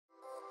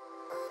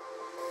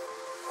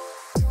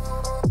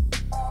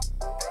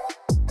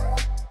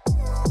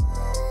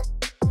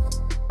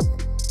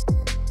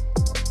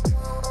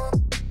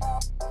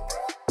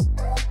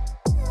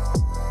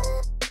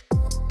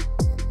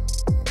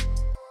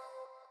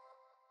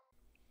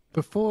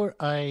Before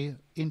I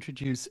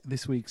introduce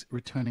this week's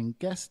returning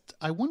guest,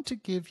 I want to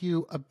give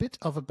you a bit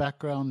of a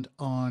background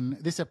on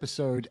this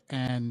episode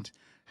and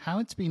how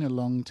it's been a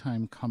long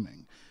time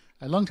coming.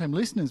 Long-time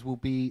listeners will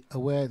be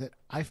aware that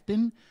I've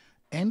been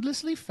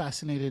endlessly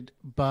fascinated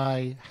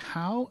by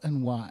how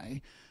and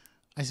why,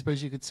 I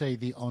suppose you could say,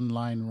 the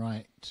online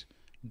right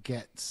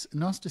gets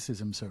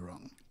Gnosticism so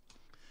wrong.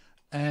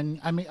 And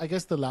I mean, I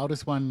guess the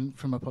loudest one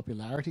from a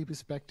popularity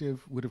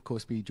perspective would, of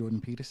course, be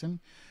Jordan Peterson.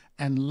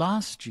 And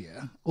last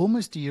year,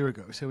 almost a year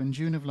ago, so in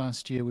June of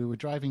last year, we were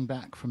driving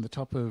back from the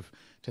top of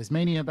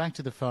Tasmania back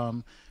to the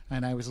farm,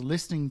 and I was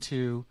listening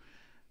to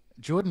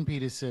Jordan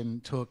Peterson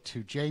talk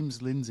to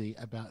James Lindsay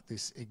about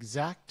this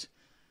exact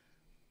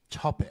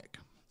topic.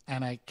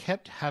 And I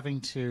kept having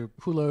to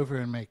pull over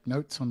and make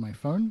notes on my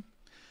phone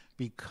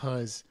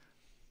because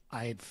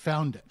I had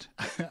found it.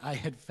 I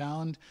had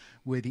found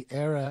where the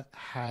error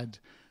had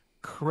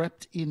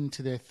crept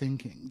into their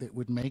thinking that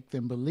would make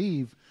them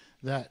believe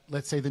that,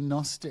 let's say, the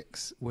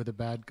Gnostics were the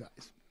bad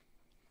guys.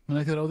 And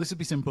I thought, oh, this would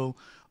be simple.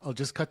 I'll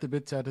just cut the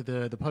bits out of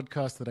the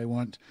podcast that I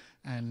want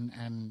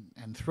and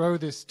throw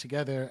this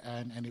together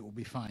and it will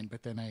be fine.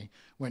 But then I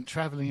went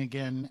traveling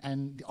again.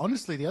 And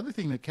honestly, the other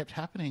thing that kept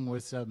happening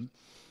was the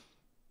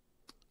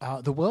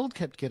world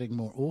kept getting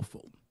more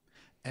awful.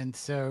 And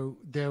so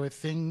there were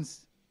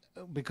things,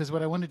 because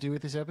what I want to do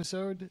with this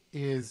episode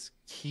is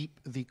keep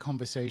the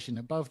conversation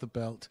above the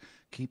belt,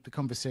 keep the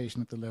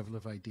conversation at the level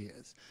of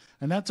ideas.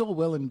 And that's all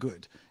well and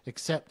good,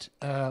 except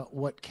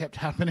what kept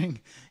happening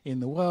in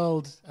the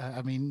world.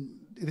 I mean,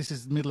 this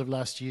is the middle of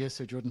last year,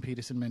 so Jordan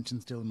Peterson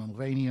mentions Dylan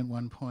Mulvaney at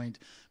one point.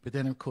 But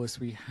then, of course,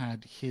 we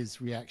had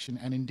his reaction.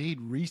 And indeed,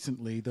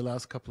 recently, the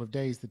last couple of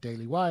days, the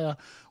Daily Wire,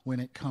 when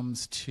it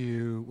comes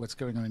to what's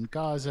going on in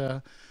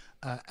Gaza.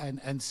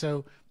 And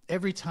so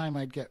every time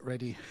I'd get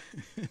ready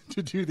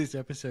to do this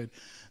episode,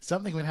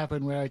 something would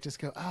happen where I'd just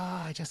go,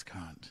 I just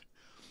can't.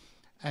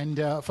 And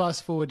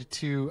fast forward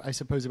to, I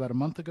suppose, about a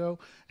month ago,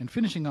 and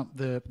finishing up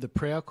the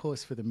prayer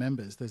course for the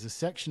members, there's a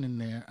section in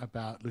there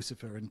about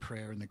Lucifer and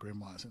prayer and the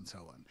grimoires and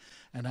so on.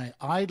 And I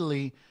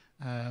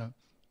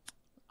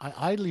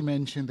idly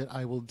mentioned that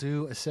I will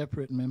do a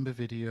separate member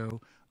video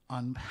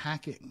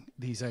unpacking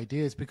these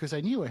ideas because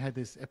I knew I had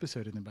this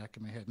episode in the back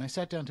of my head. And I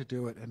sat down to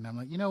do it, and I'm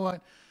like, you know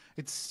what?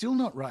 It's still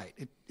not right.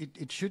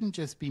 It shouldn't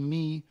just be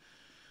me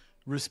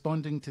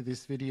responding to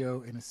this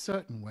video in a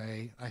certain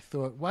way. I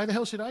thought, why the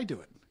hell should I do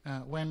it?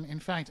 When, in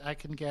fact, I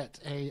can get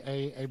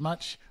a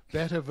much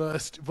better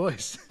versed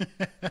voice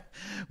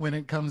when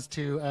it comes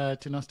to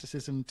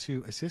Gnosticism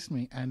to assist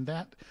me. And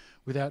that,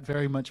 without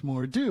very much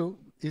more ado,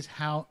 is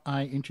how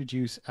I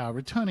introduce our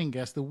returning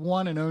guest, the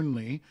one and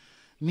only,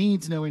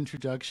 needs no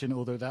introduction,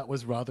 although that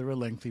was rather a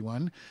lengthy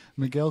one.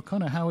 Miguel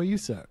Connor, how are you,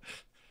 sir?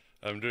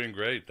 I'm doing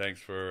great. Thanks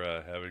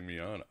for having me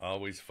on.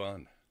 Always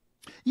fun.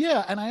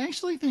 Yeah, and I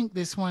actually think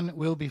this one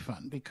will be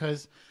fun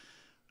because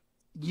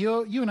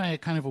you and I are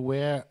kind of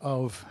aware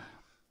of,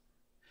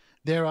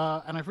 there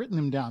are, and I've written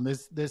them down,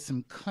 there's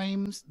some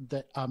claims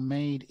that are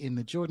made in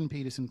the Jordan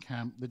Peterson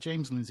camp, the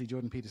James Lindsay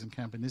Jordan Peterson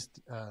camp in this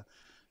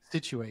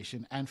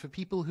situation. And for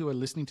people who are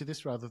listening to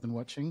this rather than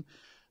watching,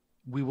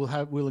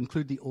 we'll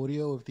include the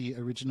audio of the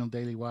original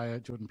Daily Wire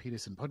Jordan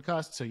Peterson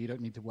podcast, so you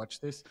don't need to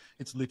watch this.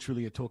 It's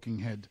literally a talking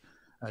head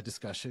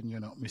discussion. You're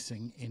not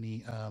missing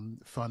any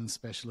fun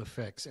special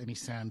effects, any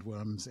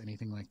sandworms,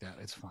 anything like that.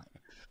 It's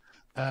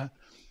fine.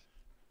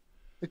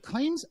 The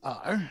claims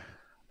are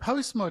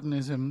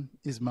postmodernism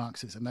is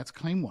Marxism. That's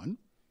claim one.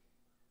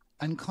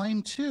 And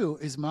claim two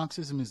is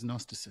Marxism is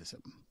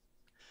Gnosticism.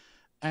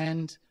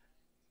 And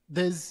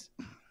the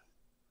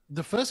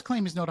first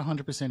claim is not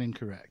 100%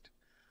 incorrect.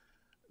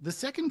 The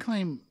second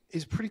claim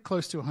is pretty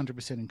close to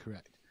 100%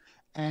 incorrect.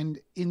 And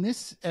in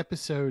this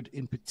episode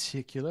in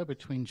particular,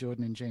 between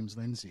Jordan and James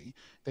Lindsay,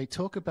 they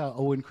talk about,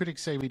 when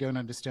critics say we don't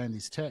understand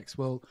these texts,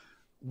 well,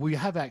 we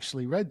have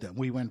actually read them.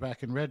 We went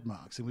back and read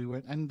Marx,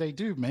 and they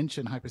do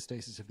mention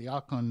hypostasis of the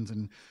archons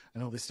and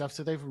all this stuff.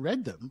 So they've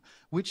read them,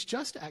 which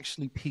just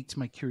actually piqued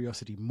my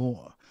curiosity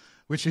more,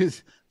 which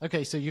is,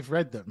 okay, so you've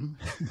read them.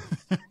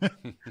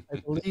 I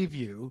believe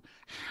you.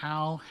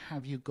 How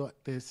have you got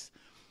this?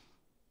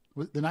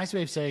 The nice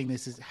way of saying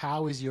this is,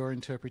 how is your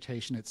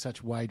interpretation at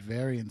such wide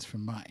variance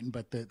from mine?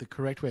 But the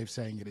correct way of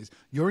saying it is,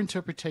 your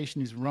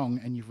interpretation is wrong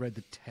and you've read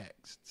the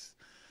texts.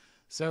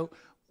 So,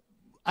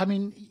 I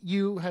mean,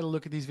 you had a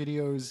look at these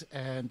videos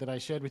and that I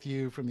shared with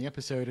you from the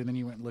episode, and then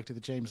you went and looked at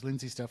the James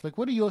Lindsay stuff. Like,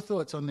 what are your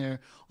thoughts on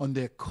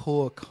their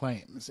core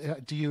claims?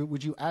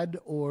 Would you add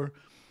or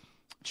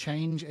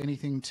change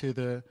anything to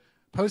the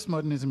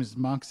postmodernism is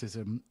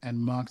Marxism and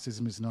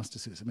Marxism is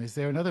Gnosticism? Is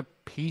there another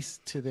piece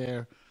to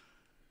their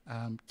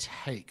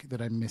take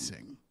that I'm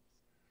missing?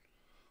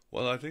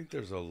 Well, I think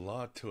there's a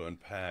lot to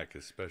unpack,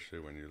 especially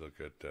when you look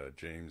at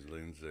James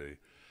Lindsay.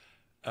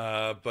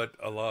 But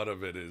a lot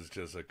of it is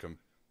just a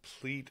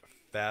complete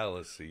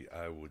fallacy,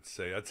 I would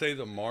say. I'd say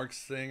the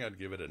Marx thing, I'd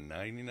give it a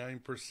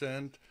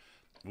 99%.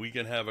 We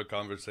can have a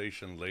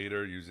conversation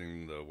later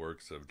using the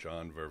works of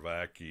John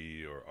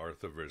Vervaeke or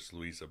Arthur Verse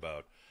Luis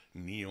about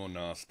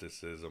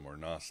neo-Gnosticism or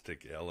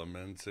Gnostic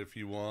elements, if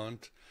you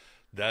want.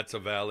 That's a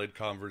valid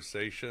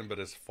conversation. But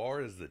as far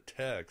as the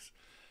text,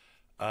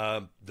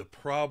 the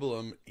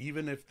problem,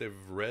 even if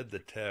they've read the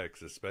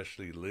text,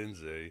 especially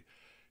Lindsay,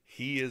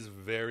 he is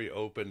very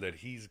open that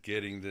he's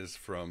getting this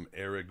from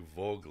Eric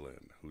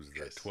Voegelin, who's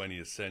the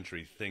 20th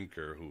century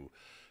thinker, who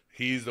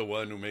he's the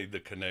one who made the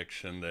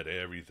connection that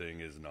everything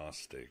is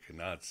Gnostic,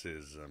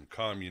 Nazism,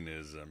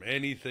 communism,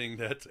 anything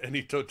that's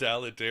any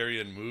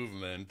totalitarian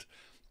movement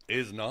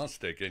is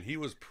Gnostic. And he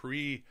was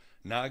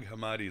pre-Nag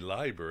Hammadi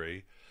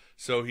library,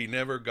 so he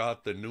never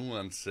got the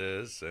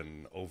nuances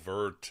and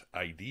overt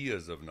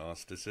ideas of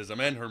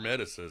Gnosticism and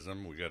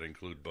Hermeticism. We got to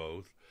include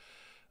both.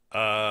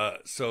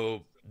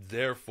 So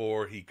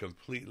therefore, he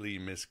completely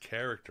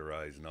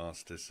mischaracterized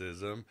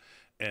Gnosticism,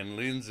 and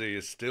Lindsay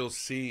is still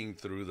seeing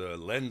through the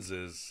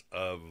lenses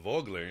of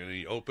Voegelin, and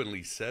he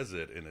openly says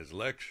it in his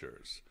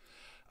lectures.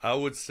 I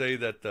would say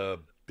that the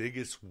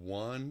biggest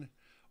one,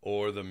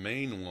 or the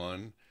main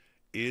one,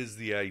 is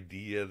the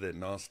idea that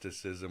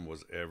Gnosticism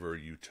was ever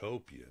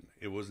utopian.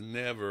 It was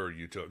never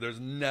utopian. There's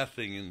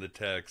nothing in the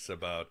text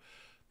about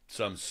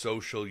some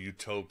social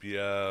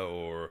utopia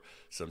or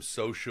some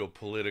social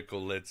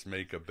political let's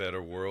make a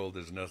better world.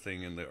 There's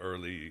nothing in the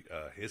early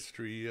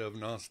history of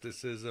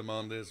Gnosticism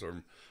on this,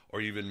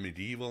 or even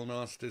medieval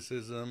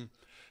Gnosticism.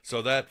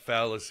 So that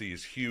fallacy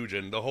is huge,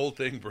 and the whole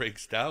thing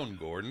breaks down,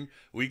 Gordon.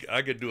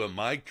 I could do a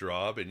mic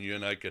drop, and you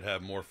and I could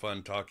have more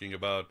fun talking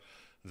about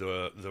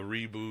the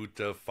reboot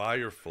of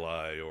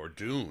Firefly or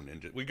Dune,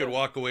 and we could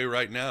walk away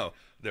right now.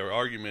 Their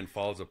argument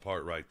falls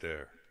apart right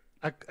there.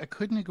 I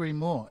couldn't agree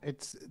more.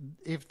 It's,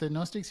 if the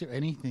Gnostics are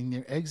anything,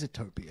 they're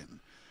exotopian,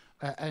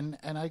 and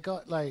I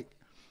got like,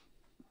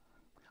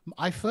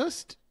 I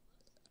first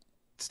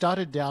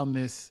started down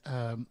this.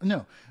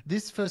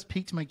 This first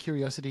piqued my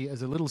curiosity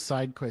as a little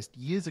side quest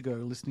years ago,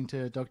 listening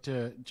to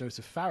Dr.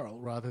 Joseph Farrell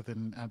rather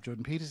than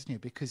Jordan Peterson here,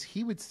 because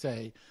he would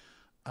say,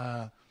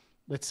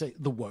 let's say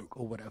the woke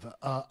or whatever,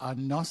 are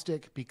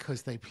Gnostic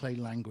because they play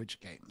language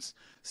games.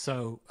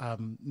 So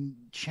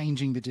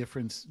changing the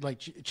difference, like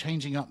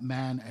changing up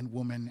man and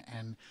woman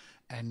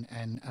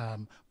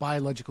and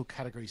biological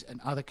categories and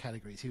other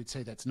categories. He would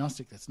say that's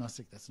Gnostic, that's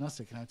Gnostic, that's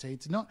Gnostic. And I would say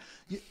it's not.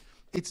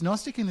 It's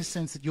Gnostic in the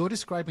sense that you're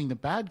describing the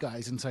bad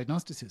guys inside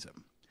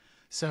Gnosticism.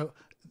 So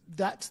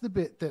that's the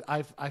bit that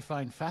I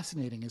find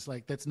fascinating, is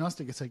like, that's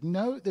Gnostic. It's like,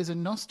 no, there's a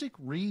Gnostic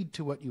read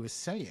to what you were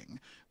saying,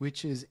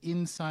 which is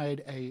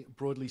inside a,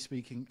 broadly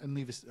speaking, and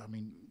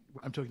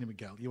I'm talking to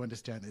Miguel, you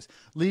understand this,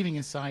 leaving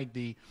aside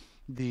the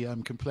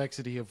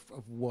complexity of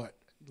what,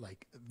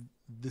 like,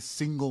 the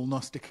single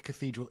Gnostic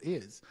cathedral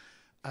is.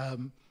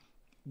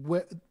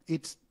 Where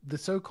it's the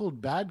so-called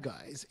bad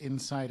guys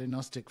inside a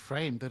Gnostic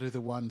frame that are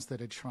the ones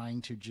that are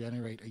trying to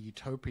generate a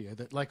utopia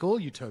that, like all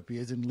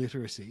utopias in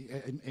literacy,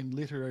 in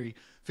literary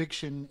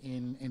fiction,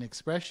 in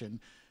expression,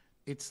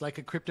 it's like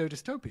a crypto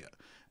dystopia.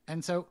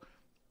 And so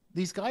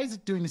these guys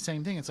are doing the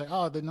same thing. It's like,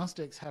 oh, the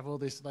Gnostics have all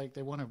this, like,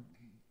 they want to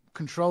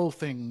control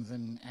things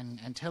and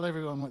tell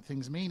everyone what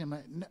things mean. I'm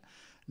like,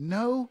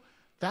 no,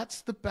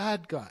 that's the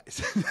bad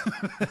guys.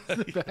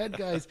 That's the bad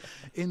guys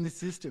in the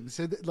system.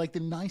 So, like, the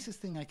nicest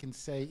thing I can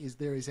say is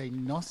there is a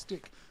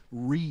Gnostic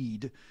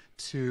read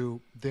to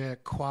their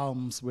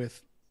qualms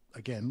with,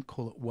 again,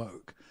 call it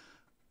woke,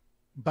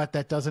 but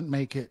that doesn't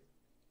make it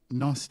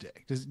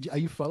Gnostic. Are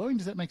you following?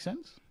 Does that make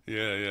sense?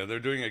 Yeah. They're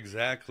doing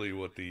exactly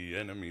what the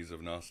enemies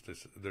of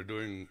Gnosticism. They're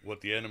doing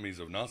what the enemies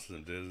of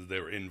Gnosticism did.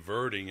 They're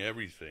inverting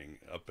everything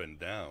up and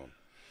down.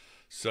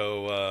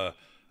 So.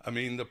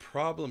 The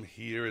problem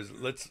here is,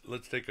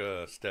 let's take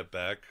a step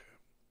back.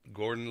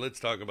 Gordon,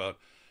 let's talk about,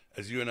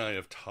 as you and I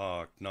have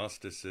talked,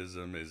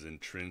 Gnosticism is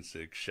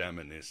intrinsic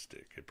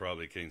shamanistic. It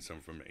probably came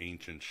from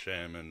ancient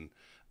shaman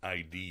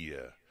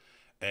idea,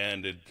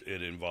 and it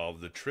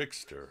involved the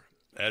trickster.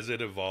 As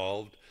it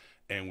evolved,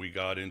 and we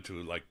got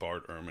into, like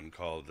Bart Ehrman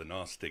called the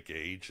Gnostic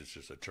Age, it's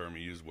just a term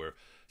he used, where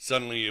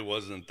suddenly it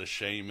wasn't the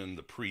shaman,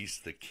 the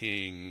priest, the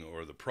king,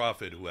 or the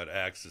prophet who had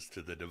access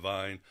to the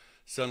divine.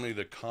 Suddenly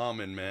the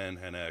common man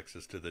had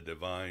access to the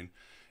divine,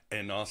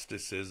 and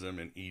Gnosticism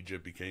in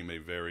Egypt became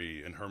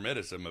and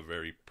Hermetism, a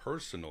very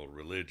personal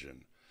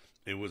religion.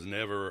 It was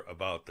never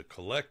about the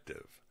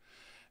collective.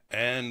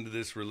 And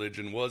this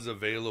religion was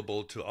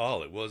available to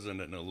all. It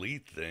wasn't an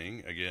elite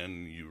thing.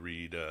 Again, you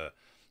read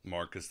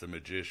Marcus the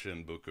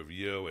Magician, Book of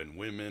Io, and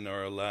women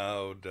are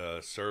allowed,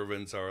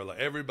 servants are allowed.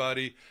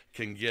 Everybody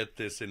can get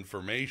this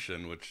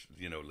information, which,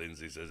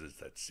 Lindsay says it's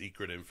that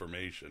secret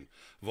information.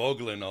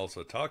 Voegelin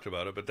also talked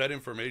about it, but that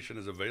information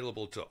is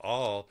available to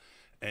all,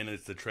 and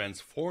it's the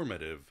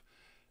transformative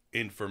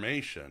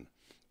information.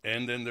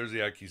 And then there's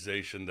the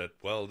accusation that,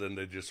 well, then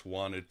they just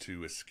wanted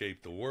to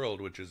escape the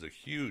world, which is a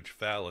huge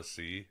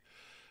fallacy,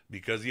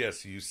 because,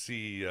 yes, you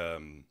see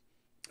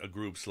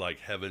groups like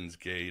Heaven's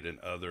Gate and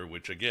other,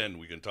 which, again,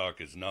 we can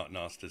talk is not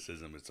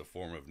Gnosticism. It's a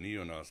form of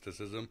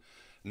neo-Gnosticism.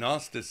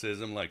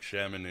 Gnosticism, like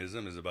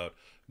shamanism, is about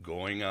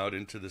going out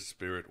into the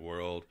spirit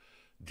world,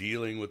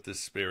 dealing with the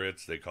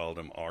spirits. They call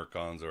them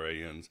archons or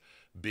Aeons,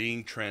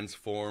 being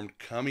transformed,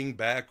 coming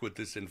back with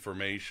this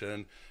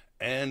information,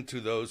 and to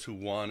those who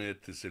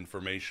wanted this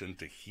information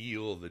to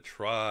heal the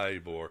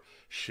tribe or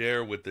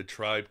share with the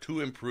tribe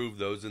to improve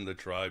those in the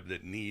tribe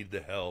that need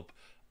the help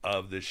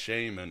of the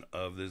shaman,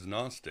 of this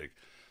Gnostic.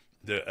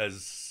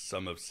 As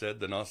some have said,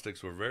 the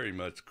Gnostics were very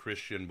much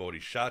Christian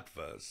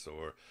bodhisattvas,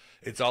 or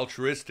it's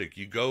altruistic.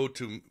 You go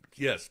to,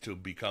 yes, to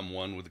become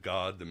one with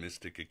God, the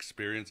mystic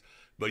experience,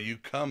 but you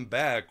come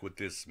back with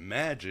this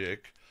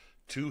magic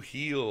to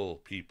heal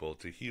people,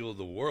 to heal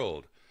the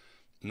world.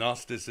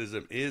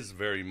 Gnosticism is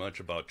very much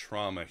about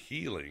trauma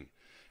healing,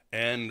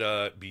 and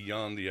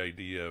beyond the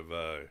idea of,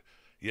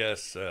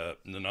 the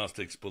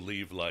Gnostics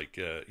believe like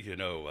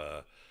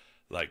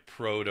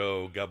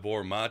proto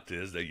Gabor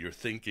Mates, that your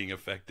thinking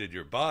affected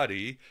your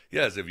body.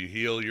 Yes, if you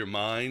heal your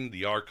mind,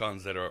 the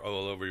archons that are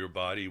all over your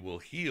body will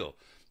heal.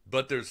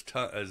 But there's,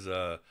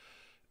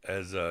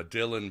 as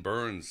Dylan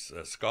Burns,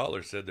 a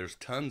scholar, said, there's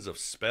tons of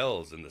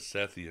spells in the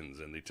Sethians,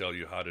 and they tell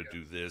you how to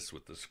do this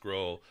with the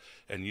scroll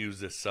and use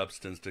this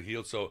substance to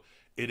heal. So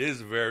it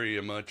is very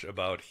much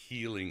about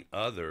healing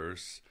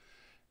others,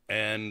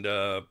 and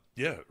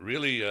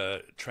really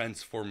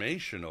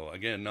transformational.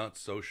 Again, not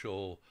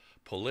social,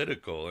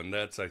 political, and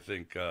that's, I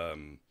think,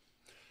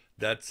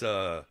 that's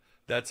a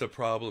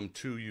problem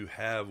too you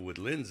have with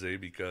Lindsay,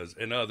 because,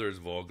 and others,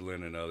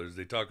 Vogelin and others,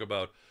 they talk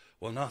about,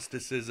 well,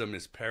 Gnosticism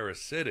is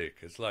parasitic.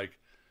 It's like,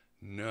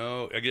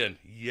 no, again,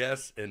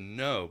 yes and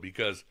no,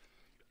 because,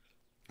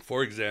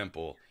 for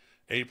example,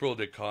 April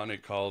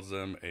DeConnick calls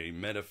them a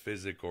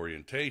metaphysic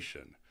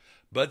orientation,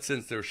 but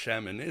since they're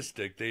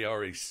shamanistic, they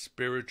are a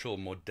spiritual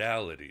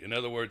modality. In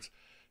other words,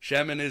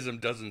 shamanism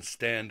doesn't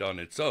stand on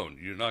its own.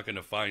 You're not going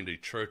to find a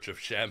church of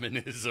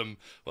shamanism,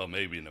 well,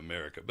 maybe in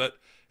America, but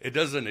it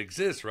doesn't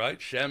exist,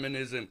 right?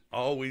 Shamanism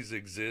always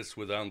exists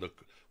within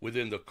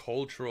the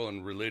cultural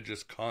and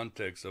religious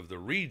context of the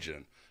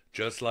region,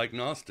 just like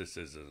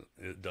Gnosticism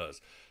it does.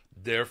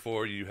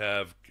 Therefore, you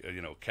have,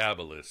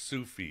 Kabbalists,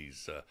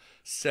 Sufis,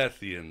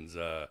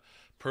 Sethians,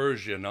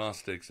 Persian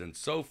Gnostics, and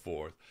so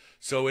forth.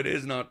 So it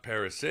is not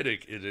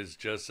parasitic. It is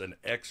just an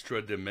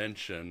extra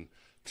dimension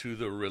to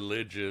the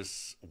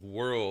religious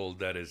world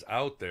that is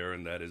out there,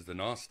 and that is the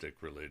Gnostic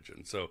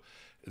religion. So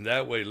in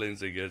that way,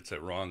 Lindsay gets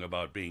it wrong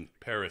about being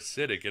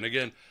parasitic. And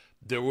again,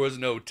 there was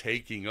no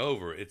taking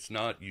over. It's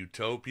not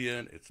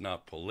utopian. It's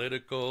not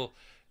political.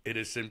 It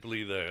is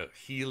simply the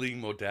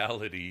healing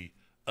modality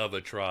of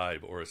a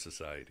tribe or a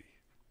society.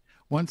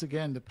 Once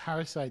again, the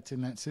parasites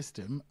in that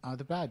system are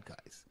the bad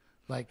guys.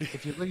 Like,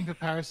 if you're looking for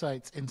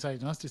parasites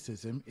inside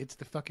Gnosticism, it's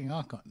the fucking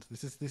archons.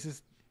 This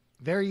is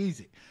very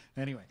easy.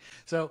 Anyway,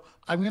 so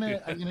I'm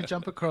gonna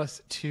jump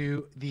across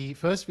to the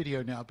first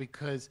video now,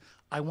 because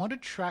I want to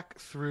track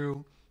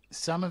through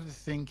some of the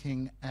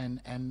thinking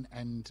and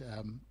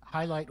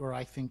highlight where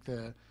I think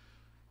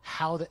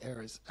how the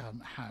errors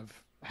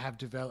have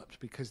developed,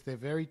 because they're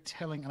very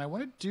telling, and I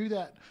want to do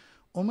that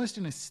almost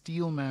in a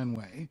Steelman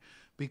way,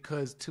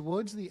 because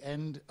towards the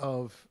end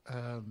of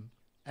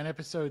an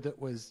episode that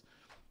was,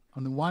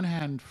 on the one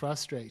hand,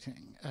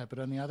 frustrating, but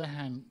on the other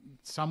hand,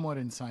 somewhat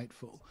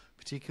insightful,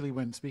 particularly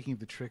when, speaking of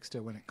the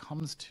trickster, when it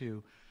comes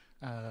to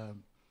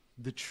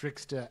the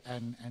trickster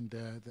and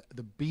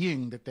the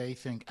being that they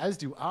think, as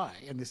do I,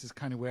 and this is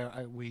kind of where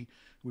we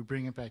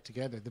bring it back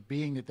together, the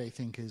being that they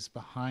think is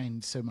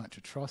behind so much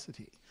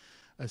atrocity.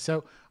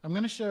 So I'm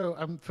going to show,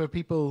 for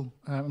people,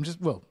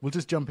 we'll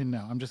just jump in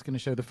now. I'm just going to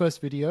show the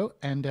first video,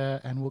 and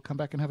we'll come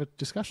back and have a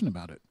discussion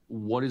about it.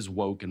 What is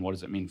woke, and what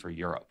does it mean for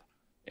Europe?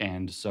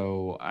 And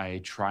so I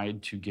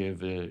tried to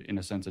give, in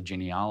a sense, a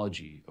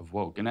genealogy of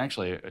woke. And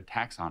actually, a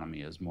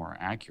taxonomy is more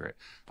accurate.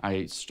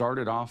 I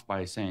started off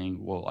by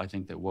saying, well, I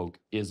think that woke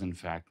is, in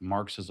fact,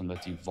 Marxism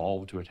that's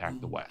evolved to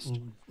attack the West.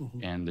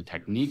 And the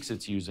techniques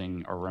it's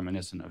using are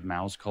reminiscent of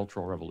Mao's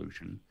Cultural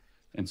Revolution.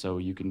 And so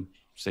you can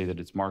say that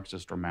it's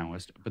Marxist or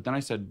Maoist. But then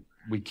I said,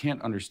 we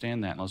can't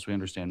understand that unless we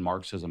understand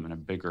Marxism in a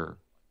bigger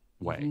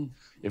way.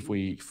 If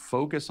we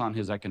focus on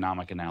his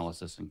economic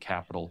analysis and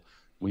capital,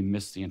 we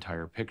miss the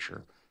entire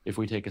picture. If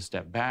we take a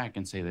step back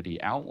and say that he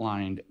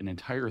outlined an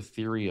entire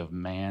theory of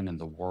man and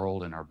the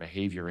world and our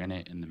behavior in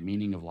it and the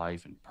meaning of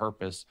life and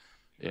purpose,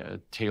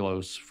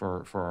 telos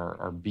for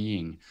our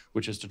being,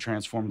 which is to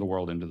transform the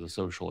world into the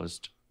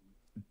socialist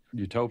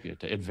utopia,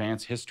 to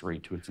advance history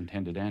to its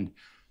intended end,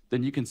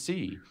 then you can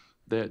see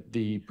that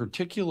the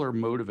particular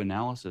mode of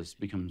analysis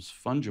becomes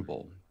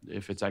fungible.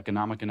 If it's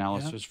economic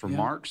analysis for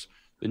Marx,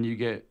 then you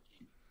get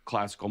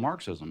classical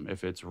Marxism.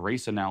 If it's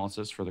race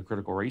analysis for the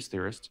critical race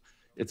theorists,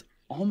 it's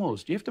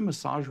almost, you have to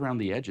massage around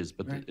the edges,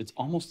 but it's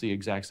almost the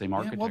exact same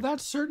architecture. Well,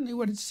 that's certainly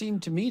what it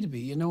seemed to me to be.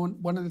 You know,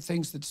 one of the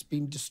things that's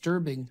been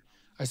disturbing,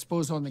 I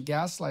suppose, on the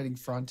gaslighting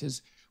front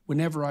is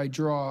whenever I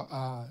draw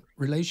a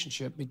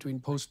relationship between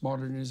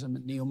postmodernism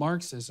and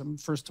neo-Marxism,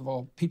 first of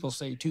all, people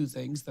say two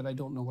things, that I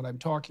don't know what I'm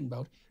talking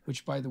about,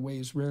 which, by the way,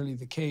 is rarely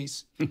the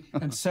case.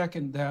 And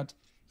second, that,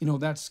 you know,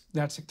 that's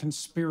a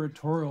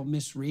conspiratorial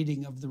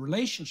misreading of the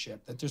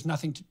relationship, that there's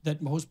nothing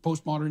that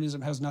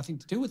postmodernism has nothing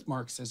to do with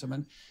Marxism.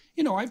 And,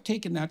 you know, I've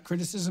taken that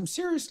criticism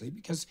seriously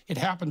because it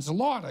happens a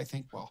lot. I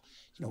think, well,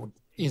 you know,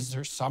 is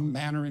there some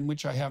manner in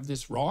which I have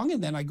this wrong?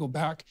 And then I go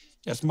back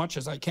as much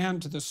as I can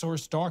to the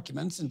source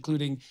documents,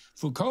 including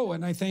Foucault,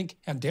 and I think,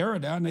 and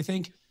Derrida, and I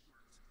think,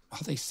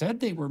 well, they said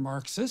they were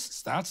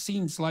Marxists. That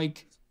seems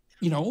like,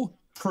 you know,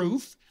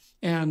 proof.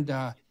 And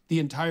the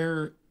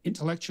entire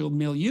intellectual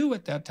milieu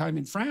at that time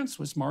in France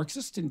was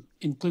Marxist,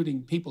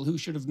 including people who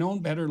should have known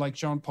better, like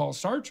Jean-Paul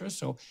Sartre.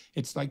 So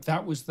it's like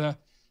that was the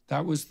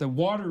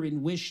water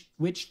in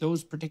which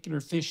those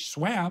particular fish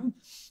swam.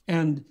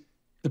 And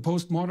the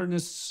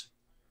postmodernists,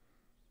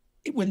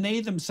 when they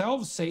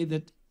themselves say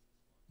that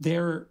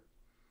their,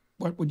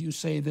 what would you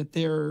say, that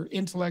their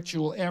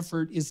intellectual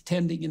effort is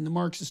tending in the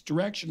Marxist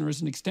direction or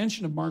is an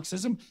extension of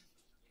Marxism,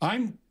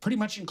 I'm pretty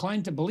much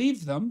inclined to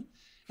believe them.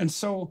 And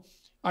so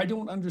I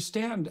don't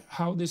understand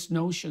how this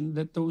notion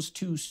that those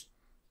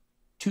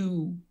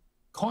two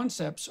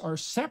concepts are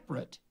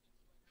separate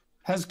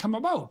has come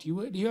about.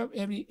 Do you have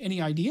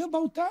any idea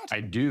about that?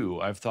 I do.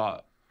 I've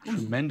thought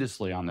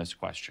tremendously on this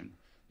question,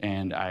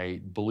 and I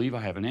believe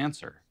I have an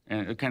answer.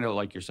 And kind of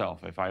like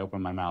yourself, if I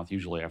open my mouth,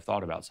 usually I've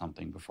thought about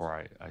something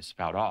before I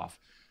spout off.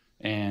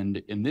 And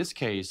in this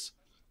case,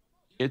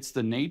 it's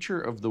the nature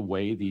of the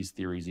way these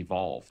theories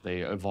evolve.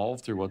 They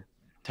evolve through what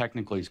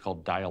technically is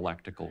called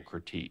dialectical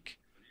critique.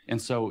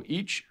 And so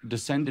each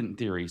descendant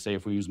theory, say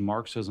if we use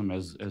Marxism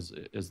as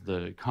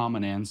the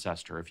common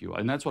ancestor, if you will,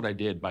 and that's what I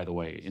did, by the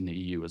way, in the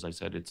EU, as I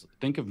said,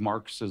 think of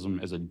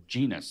Marxism as a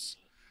genus,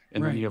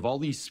 and then you have all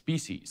these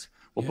species.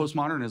 Well,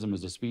 postmodernism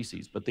is a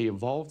species, but they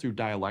evolve through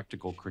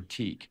dialectical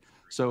critique.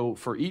 So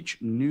for each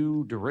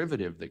new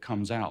derivative that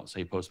comes out,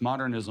 say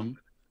postmodernism,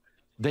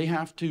 they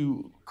have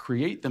to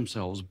create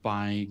themselves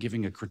by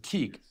giving a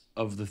critique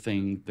of the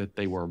thing that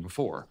they were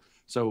before.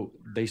 So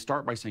they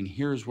start by saying,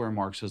 here's where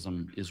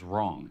Marxism is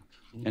wrong.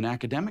 And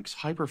academics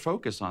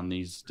hyper-focus on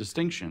these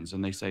distinctions,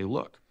 and they say,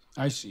 look,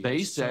 I see. They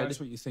so said, that's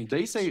what you think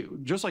they say,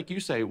 just like you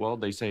say, well,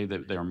 they say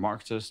that they're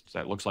Marxists.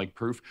 That looks like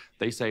proof.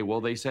 They say,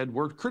 well, they said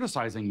we're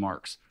criticizing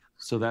Marx.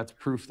 So that's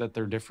proof that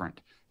they're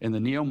different. And the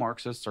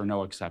neo-Marxists are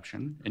no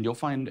exception. And you'll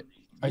find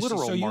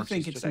literal so you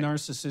Marxists think it's today.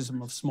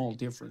 narcissism of small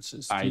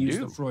differences, to I use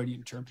do. the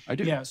Freudian term. I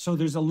do. Yeah, so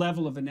there's a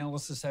level of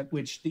analysis at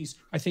which these,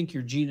 I think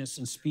your genus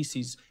and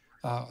species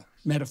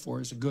metaphor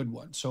is a good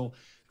one. So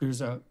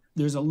there's a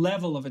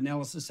level of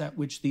analysis at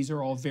which these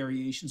are all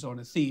variations on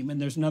a theme,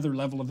 and there's another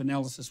level of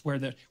analysis where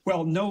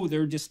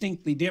they're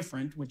distinctly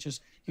different, which is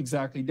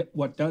exactly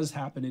what does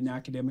happen in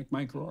academic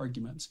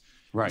micro-arguments.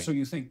 Right. So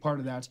you think part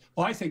of that's,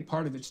 well, I think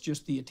part of it's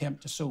just the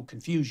attempt to sow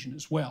confusion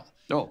as well.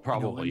 Oh,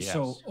 probably, and yes.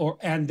 So,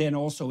 and then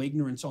also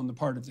ignorance on the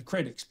part of the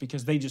critics,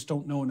 because they just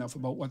don't know enough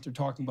about what they're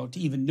talking about to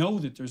even know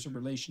that there's a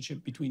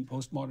relationship between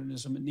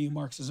postmodernism and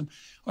neo-Marxism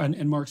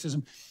and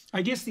Marxism.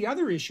 I guess the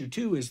other issue,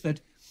 too, is that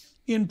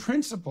in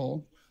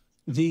principle,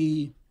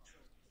 the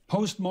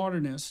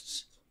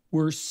postmodernists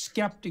were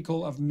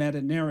skeptical of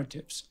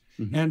meta-narratives.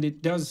 And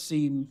it does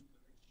seem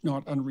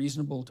not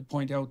unreasonable to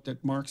point out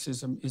that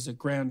Marxism is a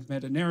grand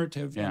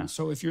meta-narrative. Yeah. And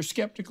so if you're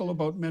skeptical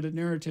about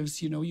meta-narratives,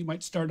 you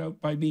might start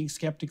out by being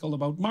skeptical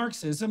about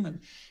Marxism. And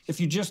if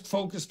you just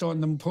focused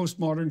on the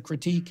postmodern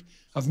critique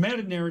of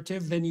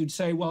meta-narrative, then you'd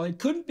say, well, it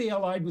couldn't be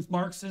allied with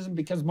Marxism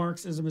because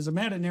Marxism is a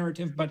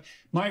meta-narrative. But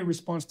my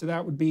response to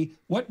that would be,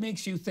 what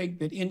makes you think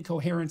that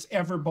incoherence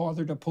ever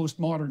bothered a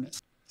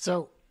postmodernist?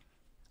 So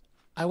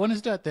I want to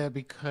start there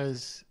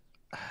because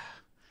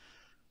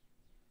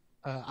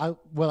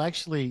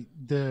actually,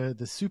 the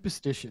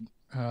superstition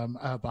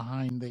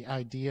behind the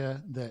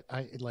idea that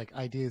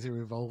ideas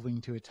are evolving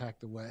to attack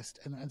the West,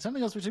 and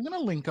something else which I'm going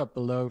to link up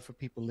below for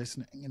people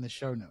listening in the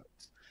show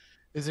notes.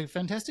 There's a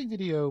fantastic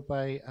video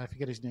by, I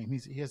forget his name,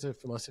 he has a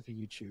philosophy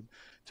YouTube,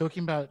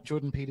 talking about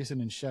Jordan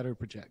Peterson and shadow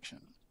projection.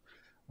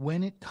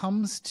 When it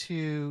comes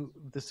to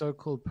the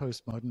so-called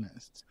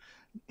postmodernists,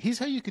 here's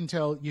how you can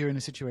tell you're in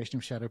a situation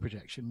of shadow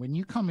projection. When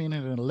you come in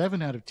at an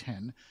 11 out of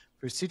 10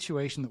 for a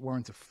situation that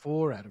warrants a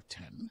 4 out of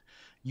 10,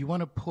 you want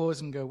to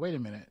pause and go, wait a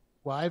minute,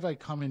 why have I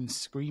come in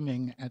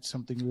screaming at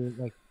something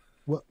like,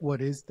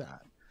 what is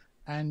that?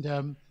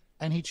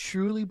 And he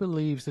truly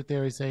believes that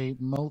there is a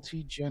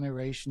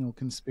multi-generational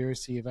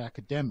conspiracy of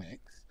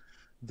academics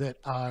that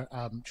are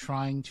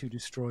trying to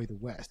destroy the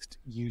West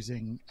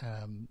using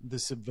the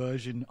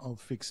subversion of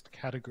fixed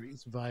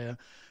categories via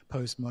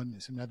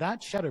postmodernism. Now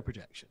that's shadow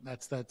projection.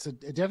 That's a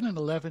definite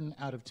 11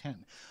 out of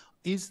 10.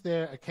 Is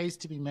there a case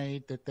to be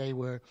made that they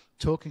were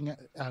talking,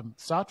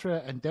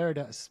 Sartre and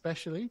Derrida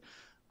especially?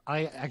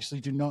 I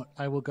actually do not.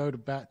 I will go to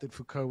bat that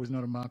Foucault was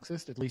not a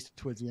Marxist, at least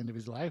towards the end of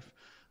his life.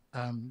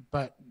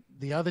 But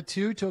the other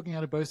two talking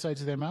out of both sides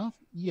of their mouth,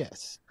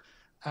 yes.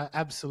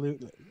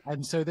 Absolutely.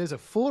 And so there's a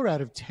 4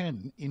 out of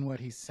 10 in what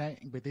he's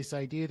saying, but this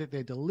idea that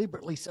they're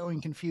deliberately sowing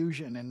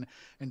confusion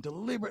and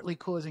deliberately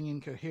causing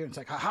incoherence,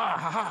 like,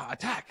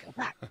 attack.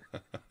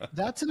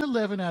 That's an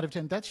 11 out of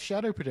 10. That's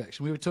shadow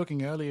projection. We were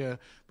talking earlier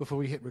before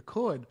we hit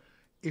record.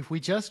 If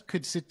we just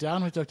could sit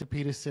down with Dr.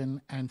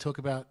 Peterson and talk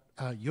about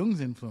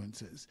Jung's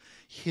influences,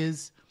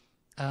 his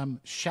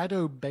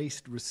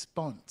shadow-based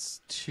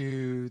response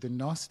to the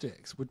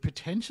Gnostics would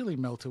potentially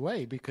melt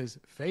away, because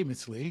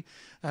famously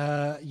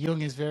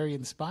Jung is very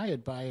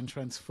inspired by and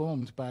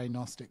transformed by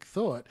Gnostic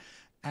thought,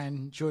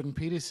 and Jordan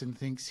Peterson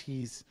thinks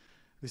he's,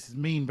 this is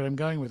mean, but I'm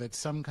going with it,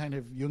 some kind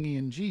of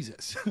Jungian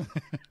Jesus.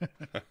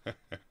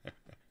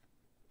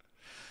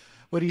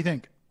 What do you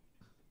think?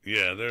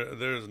 Yeah,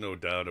 there's no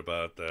doubt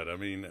about that. I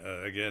mean,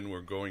 again,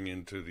 we're going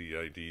into the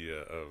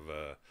idea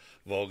of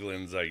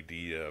Vogelin's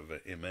idea of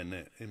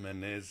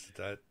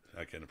that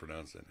I can't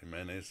pronounce it,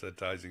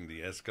 Immanizatizing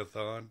the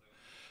eschaton,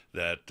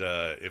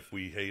 that if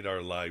we hate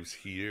our lives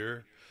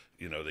here,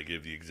 you know, they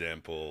give the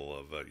example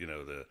of, you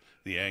know,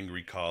 the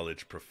angry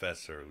college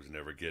professor who's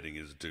never getting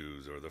his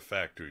dues, or the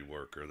factory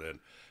worker, that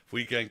if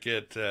we can't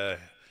get,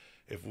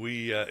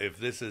 if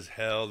this is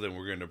hell, then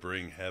we're going to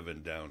bring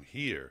heaven down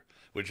here,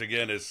 which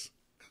again is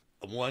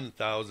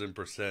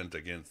 1,000%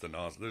 against the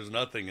Gnostic. There's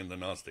nothing in the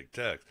Gnostic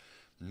text.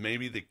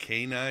 Maybe the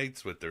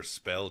Cainites with their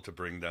spell to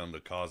bring down the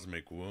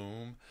cosmic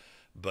womb,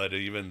 but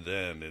even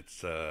then,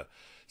 it's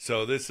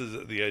so this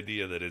is the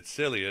idea that it's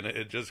silly, and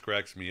it just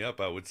cracks me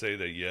up. I would say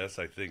that yes,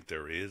 I think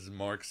there is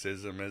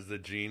Marxism as the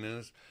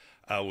genus.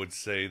 I would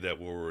say that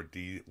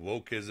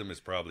wokeism is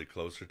probably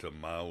closer to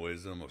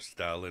Maoism or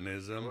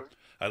Stalinism.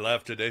 I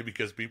laugh today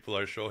because people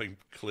are showing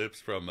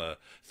clips from a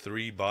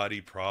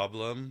 3-body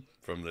problem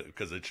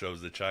because it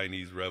shows the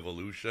Chinese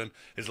Revolution.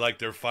 It's like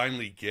they're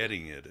finally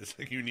getting it. It's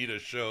like you need a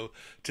show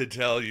to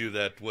tell you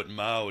that what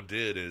Mao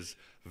did is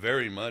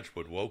very much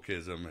what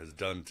wokeism has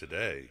done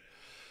today.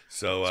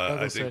 So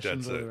I think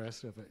that's the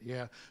rest of it.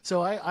 Yeah.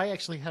 So I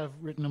actually have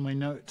written on my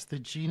notes the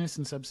genus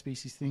and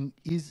subspecies thing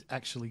is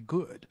actually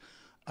good.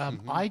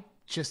 I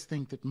just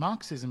think that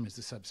Marxism is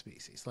the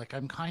subspecies. Like,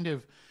 I'm kind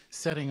of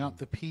setting up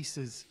the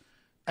pieces.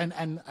 And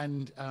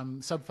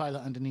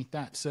subphyla underneath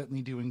that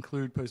certainly do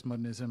include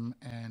postmodernism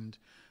and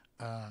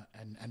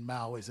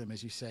Maoism,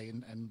 as you say,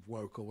 and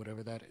woke, or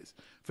whatever that is,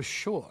 for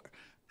sure.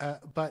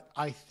 But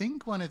I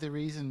think one of the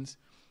reasons.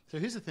 So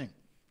here's the thing: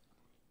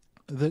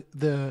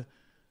 the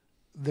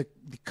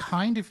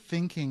kind of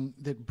thinking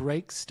that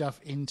breaks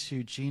stuff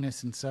into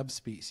genus and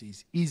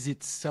subspecies is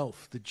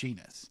itself the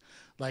genus.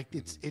 Like,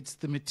 it's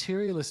the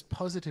materialist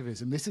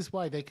positivism. This is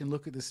why they can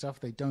look at the stuff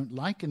they don't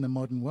like in the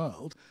modern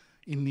world,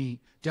 in the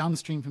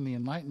downstream from the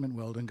Enlightenment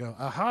world, and go,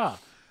 aha,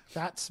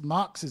 that's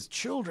Marx's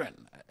children.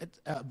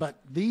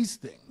 But these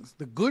things,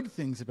 the good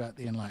things about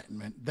the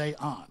Enlightenment, they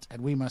aren't,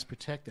 and we must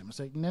protect them. It's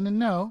like,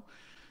 no.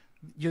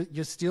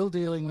 You're still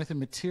dealing with a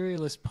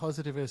materialist,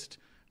 positivist,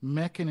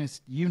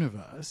 mechanist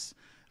universe.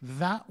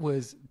 That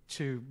was,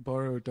 to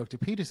borrow Dr.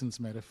 Peterson's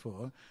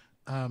metaphor,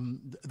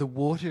 the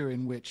water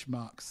in which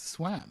Marx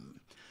swam.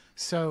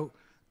 So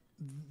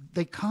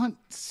they can't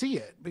see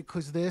it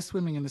because they're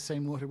swimming in the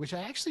same water, which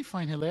I actually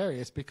find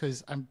hilarious,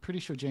 because I'm pretty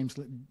sure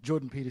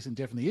Jordan Peterson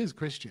definitely is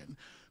Christian,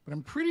 but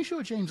I'm pretty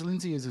sure James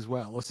Lindsay is as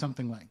well, or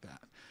something like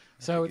that.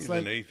 So it's he's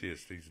like an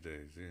atheist these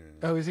days. Yeah.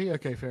 Oh, is he?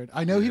 Okay, fair.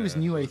 I know he was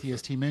New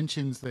Atheist. He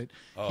mentions that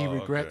he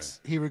regrets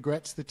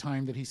the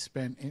time that he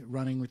spent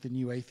running with the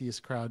New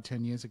Atheist crowd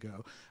 10 years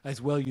ago.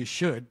 As well, you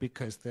should,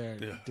 because they're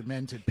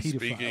demented pedophiles.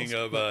 Speaking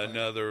of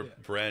another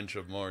branch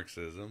of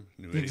Marxism,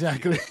 New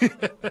exactly.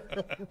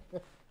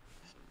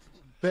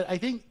 But I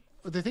think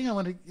the thing I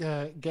want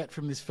to get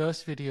from this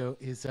first video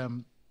is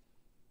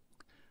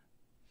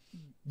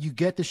you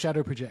get the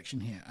shadow projection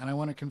here. And I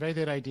want to convey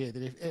that idea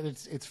that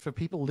if it's for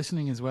people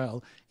listening as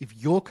well, if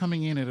you're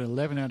coming in at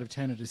 11 out of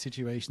 10 at a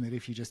situation, that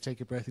if you just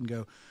take a breath and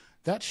go,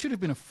 that should have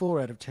been a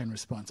 4 out of 10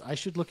 response. I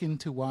should look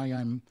into why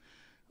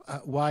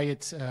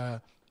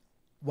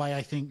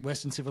I think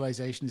Western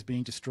civilization is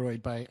being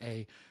destroyed by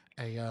a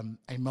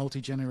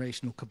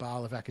multi-generational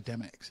cabal of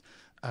academics.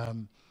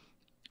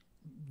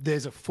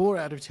 There's a 4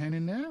 out of 10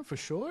 in there for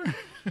sure,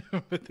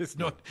 but there's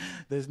not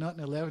an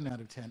 11 out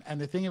of 10.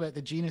 And the thing about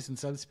the genus and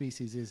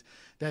subspecies is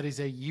that is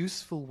a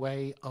useful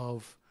way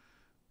of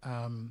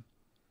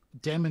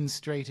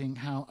demonstrating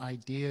how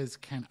ideas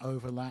can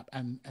overlap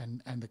and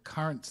the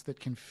currents that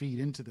can feed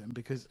into them.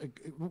 Because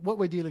what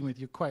we're dealing with,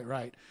 you're quite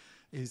right,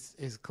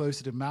 is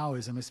closer to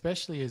Maoism,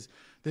 especially as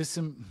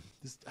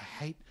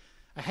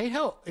I hate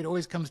how it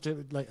always comes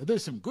to, like,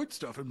 there's some good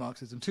stuff in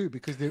Marxism too,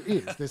 because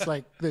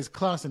there's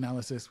class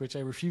analysis, which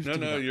I refuse to do.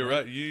 No, you're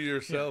right. You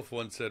yourself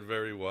once said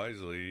very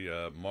wisely,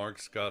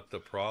 Marx got the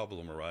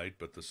problem right,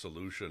 but the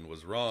solution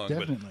was wrong.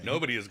 Definitely. But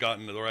nobody has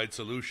gotten to the right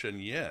solution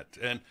yet.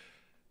 And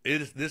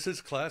this is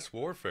class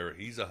warfare.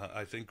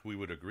 I think we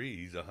would agree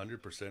he's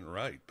 100%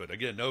 right. But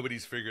again,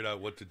 nobody's figured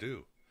out what to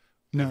do.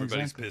 No,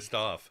 everybody's exactly. pissed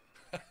off.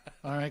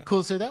 All right,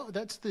 cool. So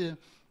that's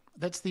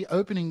the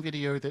opening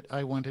video that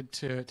I wanted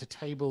to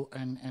table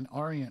and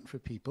orient for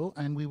people,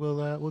 and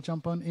we'll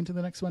jump on into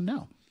the next one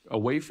now.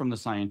 Away from the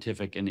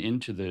scientific and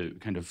into the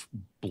kind of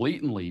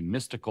blatantly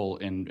mystical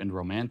and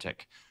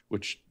romantic,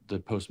 which the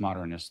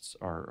postmodernists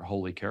are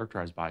wholly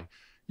characterized by,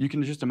 you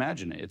can just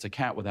imagine it. It's a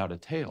cat without a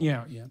tail.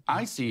 Yeah, yeah.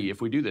 I see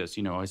if we do this,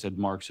 you know, I said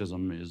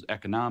Marxism is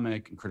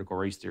economic and critical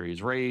race theory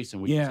is race,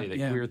 and we can say that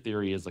queer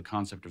theory is the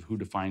concept of who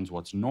defines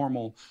what's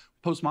normal.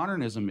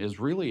 Postmodernism is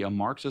really a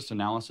Marxist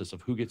analysis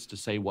of who gets to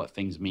say what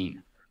things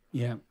mean.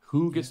 Yeah.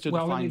 Who gets to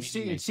define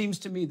meaning? It seems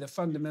to me the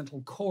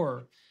fundamental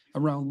core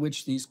around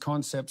which these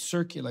concepts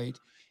circulate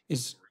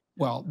is,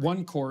 well,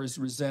 one core is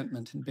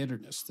resentment and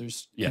bitterness.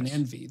 There's and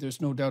envy. There's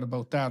no doubt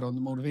about that on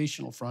the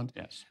motivational front.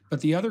 Yes.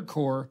 But the other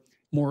core,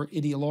 more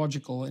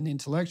ideological and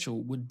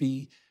intellectual, would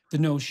be the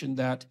notion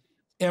that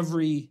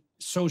every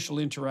social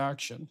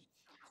interaction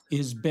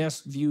is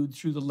best viewed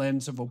through the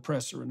lens of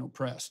oppressor and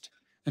oppressed.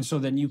 And so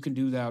then you can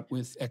do that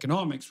with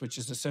economics, which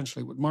is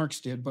essentially what Marx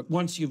did. But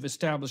once you've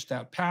established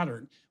that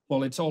pattern,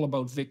 well, it's all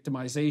about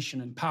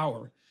victimization and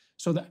power.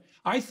 So that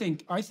I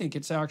think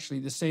it's actually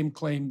the same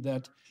claim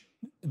that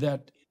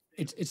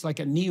it's like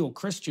a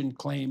neo-Christian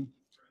claim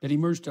that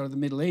emerged out of the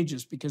Middle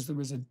Ages, because there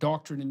was a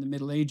doctrine in the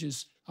Middle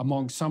Ages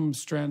among some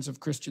strands of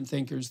Christian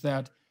thinkers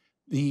that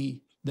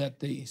the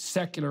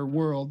secular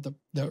world,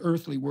 the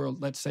earthly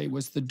world, let's say,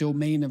 was the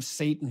domain of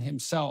Satan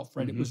himself,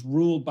 right? It was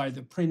ruled by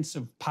the prince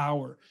of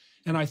power.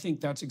 And I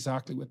think that's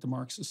exactly what the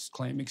Marxists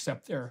claim,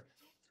 except they're,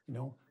 you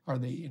know, are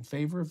they in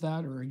favor of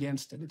that or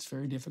against it? It's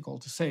very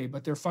difficult to say.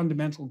 But their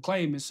fundamental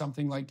claim is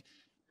something like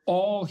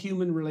all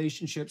human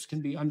relationships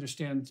can be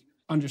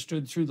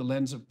understood through the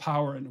lens of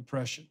power and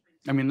oppression.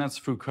 I mean, that's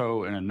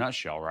Foucault in a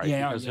nutshell, right?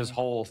 Yeah, because his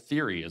whole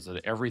theory is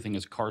that everything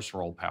is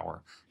carceral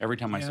power. Every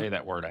time I say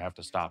that word, I have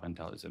to stop and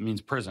tell it. It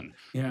means prison.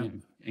 Yeah.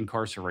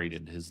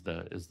 Incarcerated is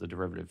the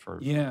derivative for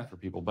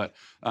people. But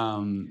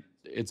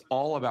it's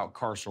all about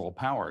carceral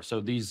power. So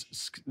these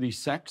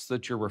sects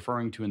that you're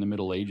referring to in the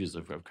Middle Ages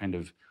of kind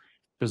of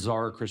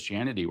bizarre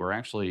Christianity were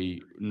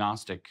actually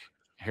Gnostic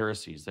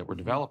heresies that were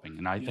developing.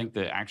 And I think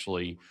that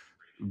actually,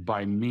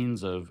 by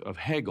means of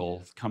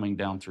Hegel coming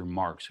down through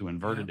Marx, who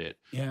inverted it,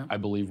 I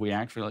believe we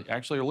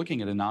actually are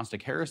looking at a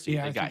Gnostic heresy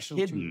that got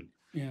hidden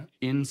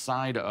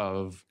inside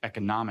of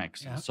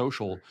economics and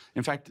social.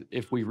 In fact,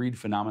 if we read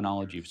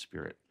Phenomenology of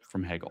Spirit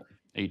from Hegel,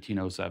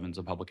 1807's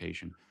a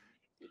publication,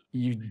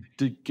 you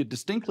get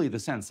distinctly the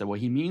sense that what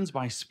he means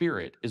by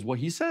spirit is what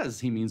he says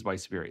he means by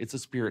spirit. It's a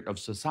spirit of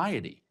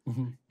society.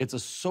 It's a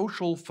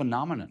social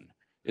phenomenon.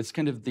 It's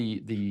kind of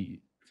the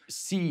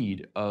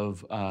seed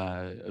of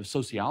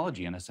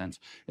sociology in a sense.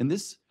 And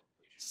this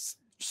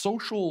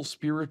social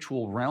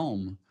spiritual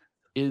realm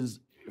is,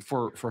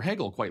 for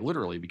Hegel, quite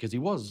literally, because he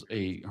was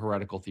a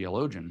heretical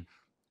theologian,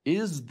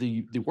 is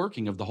the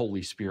working of the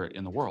Holy Spirit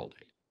in the world.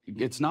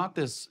 It's not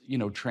this, you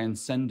know,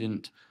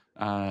 transcendent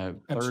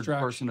third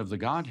person of the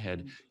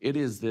Godhead. It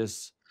is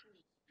this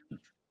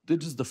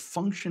the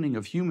functioning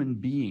of human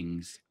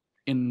beings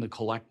in the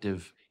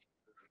collective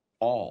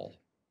all,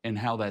 and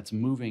how that's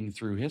moving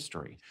through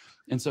history.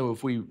 And so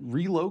if we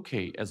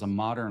relocate as a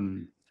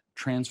modern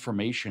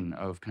transformation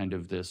of kind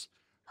of this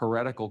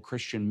heretical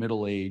Christian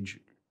Middle Ages,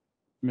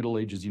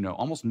 you know,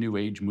 almost New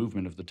Age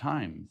movement of the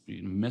time,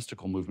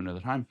 mystical movement of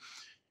the time,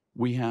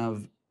 we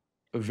have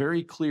a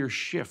very clear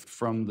shift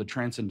from the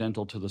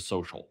transcendental to the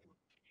social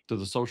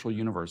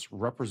universe,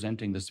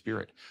 representing the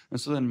spirit. And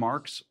so then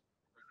Marx,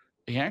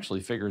 he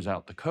actually figures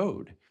out the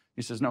code.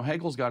 He says, no,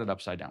 Hegel's got it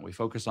upside down. We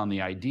focus on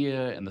the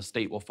idea, and the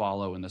state will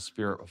follow, and the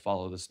spirit will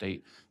follow the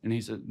state. And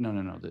he said, no.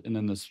 And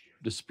then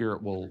the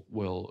spirit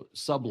will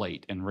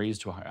sublate and raise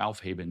to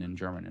Aufheben in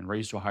German, and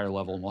raise to a higher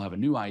level, and we'll have a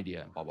new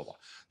idea, and blah, blah, blah.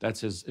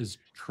 That's his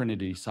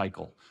Trinity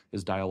cycle,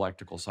 his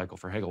dialectical cycle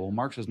for Hegel. Well,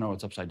 Marx says, no,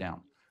 it's upside down.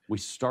 We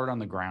start on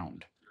the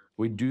ground.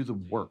 We do the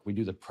work. We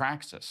do the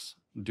praxis.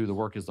 Do the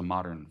work is the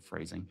modern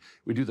phrasing.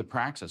 We do the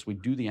praxis. We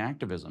do the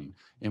activism,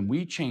 and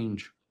we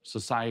change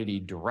society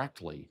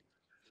directly.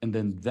 And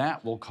then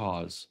that will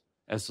cause,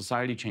 as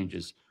society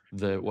changes,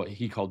 what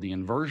he called the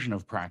inversion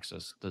of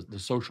praxis, the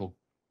social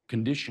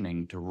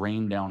conditioning to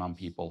rain down on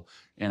people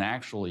and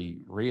actually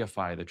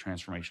reify the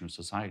transformation of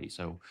society.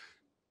 So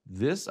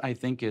this, I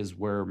think, is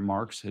where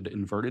Marx had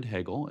inverted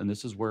Hegel, and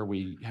this is where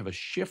we have a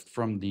shift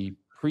from the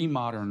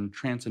pre-modern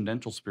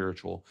transcendental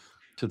spiritual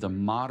to the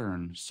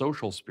modern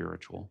social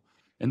spiritual.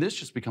 And this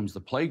just becomes the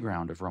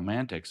playground of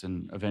romantics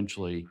and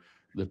eventually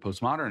the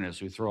postmodernists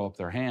who throw up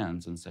their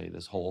hands and say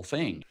this whole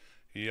thing.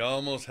 He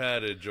almost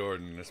had it,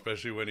 Jordan,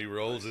 especially when he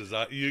rolls his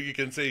eye. You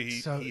can see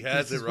he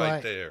has it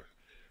right there.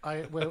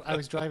 I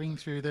was driving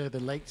through the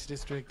Lakes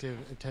District of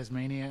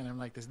Tasmania, and I'm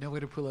like, there's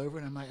nowhere to pull over.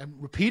 And I'm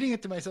repeating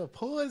it to myself,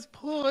 pause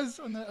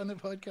on the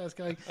podcast,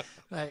 going,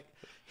 like,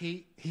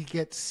 he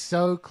gets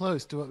so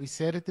close to what we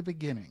said at the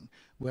beginning,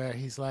 where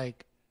he's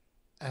like,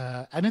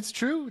 and it's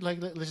true.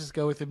 Like, let's just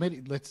go with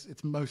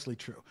it's mostly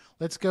true.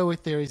 Let's go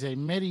with there is a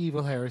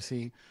medieval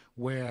heresy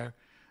where,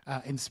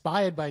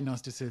 inspired by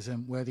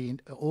Gnosticism, where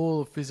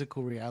all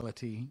physical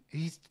reality.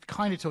 He's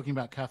kind of talking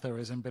about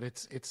Catharism, but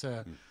it's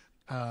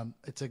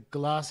a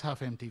glass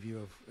half empty view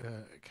of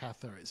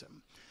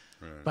Catharism.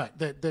 Right.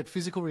 But that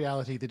physical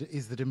reality that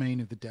is the domain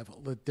of the devil.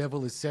 The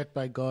devil is set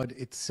by God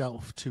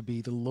itself to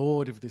be the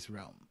lord of this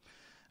realm.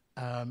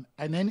 And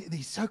then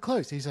he's so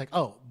close. He's like,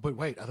 oh, but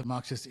wait, are the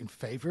Marxists in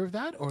favor of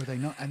that, or are they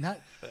not? And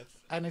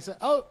and it's like,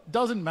 oh,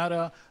 doesn't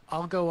matter.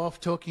 I'll go off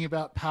talking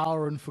about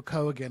power and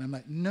Foucault again. I'm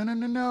like,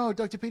 no,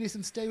 Dr.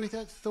 Peterson, stay with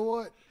that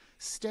thought.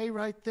 Stay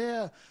right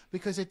there,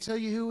 because I tell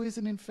you who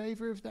isn't in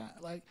favor of that.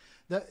 Like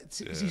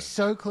he's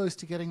so close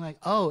to getting like,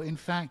 oh, in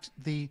fact,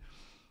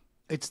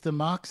 it's the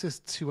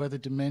Marxists who are the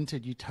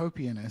demented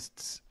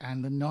utopianists,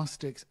 and the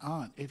Gnostics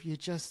aren't. If you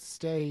just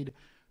stayed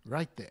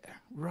right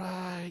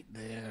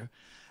there.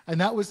 And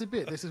that was the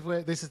bit. This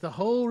is the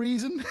whole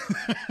reason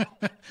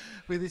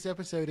with this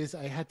episode is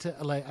I had to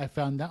I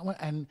found that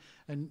one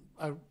and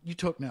you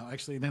talk now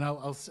actually. Then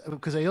I'll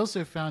because I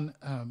also found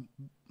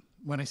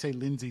when I say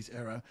Lindsay's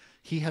error,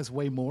 he has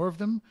way more of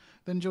them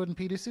than Jordan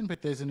Peterson,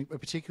 but there's a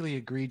particularly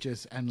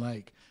egregious and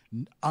like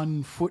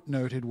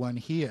unfootnoted one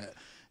here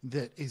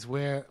that is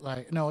where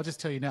I'll just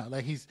tell you now.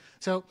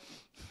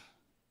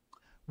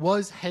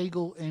 Was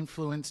Hegel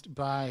influenced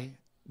by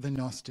the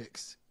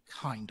Gnostics?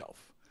 Kind of.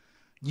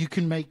 You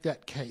can make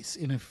that case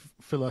in a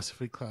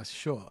philosophy class,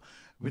 sure.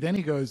 But then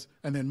he goes,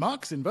 and then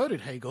Marx inverted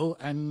Hegel,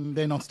 and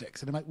they're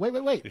Gnostics. And I'm like,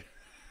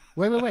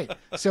 wait.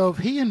 So if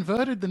he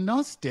inverted the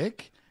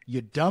Gnostic,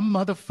 you dumb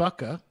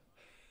motherfucker.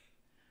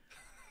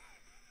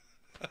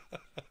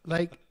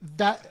 Like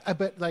that,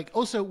 but like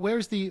also,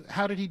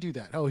 how did he do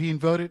that? Oh, he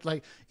inverted,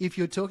 like, if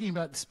you're talking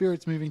about the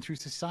spirits moving through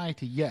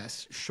society,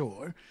 yes,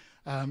 sure.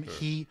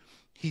 He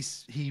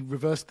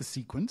reversed the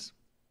sequence.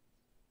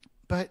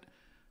 But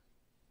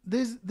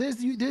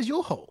there's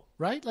your hole,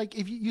 right? Like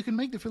if you can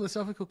make the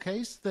philosophical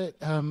case that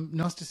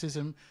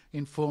Gnosticism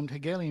informed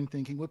Hegelian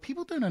thinking. What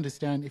people don't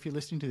understand, if you're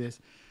listening to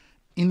this,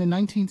 in the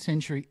 19th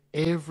century,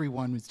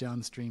 everyone was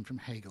downstream from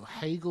Hegel.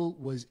 Hegel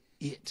was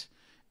it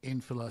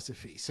in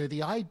philosophy. So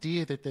the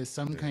idea that there's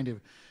some kind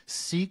of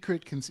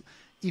secret,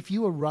 if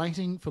you were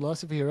writing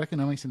philosophy or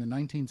economics in the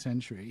 19th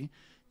century,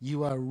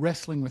 you are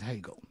wrestling with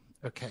Hegel.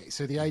 Okay,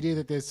 so the idea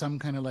that there's some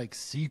kind of like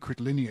secret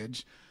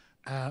lineage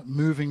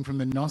moving from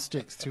the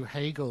Gnostics through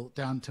Hegel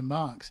down to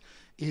Marx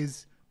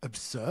is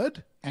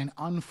absurd and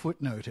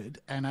unfootnoted.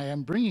 And I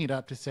am bringing it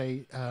up to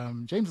say,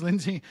 James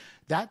Lindsay,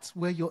 that's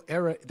where your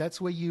error,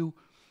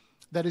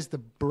 that is the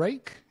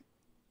break,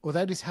 or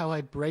that is how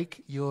I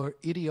break your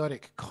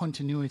idiotic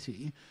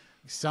continuity,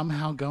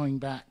 somehow going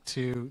back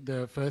to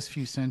the first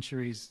few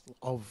centuries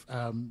of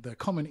the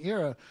Common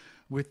Era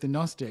with the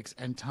Gnostics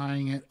and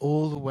tying it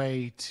all the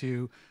way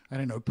to, I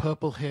don't know,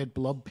 purple-haired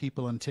blob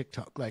people on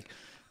TikTok. Like,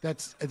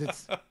 that's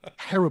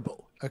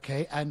terrible,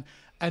 okay? And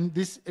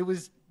it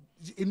was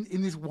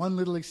in this one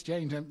little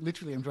exchange.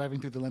 I'm driving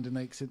through the London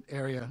Lakes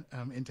area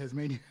in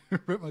Tasmania.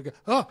 I go,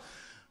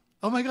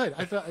 oh my God!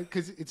 I thought,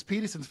 because it's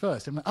Peterson's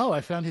first. I'm like, oh,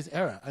 I found his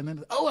error, and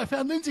then I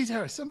found Lindsay's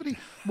error. Somebody,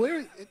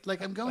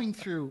 I'm going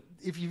through.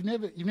 If you've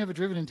never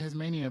driven in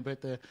Tasmania,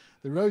 but the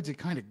roads are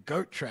kind of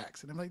goat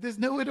tracks, and I'm like, there's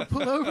nowhere to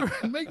pull over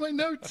and make my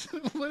notes.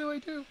 What do I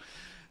do?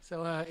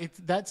 So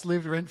that's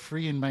lived rent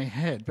free in my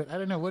head, but I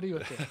don't know. What do you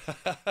think?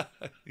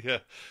 Yeah.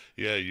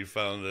 You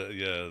found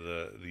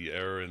the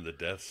error in the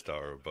Death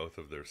Star of both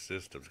of their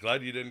systems.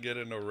 Glad you didn't get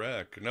in a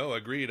wreck. No,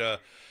 agreed.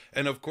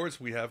 And of course,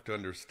 we have to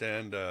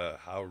understand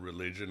how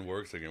religion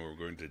works. Again, we're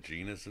going to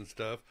genus and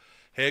stuff.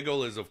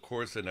 Hegel is, of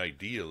course, an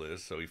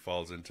idealist, so he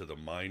falls into the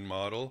mind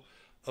model.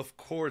 Of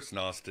course,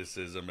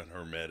 Gnosticism and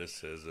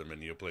Hermeticism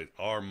and Neoplatism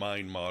are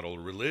mind model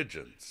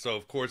religions. So,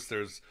 of course,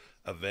 there's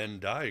a Venn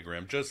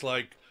diagram, just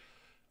like.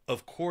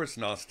 Of course,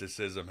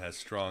 Gnosticism has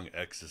strong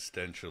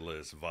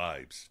existentialist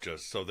vibes.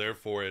 Just so,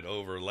 therefore, it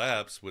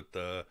overlaps with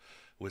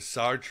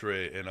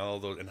Sartre and all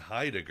those, and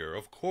Heidegger,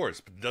 of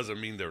course. But it doesn't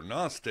mean they're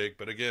Gnostic.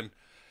 But again,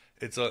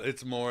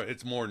 it's more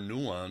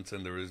nuanced,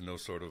 and there is no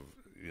sort of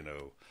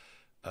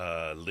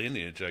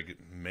lineage.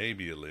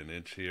 Maybe a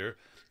lineage here.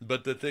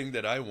 But the thing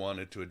that I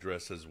wanted to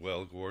address as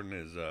well, Gordon,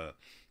 is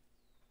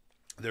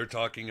they're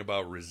talking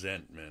about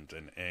resentment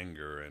and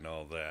anger and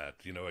all that.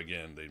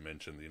 Again, they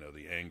mentioned,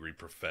 the angry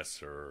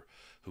professor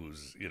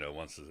who's,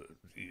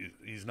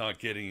 he's not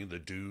getting the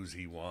dues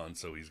he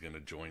wants, so he's going to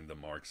join the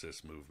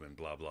Marxist movement,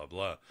 blah, blah,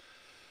 blah.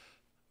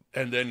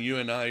 And then you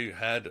and I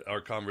had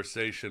our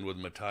conversation with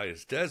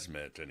Matthias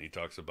Desmet, and he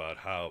talks about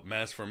how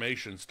mass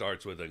formation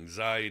starts with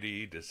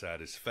anxiety,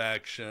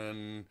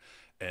 dissatisfaction,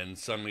 and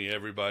suddenly the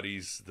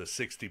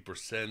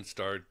 60%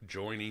 start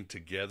joining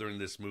together in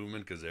this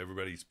movement because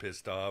everybody's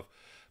pissed off.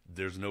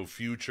 There's no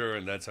future,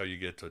 and that's how you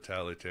get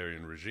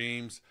totalitarian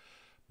regimes.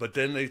 But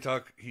then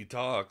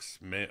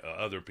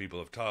other people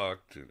have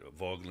talked,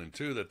 Vogelin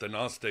too, that the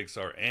Gnostics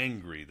are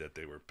angry, that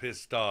they were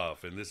pissed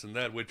off, and this and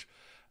that, which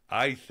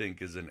I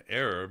think is an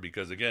error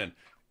because, again,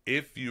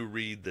 if you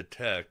read the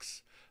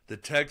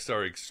texts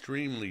are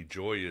extremely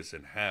joyous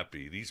and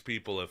happy. These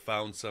people have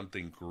found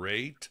something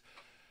great.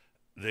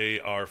 They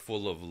are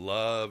full of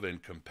love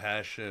and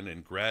compassion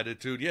and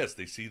gratitude. Yes,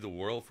 they see the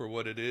world for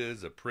what it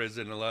is, a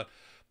prison, a lot.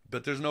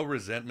 But there's no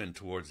resentment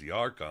towards the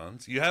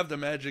archons. You have the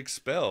magic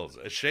spells.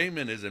 A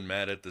shaman isn't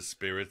mad at the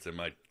spirits that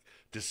might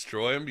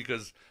destroy him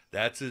because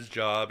that's his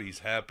job. He's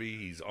happy.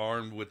 He's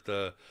armed with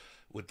the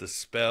with the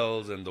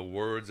spells and the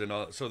words and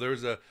all. So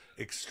there's a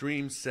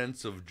extreme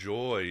sense of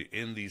joy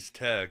in these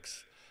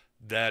texts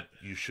that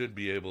you should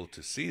be able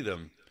to see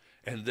them.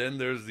 And then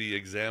there's the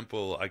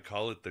example, I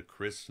call it the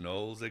Chris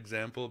Knowles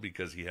example,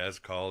 because he has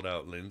called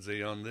out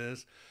Lindsay on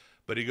this.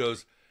 But he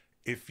goes,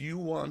 if you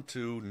want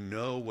to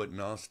know what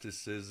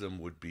Gnosticism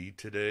would be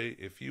today,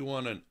 if you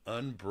want an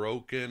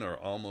unbroken or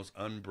almost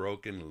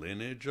unbroken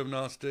lineage of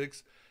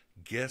Gnostics,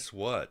 guess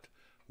what?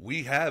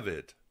 We have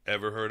it.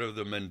 Ever heard of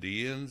the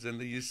Mandeans and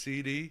the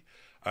Yazidi?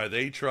 Are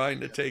they trying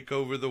to take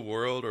over the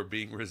world or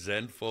being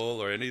resentful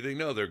or anything?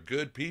 No, they're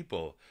good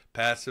people.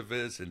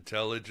 Pacifists,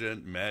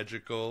 intelligent,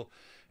 magical.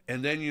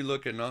 And then you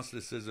look at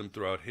Gnosticism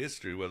throughout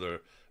history,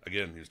 whether,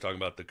 again, he was talking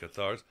about the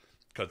Cathars.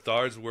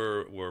 Cathars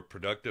were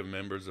productive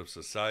members of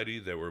society.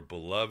 They were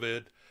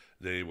beloved.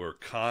 They were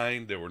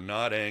kind. They were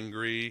not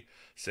angry.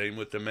 Same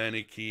with the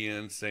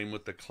Manichaeans. Same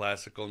with the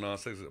classical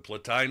Gnostics.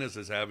 Plotinus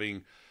is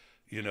having,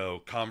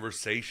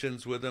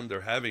 conversations with them.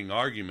 They're having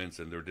arguments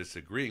and they're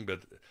disagreeing.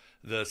 But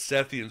the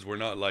Sethians were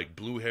not like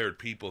blue-haired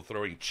people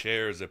throwing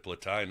chairs at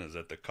Plotinus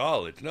at the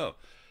college. No.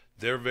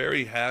 They're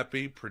very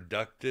happy,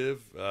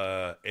 productive,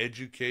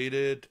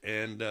 educated,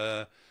 and,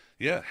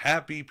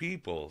 happy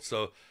people.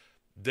 So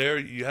there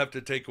you have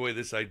to take away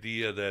this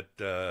idea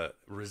that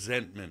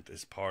resentment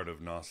is part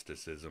of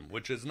Gnosticism,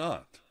 which is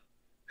not.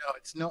 No,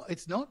 it's not.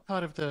 It's not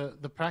part of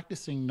the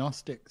practicing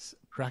Gnostics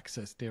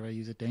praxis. Dare I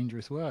use a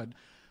dangerous word?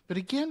 But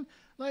again,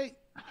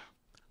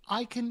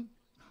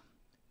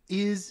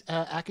 is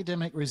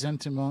academic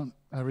resentment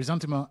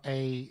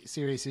a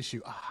serious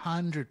issue?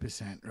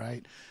 100%,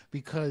 right?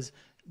 Because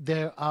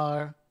there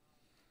are,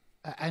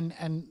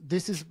 and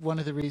this is one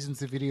of the reasons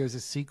the videos are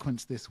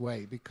sequenced this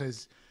way,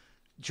 because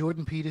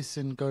Jordan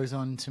Peterson goes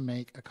on to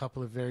make a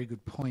couple of very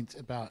good points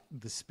about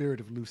the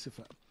spirit of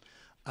Lucifer.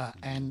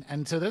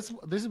 And so this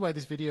is why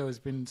this video has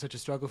been such a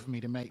struggle for me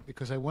to make,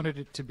 because I wanted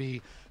it to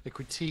be a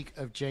critique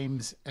of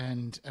James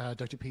and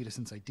Dr.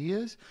 Peterson's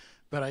ideas,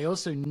 but I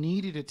also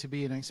needed it to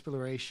be an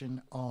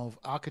exploration of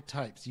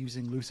archetypes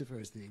using Lucifer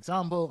as the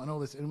example and all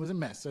this, and it was a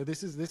mess. So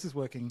this is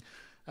working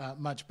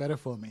much better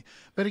for me.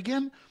 But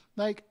again,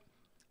 they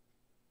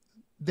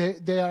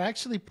are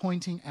actually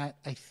pointing at,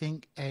 I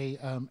think, a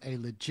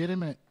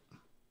legitimate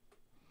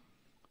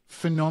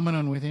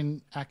phenomenon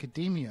within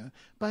academia,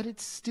 but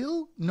it's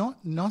still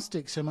not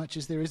Gnostic so much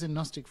as there is a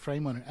Gnostic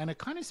frame on it, and a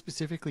kind of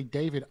specifically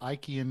David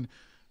Ickean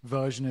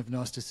version of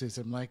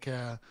Gnosticism, like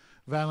a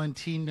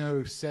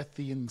Valentino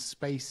Sethian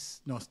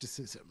space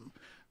Gnosticism,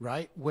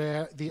 right?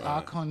 Where the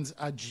archons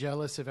are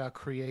jealous of our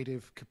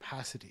creative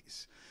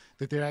capacities,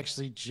 that they're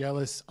actually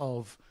jealous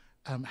of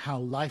how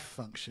life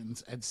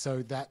functions, and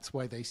so that's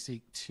why they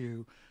seek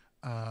to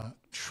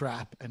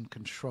trap and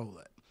control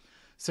it.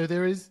 So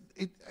there is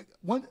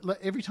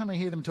every time I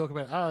hear them talk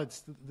about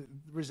it's the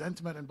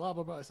resentment and blah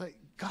blah blah, it's like,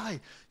 guy,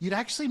 you'd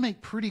actually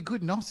make pretty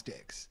good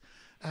Gnostics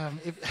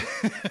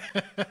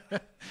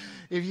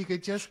if you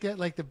could just get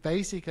the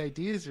basic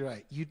ideas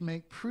right. You'd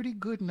make pretty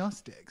good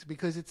Gnostics,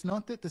 because it's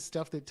not that the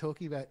stuff they're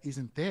talking about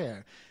isn't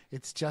there.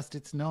 It's just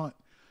it's not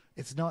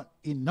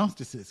in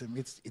Gnosticism.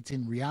 It's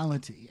in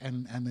reality,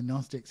 and the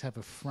Gnostics have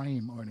a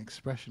frame or an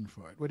expression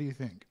for it. What do you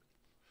think?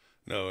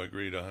 No,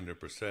 agreed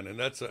 100%.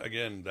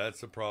 And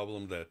that's a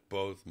problem that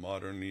both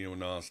modern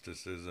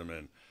neo-Gnosticism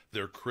and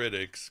their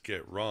critics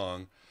get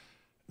wrong.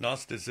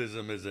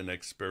 Gnosticism is an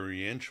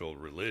experiential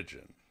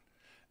religion.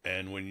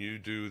 And when you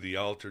do the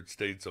altered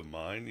states of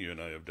mind, you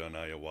and I have done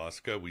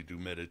ayahuasca, we do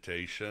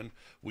meditation,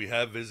 we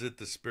have visit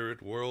the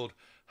spirit world.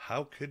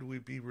 How could we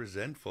be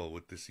resentful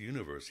with this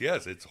universe?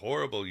 Yes, it's a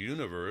horrible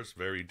universe,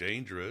 very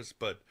dangerous,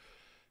 but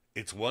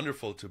it's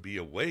wonderful to be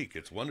awake.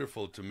 It's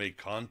wonderful to make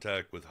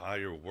contact with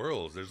higher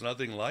worlds. There's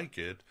nothing like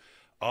it.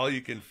 All you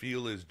can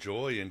feel is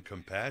joy and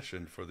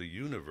compassion for the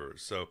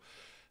universe. So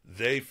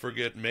they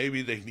forget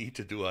maybe they need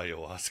to do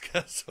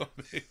ayahuasca, so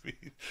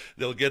maybe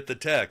they'll get the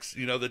text.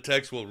 The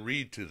text will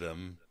read to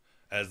them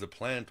as the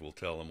plant will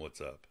tell them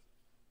what's up.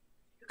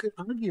 You could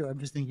argue, I'm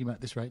just thinking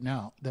about this right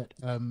now, that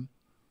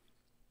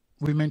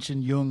we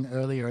mentioned Jung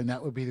earlier, and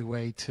that would be the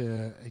way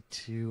to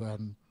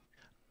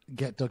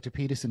get Dr.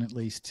 Peterson at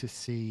least to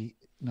see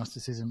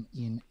Gnosticism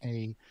in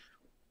a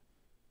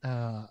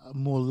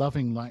more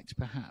loving light,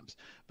 perhaps.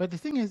 But the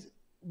thing is,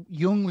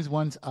 Jung was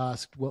once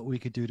asked what we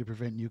could do to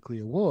prevent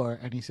nuclear war,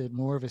 and he said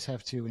more of us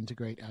have to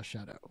integrate our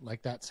shadow.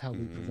 That's how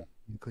we prevent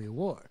nuclear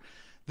war.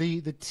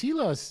 The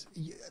telos,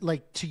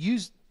 to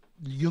use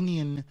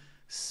Jungian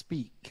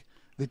speak,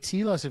 the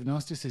telos of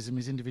Gnosticism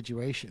is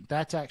individuation.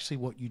 That's actually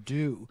what you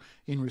do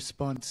in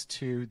response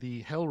to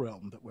the hell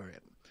realm that we're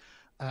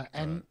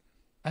in.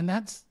 And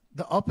that's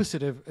the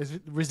opposite of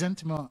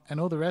resentment and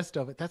all the rest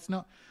of it. That's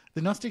not,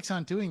 the Gnostics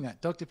aren't doing that.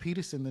 Dr.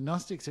 Peterson, the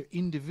Gnostics are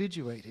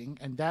individuating,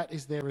 and that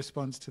is their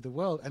response to the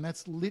world. And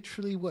that's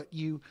literally what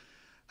you,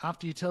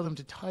 after you tell them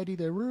to tidy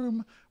their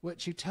room,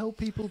 what you tell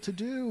people to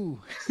do.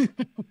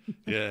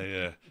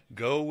 Yeah.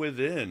 Go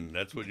within.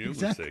 That's what you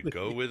would say.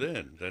 Go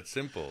within. That's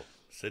simple.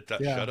 Sit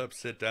down, shut up,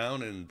 sit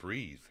down, and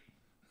breathe.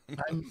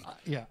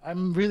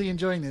 I'm really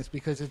enjoying this,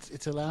 because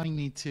it's allowing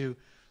me to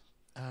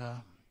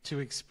to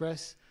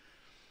express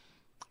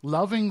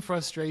loving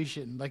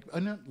frustration, like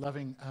not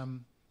loving,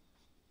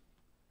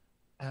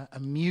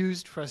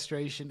 amused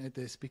frustration at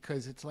this,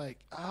 because it's like,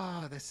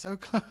 they're so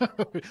close.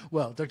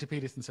 Well, Dr.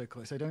 Peterson's so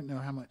close. I don't know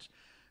how much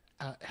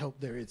help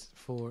there is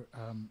for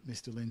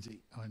Mr.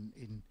 Lindsay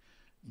in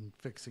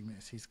fixing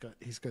this. He's got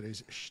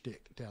his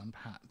shtick down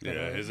pat. But,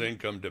 yeah, his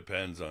income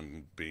depends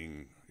on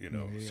being,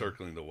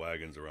 circling the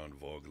wagons around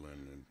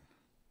Vogelin. And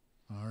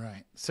all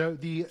right. So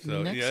do you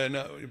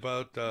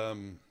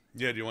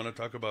want to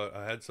talk about?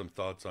 I had some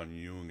thoughts on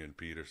Jung and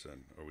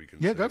Peterson, or we can.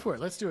 Yeah, go for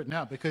it. Let's do it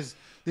now, because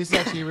this is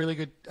actually a really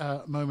good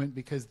moment,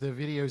 because the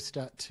videos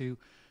start to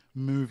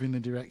move in the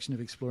direction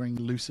of exploring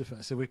Lucifer.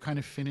 So we're kind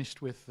of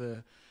finished with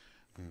the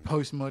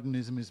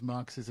postmodernism is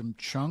Marxism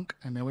chunk,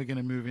 and then we're going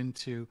to move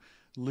into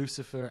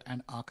Lucifer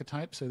and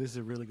archetype. So this is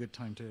a really good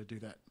time to do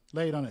that.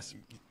 Lay it on us.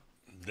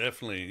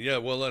 Definitely. Yeah,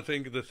 well, I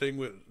think the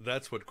thing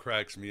that's what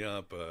cracks me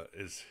up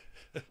is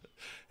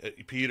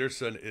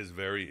Peterson is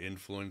very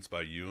influenced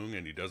by Jung,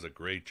 and he does a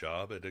great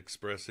job at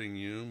expressing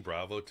Jung.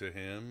 Bravo to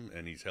him.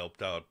 And he's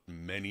helped out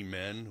many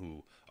men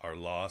who are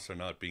lost or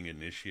not being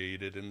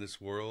initiated in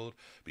this world,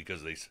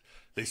 because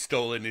they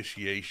stole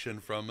initiation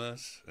from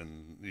us,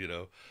 and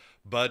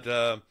but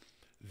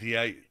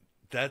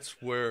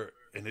that's where,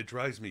 and it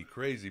drives me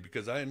crazy,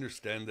 because I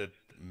understand that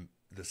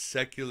the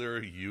secular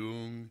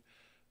Jung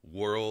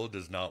world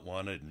does not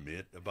want to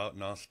admit about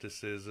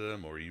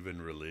Gnosticism or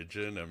even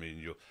religion. I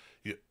mean,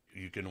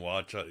 you can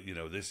watch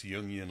this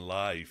Jungian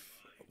life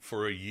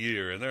for a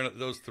year, and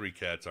those three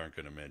cats aren't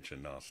going to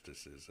mention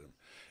Gnosticism,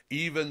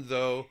 even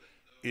though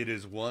it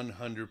is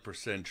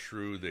 100%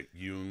 true that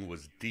Jung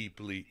was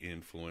deeply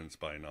influenced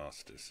by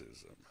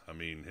Gnosticism. I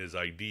mean, his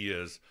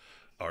ideas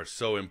are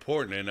so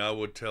important, and I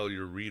would tell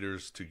your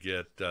readers to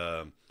get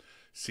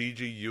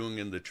C.G. Jung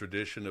and the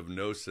Tradition of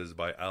Gnosis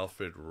by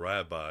Alfred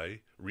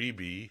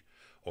Reby,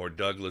 or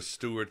Douglas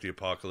Stewart, The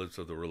Apocalypse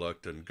of the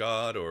Reluctant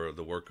God, or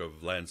the work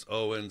of Lance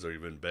Owens, or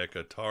even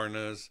Becca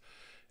Tarnas.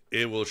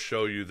 It will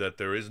show you that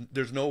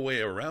there's no way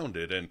around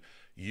it. And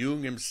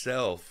Jung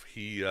himself,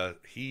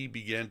 he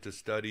began to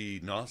study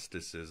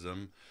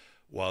Gnosticism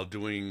while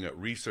doing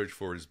research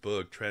for his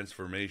book,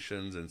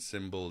 Transformations and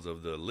Symbols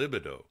of the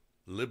Libido.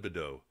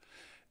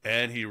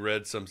 And he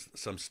read some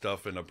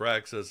stuff in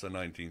Abraxas in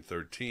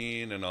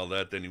 1913 and all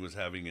that. Then he was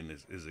having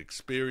his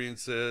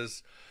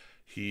experiences.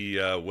 He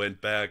went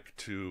back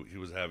to, he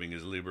was having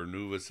his Liber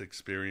Novus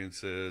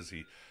experiences.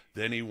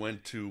 Then he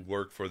went to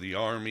work for the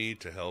army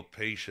to help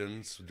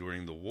patients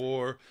during the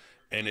war.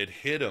 And it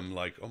hit him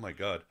like, oh my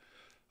God,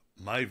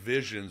 my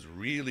visions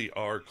really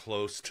are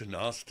close to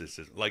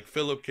Gnosticism. Like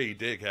Philip K.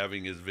 Dick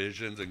having his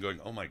visions and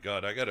going, oh my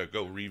God, I got to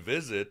go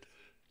revisit,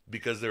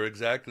 because they're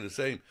exactly the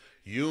same.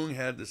 Jung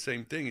had the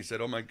same thing. He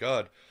said, oh my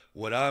God,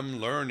 what I'm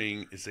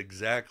learning is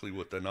exactly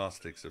what the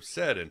Gnostics have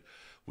said. And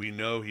we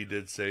know he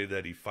did say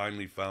that he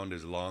finally found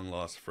his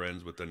long-lost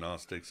friends with the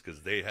Gnostics,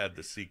 because they had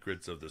the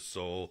secrets of the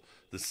soul,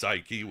 the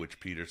psyche,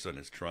 which Peterson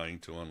is trying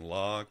to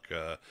unlock.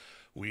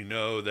 We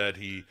know that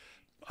he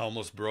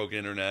almost broke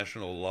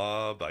international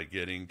law by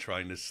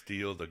trying to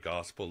steal the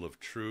gospel of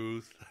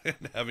truth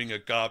and having a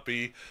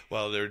copy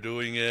while they're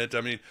doing it.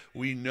 I mean,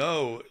 we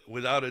know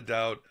without a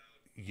doubt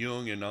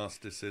Jung and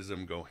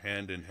Gnosticism go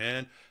hand in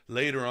hand.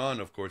 Later on,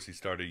 of course, he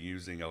started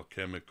using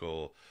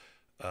alchemical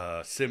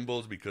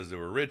symbols because they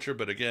were richer.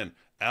 But again,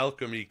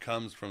 alchemy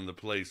comes from the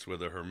place where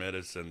the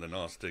Hermetists and the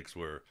Gnostics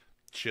were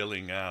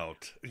chilling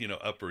out.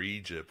 Upper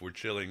Egypt were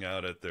chilling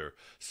out at their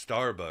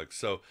Starbucks.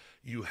 So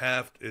you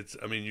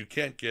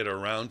can't get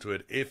around to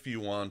it if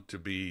you want to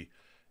be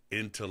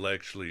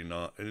intellectually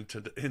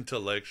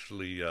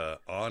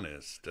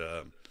honest.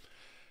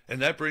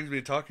 And that brings me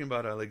to talking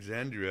about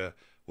Alexandria.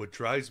 What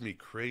drives me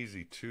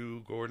crazy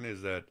too, Gordon,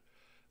 is that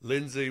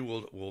Lindsay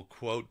will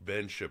quote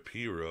Ben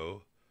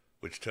Shapiro,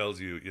 which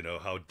tells you,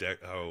 how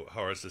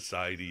our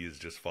society is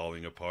just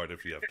falling apart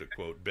if you have to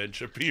quote Ben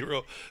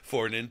Shapiro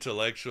for an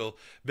intellectual.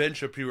 Ben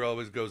Shapiro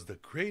always goes, the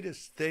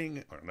greatest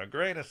thing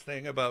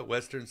about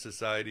Western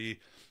society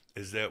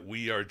is that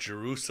we are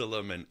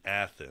Jerusalem and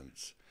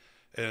Athens.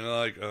 And I'm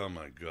like, oh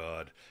my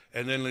God.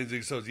 And then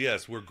Lindsay says,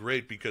 yes, we're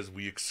great because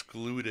we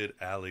excluded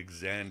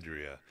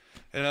Alexandria.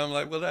 And I'm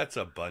like, well, that's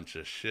a bunch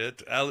of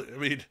shit.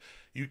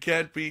 You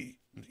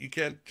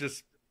can't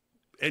just,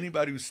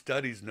 anybody who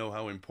studies know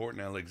how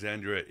important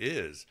Alexandria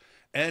is.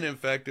 And in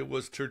fact, it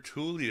was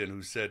Tertullian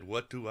who said,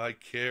 what do I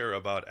care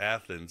about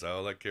Athens?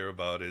 All I care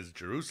about is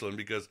Jerusalem,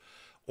 because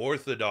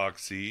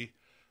orthodoxy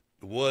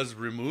was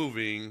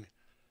removing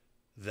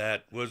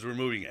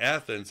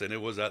Athens, and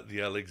it was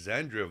the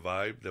Alexandria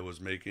vibe that was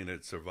making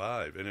it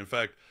survive. And in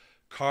fact,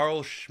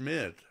 Carl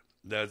Schmitt,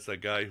 that's the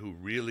guy who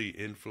really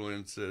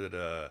influenced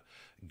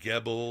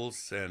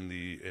Goebbels and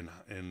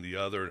the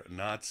other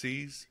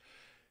Nazis.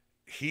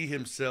 He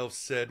himself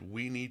said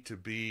we need to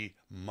be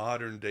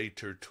modern-day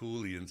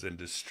Tertullians and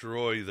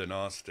destroy the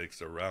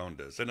Gnostics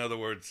around us. In other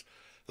words,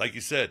 like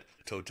you said,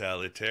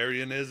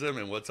 totalitarianism,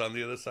 and what's on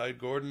the other side,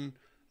 Gordon?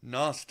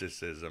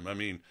 Gnosticism. I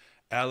mean,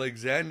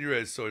 Alexandria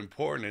is so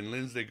important, and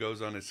Lindsay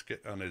goes on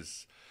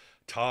his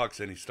talks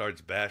and he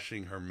starts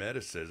bashing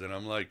Hermeticists, and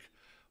I'm like,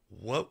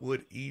 what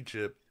would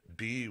Egypt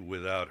be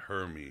without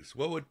Hermes?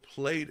 What would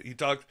Plato?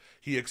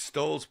 He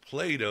extols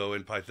Plato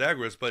and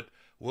Pythagoras, but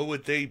what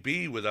would they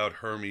be without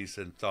Hermes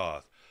and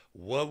Thoth?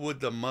 What would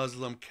the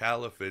Muslim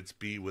caliphates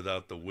be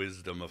without the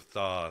wisdom of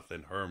Thoth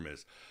and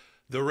Hermes?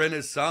 The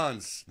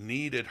Renaissance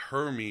needed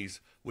Hermes,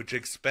 which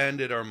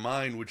expanded our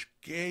mind, which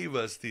gave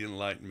us the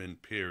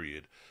Enlightenment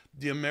period.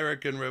 The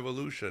American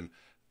Revolution,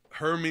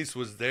 Hermes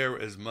was there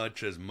as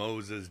much as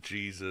Moses,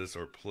 Jesus,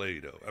 or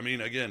Plato. I mean,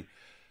 again,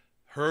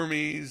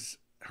 Hermes,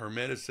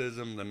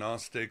 Hermeticism, the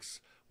Gnostics,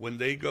 when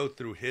they go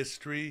through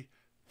history,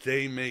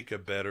 they make a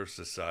better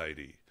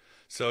society.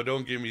 So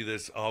don't give me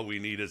this, all we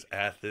need is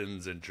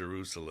Athens and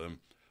Jerusalem.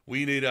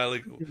 We need,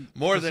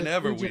 more than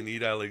ever, we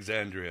need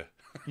Alexandria.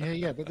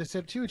 Yeah, but the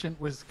Septuagint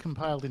was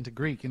compiled into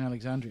Greek in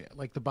Alexandria.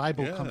 Like the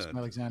Bible comes from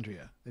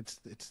Alexandria.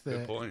 It's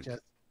Good point.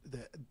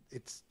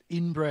 It's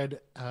inbred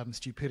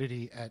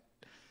stupidity at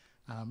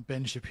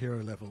Ben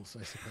Shapiro levels,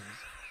 I suppose.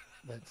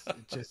 That's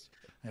just,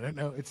 I don't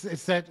know. It's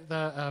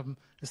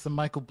the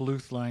Michael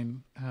Bluth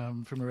line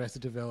from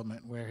Arrested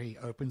Development, where he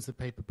opens the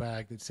paper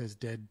bag that says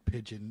 "dead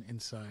pigeon"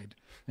 inside,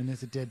 and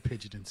there's a dead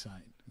pigeon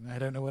inside. And I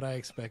don't know what I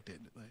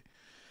expected. Like,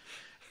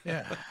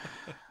 yeah.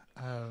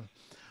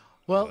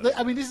 Well,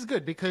 I mean, this is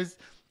good because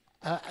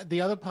the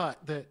other part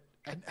that,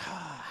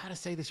 how to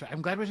say this right?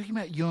 I'm glad we're talking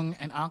about Jung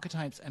and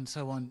archetypes and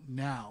so on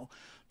now,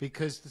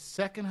 because the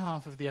second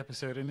half of the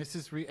episode, and this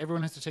is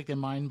everyone has to take their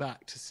mind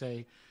back to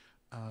say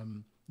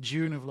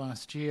June of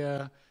last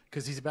year,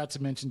 because he's about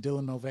to mention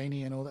Dylan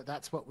Mulvaney and all that.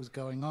 That's what was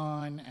going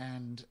on,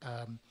 and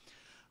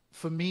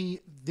for me,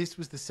 this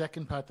was the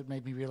second part that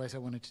made me realize I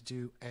wanted to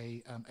do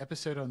a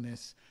episode on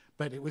this.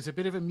 But it was a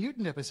bit of a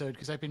mutant episode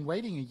because I've been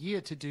waiting a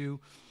year to do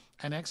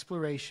an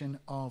exploration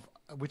of,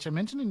 which I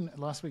mentioned in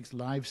last week's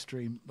live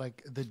stream,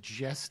 like the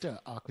jester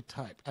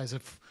archetype as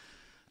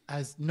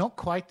not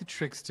quite the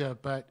trickster,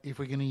 but if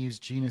we're going to use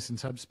genus and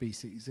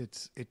subspecies,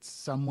 it's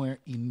somewhere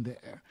in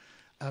there.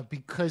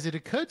 Because it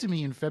occurred to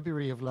me in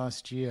February of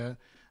last year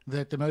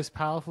that the most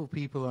powerful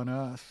people on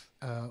Earth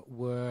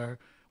the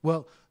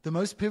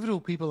most pivotal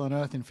people on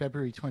Earth in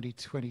February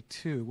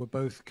 2022 were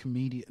both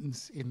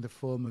comedians in the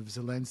form of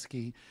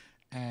Zelensky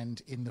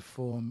and in the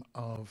form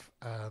of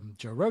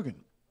Joe Rogan.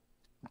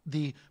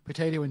 The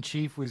potato in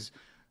chief was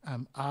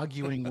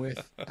arguing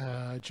with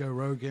Joe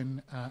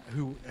Rogan,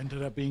 who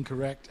ended up being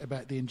correct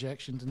about the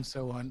injections and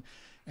so on.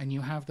 And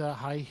you have the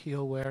high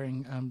heel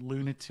wearing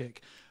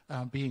lunatic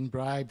being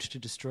bribed to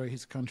destroy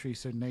his country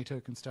so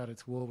NATO can start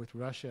its war with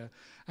Russia.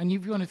 And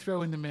if you want to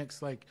throw in the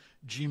mix like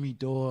Jimmy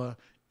Dore,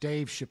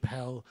 Dave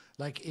Chappelle,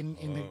 like in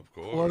the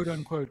quote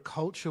unquote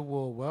culture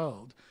war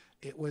world,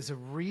 it was a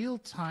real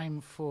time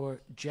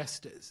for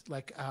jesters,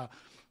 like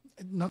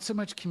not so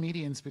much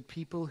comedians, but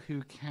people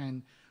who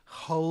can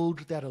hold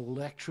that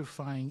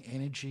electrifying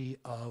energy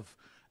of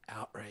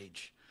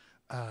outrage.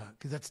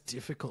 Because that's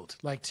difficult.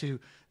 Like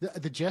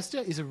the jester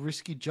is a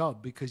risky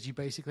job because you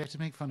basically have to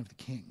make fun of the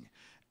king,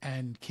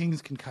 and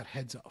kings can cut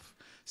heads off.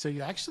 So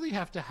you actually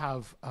have to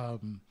have a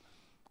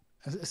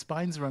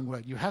spine's the wrong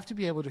word. You have to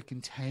be able to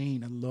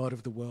contain a lot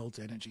of the world's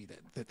energy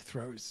that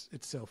throws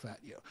itself at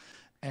you.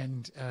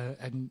 And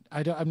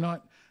I'm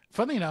not.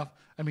 Funnily enough,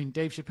 I mean,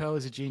 Dave Chappelle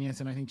is a genius,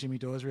 and I think Jimmy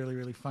Dore is really,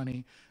 really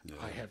funny. Yeah.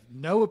 I have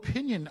no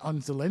opinion on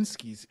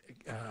Zelensky's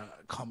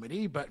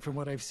comedy, but from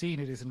what I've seen,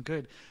 it isn't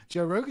good.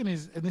 Joe Rogan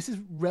is, and this is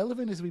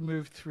relevant as we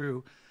move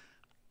through,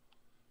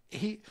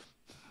 I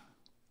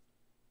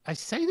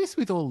say this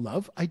with all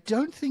love, I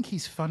don't think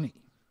he's funny.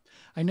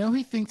 I know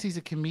he thinks he's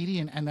a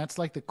comedian, and that's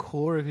like the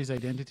core of his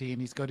identity, and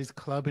he's got his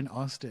club in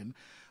Austin,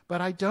 but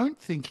I don't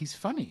think he's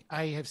funny.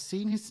 I have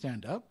seen his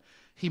stand-up.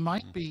 He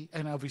might be,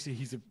 and obviously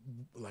he's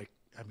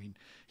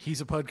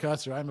he's a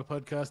podcaster, I'm a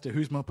podcaster.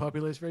 Who's more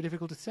popular? It's very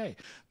difficult to say.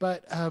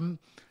 But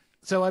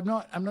so I'm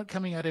not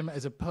coming at him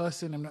as a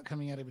person. I'm not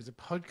coming at him as a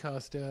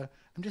podcaster.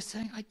 I'm just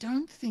saying I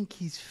don't think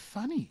he's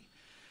funny.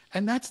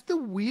 And that's the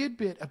weird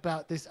bit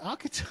about this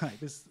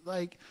archetype. It's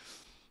like,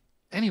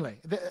 anyway,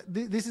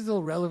 this is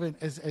all relevant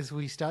as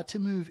we start to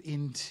move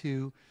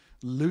into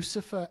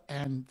Lucifer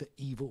and the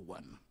evil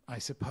one, I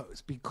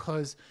suppose.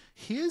 Because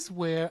here's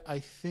where I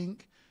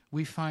think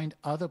we find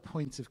other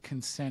points of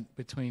consent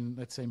between,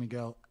 let's say,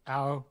 Miguel,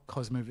 our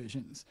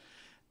cosmovisions,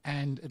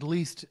 and at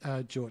least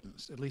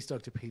Jordan's, at least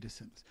Dr.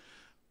 Peterson's.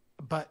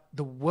 But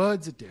the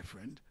words are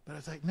different. But I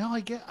was like, no, I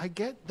get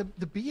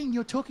the being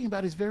you're talking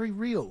about is very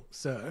real,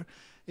 sir.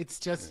 It's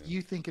just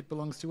you think it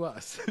belongs to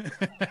us.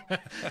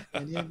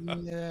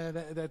 And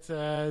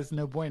that's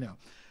no bueno.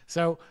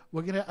 So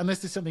we're going to, unless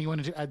there's something you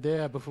wanted to add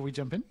there before we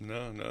jump in?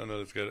 No,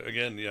 that's good.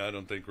 Again, I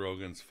don't think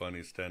Rogan's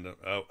funny stand-up.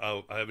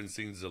 I haven't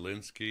seen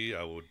Zelensky.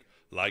 I would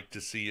like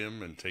to see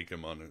him and take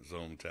him on his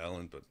own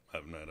talent, but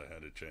I've not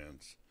had a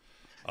chance.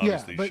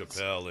 Obviously,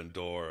 Chappelle and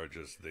Dore are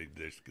just,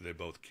 they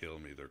both kill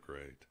me. They're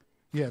great.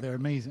 Yeah, they're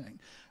amazing.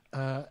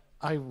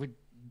 I would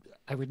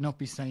I would not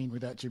be sane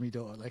without Jimmy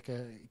Dore. Like,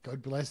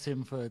 God bless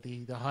him for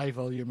the high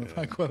volume of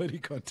high quality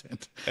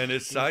content. And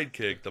his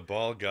sidekick, the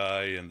bald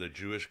guy and the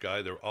Jewish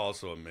guy, they're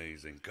also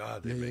amazing.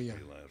 God, they make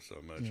me laugh so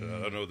much.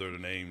 I don't know their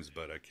names,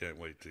 but I can't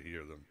wait to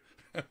hear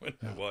them when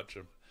I watch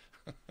them.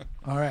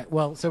 All right.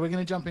 Well, so we're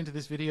going to jump into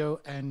this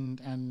video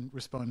and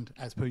respond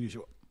as per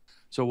usual.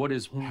 So what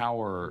is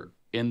power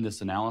in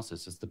this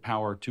analysis? It's the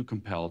power to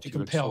compel,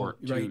 to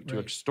extort, to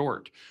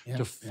extort,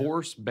 to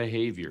force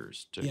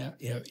behaviors, to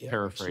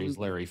paraphrase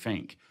Larry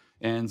Fink.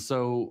 And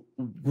so...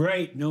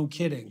 Right, no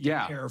kidding.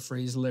 Yeah. To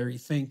paraphrase Larry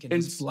Fink and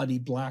his bloody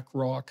black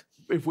rock.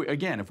 If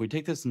we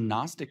take this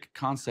Gnostic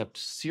concept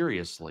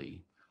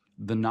seriously,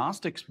 the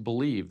Gnostics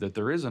believe that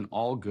there is an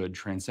all-good,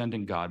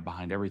 transcendent God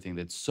behind everything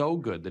that's so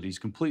good that he's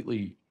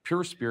completely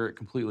pure spirit,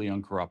 completely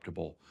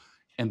uncorruptible.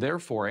 And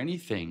therefore,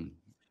 anything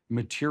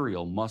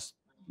material must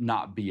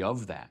not be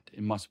of that.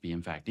 It must be,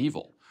 in fact,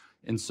 evil.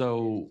 And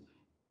so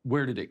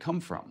where did it come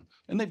from?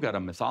 And they've got a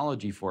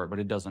mythology for it, but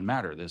it doesn't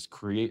matter. This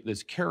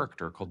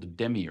character called the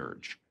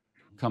demiurge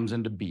comes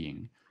into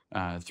being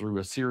through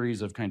a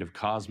series of kind of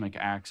cosmic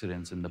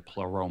accidents in the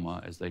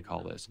pleroma, as they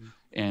call this.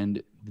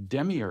 And the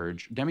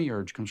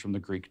demiurge comes from the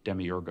Greek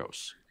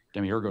demiurgos.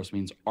 Demiurgos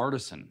means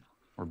artisan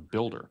or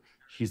builder.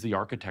 He's the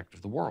architect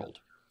of the world.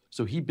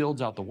 So he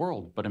builds out the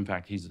world, but in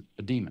fact, he's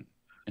a demon.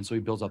 And so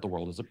he builds out the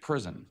world as a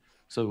prison.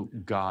 So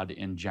God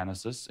in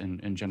Genesis,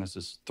 in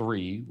Genesis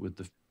 3, with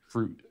the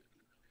fruit,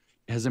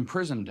 has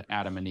imprisoned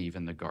Adam and Eve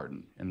in the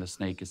garden. And the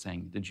snake is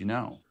saying, did you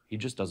know? He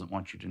just doesn't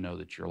want you to know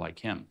that you're like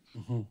him.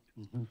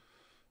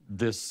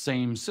 This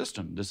same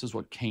system, this is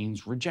what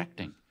Cain's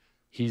rejecting.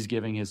 He's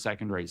giving his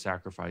second-rate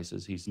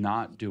sacrifices. He's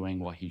not doing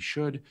what he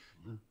should.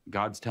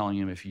 God's telling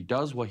him if he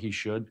does what he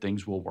should,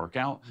 things will work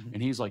out.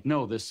 And he's like,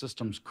 no, this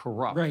system's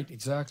corrupt. Right,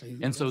 exactly.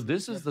 And so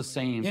this is the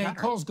same pattern. He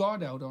calls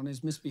God out on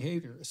his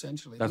misbehavior,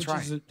 essentially. That's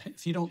right.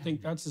 If you don't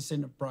think that's a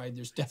sin of pride,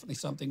 there's definitely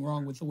something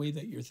wrong with the way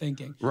that you're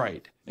thinking.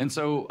 Right. And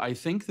so I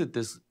think that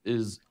this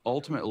is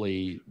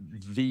ultimately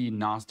the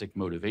Gnostic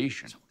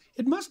motivation.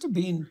 It must have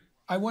been...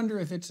 I wonder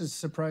if it's as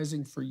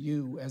surprising for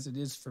you as it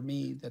is for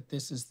me that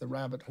this is the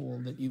rabbit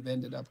hole that you've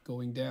ended up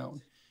going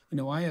down. You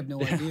know, I had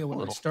no idea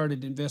when I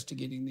started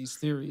investigating these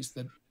theories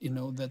that, you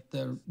know, that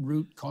the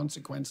root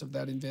consequence of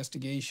that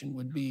investigation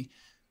would be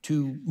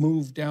to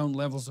move down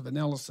levels of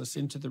analysis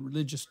into the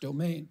religious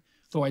domain.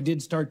 So I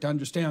did start to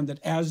understand that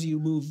as you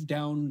move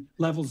down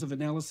levels of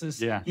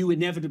analysis, you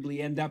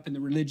inevitably end up in the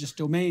religious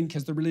domain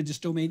because the religious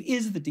domain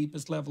is the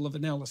deepest level of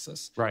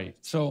analysis. Right.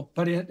 So,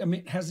 but I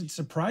mean, has it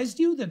surprised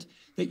you that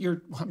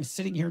I'm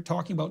sitting here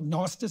talking about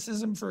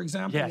Gnosticism, for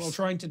example, while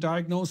trying to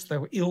diagnose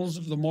the ills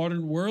of the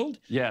modern world?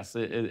 Yes,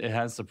 it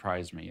has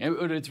surprised me.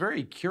 It's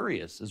very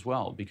curious as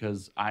well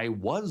because I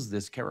was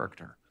this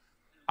character.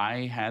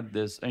 I had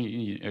this,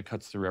 it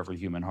cuts through every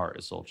human heart,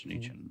 as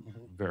Solzhenitsyn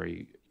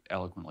very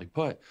eloquently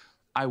put.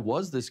 I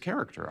was this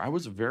character. I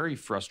was a very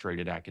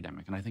frustrated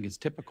academic, and I think it's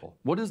typical.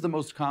 What is the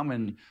most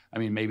common, I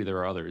mean, maybe there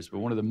are others, but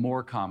one of the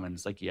more common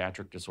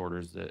psychiatric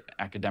disorders that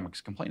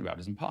academics complain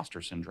about is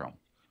imposter syndrome,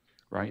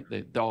 right?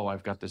 Oh,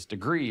 I've got this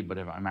degree, but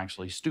if I'm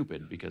actually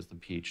stupid because the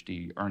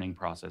PhD earning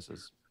process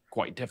is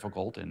quite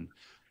difficult, and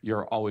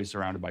you're always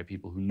surrounded by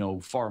people who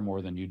know far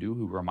more than you do,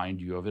 who remind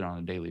you of it on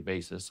a daily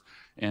basis.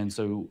 And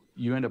so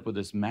you end up with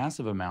this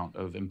massive amount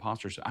of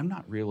imposter syndrome. I'm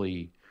not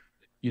really...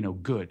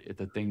 good at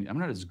the thing. I'm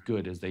not as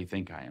good as they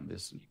think I am,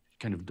 this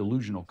kind of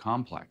delusional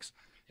complex.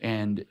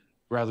 And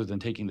rather than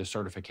taking the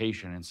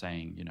certification and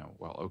saying,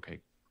 well, okay,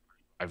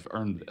 I've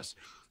earned this.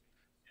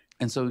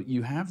 And so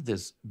you have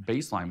this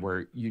baseline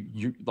where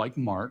you like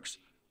Marx,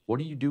 what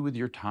do you do with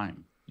your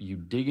time? You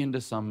dig into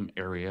some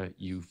area,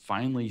 you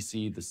finally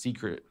see the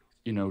secret,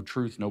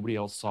 truth nobody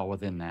else saw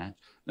within that.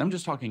 And I'm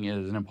just talking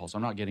as an impulse.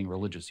 I'm not getting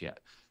religious yet.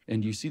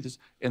 And you see this,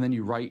 and then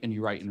you write and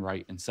you write and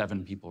write, and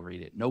 7 people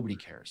read it. Nobody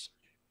cares.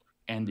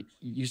 And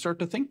you start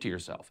to think to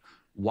yourself,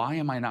 why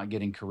am I not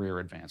getting career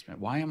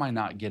advancement? Why am I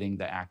not getting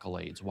the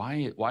accolades?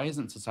 Why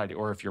isn't society,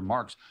 or if you're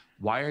Marx,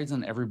 why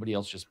isn't everybody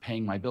else just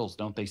paying my bills?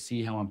 Don't they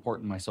see how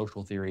important my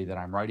social theory that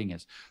I'm writing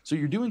is? So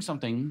you're doing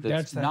something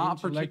that's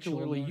not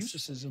particularly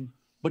useful.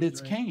 But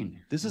it's Cain.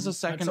 This is a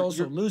second. It's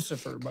also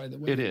Lucifer, by the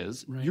way. It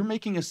is. Right. You're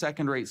making a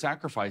second-rate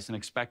sacrifice and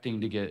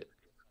expecting to get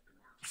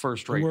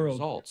first-rate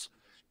results.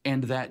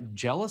 And that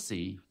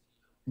jealousy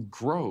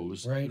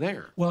grows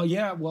there. Well,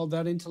 yeah. Well,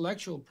 that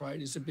intellectual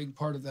pride is a big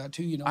part of that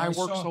too. I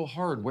work so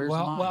hard. Where's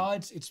mine? Well,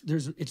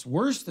 it's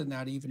worse than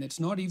that. Even it's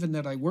not even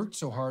that I worked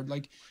so hard.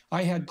 Like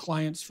I had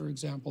clients, for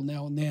example,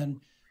 now and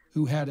then,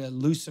 who had a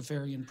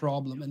Luciferian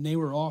problem, and they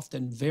were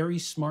often very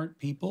smart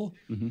people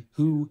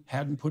who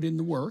hadn't put in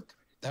the work.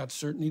 That's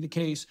certainly the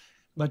case.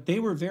 But they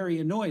were very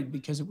annoyed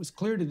because it was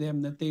clear to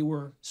them that they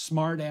were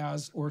smart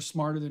as or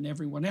smarter than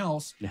everyone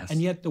else,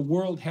 and yet the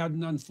world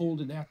hadn't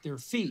unfolded at their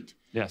feet.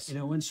 Yes.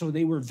 And so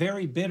they were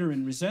very bitter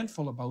and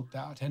resentful about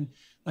that. And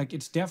like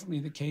it's definitely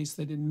the case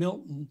that in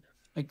Milton,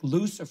 like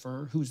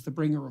Lucifer, who's the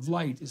bringer of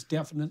light, is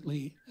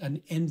definitely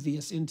an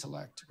envious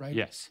intellect, right?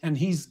 Yes. And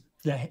he's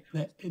the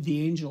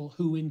angel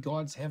who in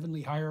God's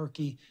heavenly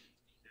hierarchy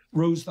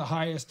rose the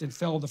highest and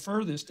fell the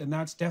furthest, and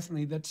that's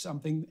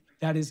something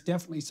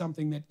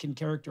that can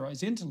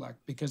characterize intellect,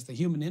 because the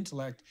human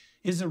intellect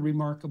is a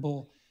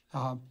remarkable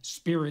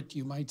spirit,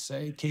 you might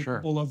say,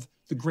 capable of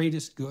the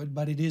greatest good,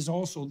 but it is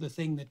also the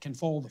thing that can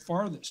fall the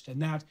farthest,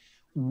 and that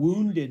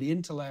wounded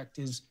intellect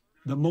is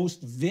the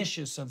most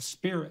vicious of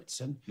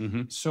spirits.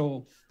 And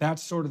so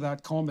that's sort of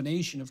that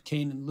combination of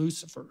Cain and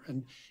Lucifer.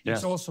 And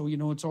it's also,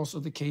 it's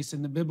also the case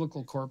in the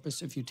biblical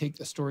corpus, if you take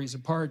the stories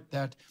apart,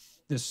 that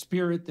the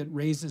spirit that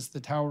raises the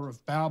Tower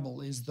of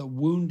Babel is the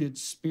wounded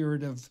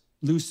spirit of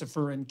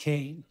Lucifer and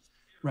Cain,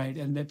 right?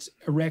 And that's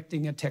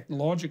erecting a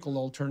technological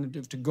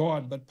alternative to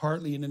God, but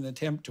partly in an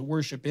attempt to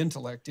worship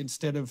intellect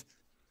instead of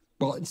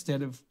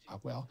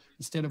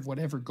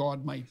whatever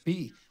God might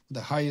be.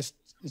 The highest,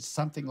 it's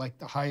something like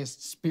the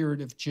highest spirit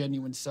of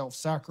genuine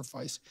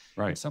self-sacrifice,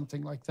 right?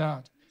 Something like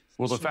that.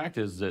 Well, the fact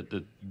is that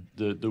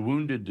the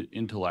wounded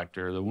intellect,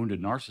 or the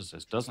wounded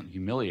narcissist, doesn't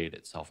humiliate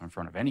itself in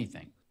front of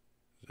anything.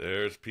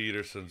 There's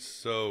Peterson,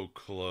 so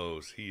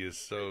close. He is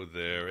so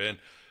there. And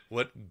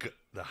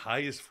the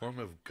highest form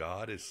of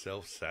God is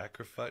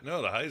self-sacrifice?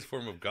 No, the highest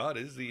form of God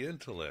is the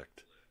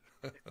intellect.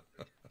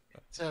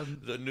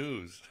 The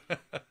news.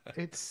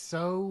 It's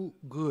so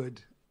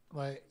good.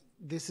 Like,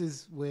 this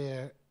is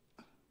where...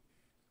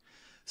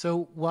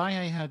 So why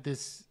I had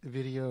this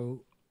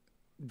video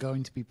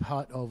going to be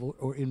part of,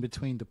 or in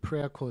between the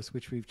prayer course,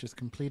 which we've just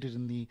completed,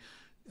 and the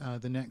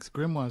next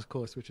Grimoires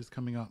course, which is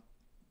coming up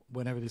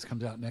whenever this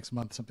comes out, next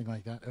month, something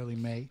like that, early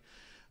May,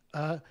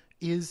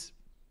 is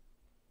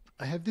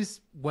I have this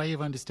way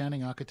of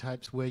understanding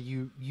archetypes where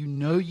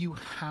you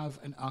have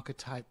an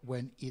archetype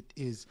when it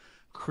is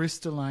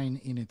crystalline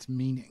in its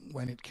meaning,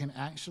 when it can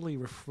actually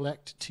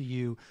reflect to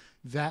you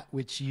that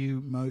which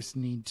you most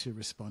need to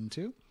respond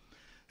to.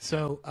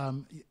 So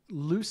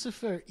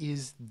Lucifer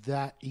is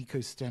that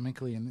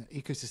ecosystemically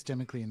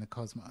in the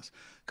cosmos,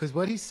 because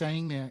what he's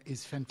saying there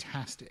is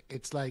fantastic.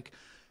 It's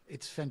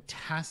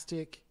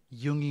fantastic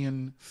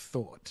Jungian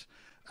thought.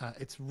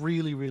 It's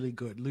really, really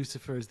good.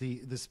 Lucifer is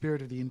the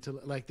spirit of the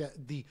intellect, like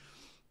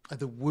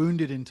the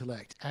wounded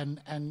intellect.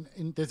 And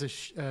there's a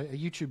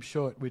YouTube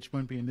short, which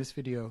won't be in this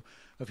video,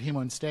 of him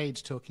on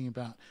stage talking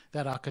about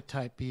that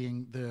archetype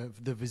being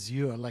the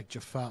vizier, like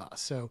Jafar.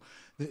 So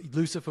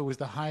Lucifer was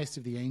the highest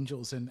of the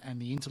angels, and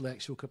the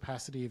intellectual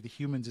capacity of the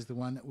humans is the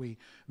one that we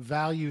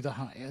value the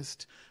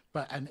highest,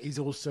 and is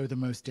also the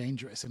most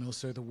dangerous, and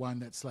also the one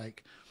that's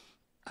like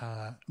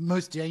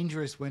most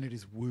dangerous when it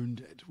is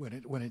wounded,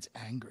 when it's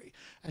angry.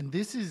 And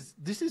this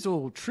is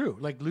all true.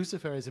 Like,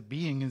 Lucifer as a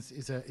being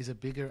is a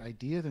bigger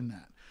idea than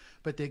that.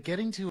 But they're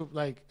getting to,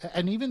 like,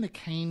 and even the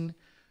Cain,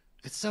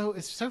 it's so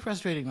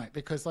frustrating, like,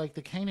 because like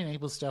the Cain and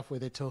Abel stuff where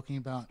they're talking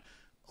about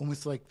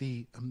almost like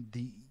the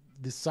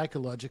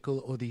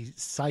psychological, or the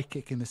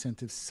psychic, in the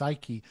sense of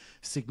psyche,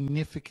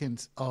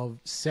 significance of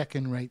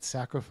second-rate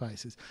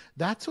sacrifices.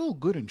 That's all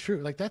good and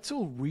true. Like, that's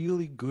all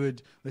really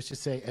good, let's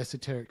just say,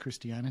 esoteric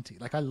Christianity.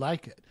 Like, I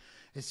like it.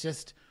 It's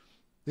just,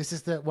 this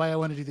is the way I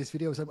want to do this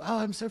video. So,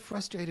 I'm so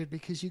frustrated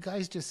because you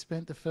guys just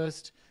spent the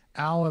first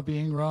hour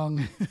being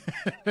wrong.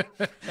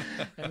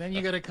 And then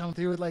you got to come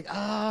through with like,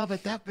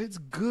 but that bit's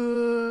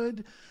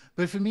good.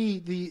 But for me,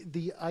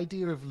 the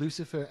idea of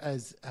Lucifer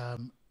as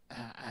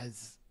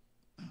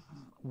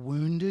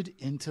wounded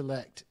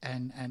intellect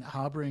and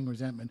harboring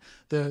resentment,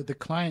 the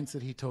clients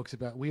that he talks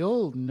about, we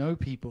all know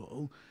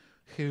people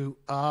who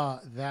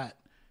are that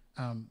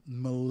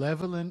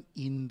malevolent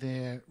in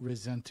their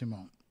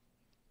resentment.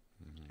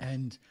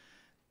 And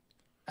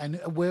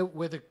where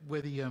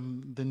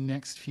the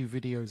next few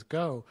videos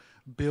go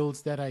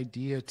builds that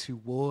idea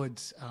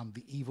towards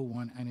the evil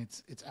one and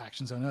its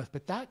actions on earth.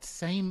 But that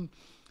same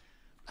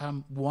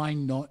why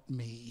not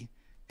me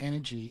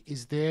energy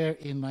is there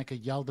in like a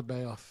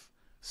Yaldabaoth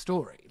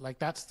story. Like,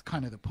 that's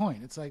kind of the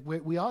point. It's like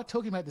we are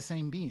talking about the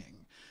same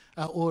being,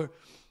 or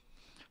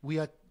we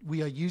are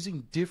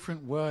using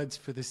different words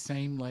for the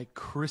same, like,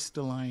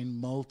 crystalline,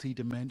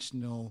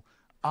 multi-dimensional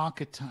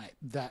archetype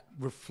that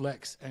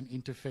reflects and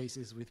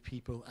interfaces with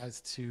people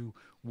as to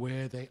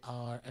where they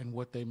are and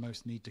what they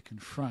most need to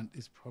confront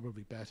is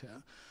probably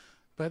better.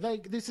 But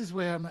like, this is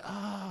where I'm like,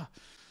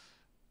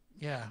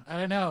 yeah, I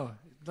don't know.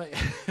 Like,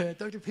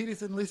 Dr.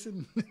 Peterson,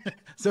 listen,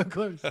 so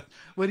close.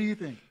 What do you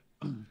think?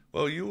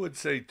 Well, you would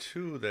say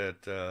too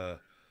that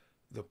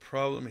the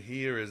problem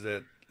here is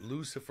that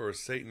Lucifer or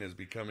Satan is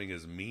becoming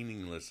as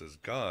meaningless as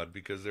God,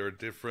 because there are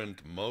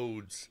different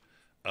modes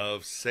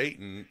of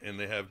Satan and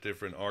they have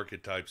different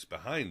archetypes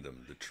behind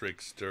them. The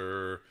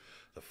trickster,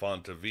 the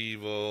font of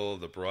evil,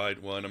 the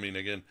bright one. I mean,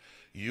 again,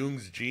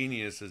 Jung's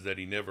genius is that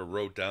he never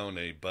wrote down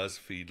a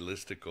BuzzFeed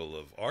listicle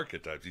of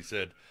archetypes. He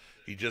said,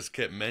 he just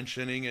kept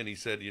mentioning, and he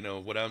said,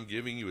 what I'm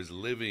giving you is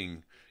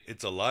living,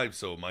 it's alive,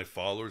 so my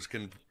followers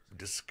can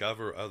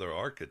discover other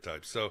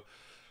archetypes. So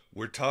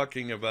we're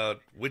talking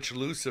about which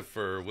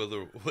Lucifer,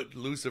 what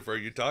Lucifer are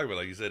you talking about?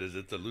 Like you said, is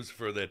it the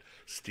Lucifer that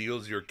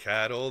steals your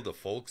cattle, the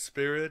folk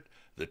spirit,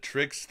 the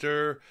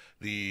trickster,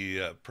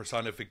 the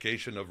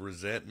personification of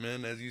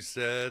resentment, as you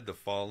said, the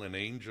fallen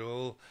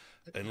angel,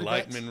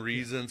 enlightenment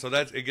reason. So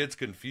it gets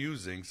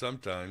confusing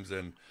sometimes,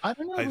 and I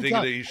don't know. I think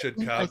that you should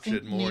couch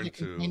it more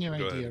into. Your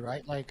idea,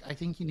 right? Like, I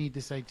think you need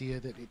this idea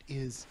that it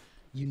is,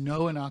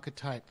 an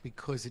archetype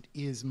because it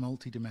is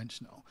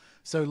multidimensional.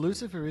 So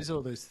Lucifer is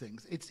all those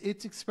things.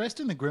 It's expressed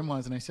in the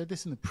grimoires, and I said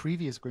this in the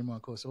previous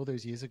grimoire course all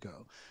those years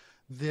ago.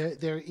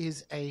 There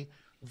is a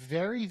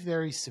very,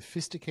 very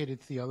sophisticated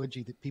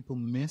theology that people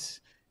miss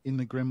in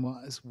the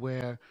grimoires,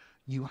 where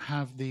you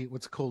have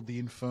what's called the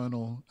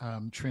infernal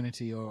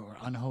trinity or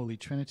unholy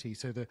trinity.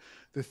 So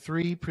the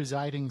three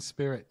presiding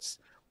spirits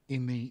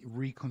in the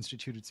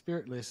reconstituted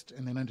spirit list,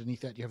 and then underneath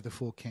that you have the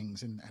four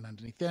kings, and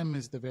underneath them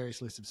is the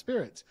various lists of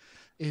spirits,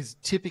 is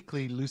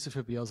typically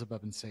Lucifer,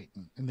 Beelzebub, and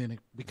Satan, and then it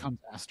becomes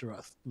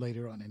Astaroth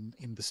later on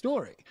in the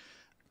story.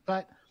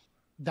 But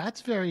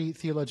that's very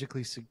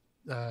theologically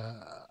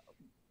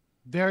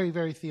very,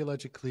 very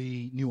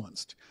theologically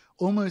nuanced,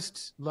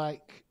 almost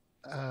like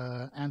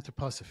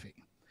anthroposophy,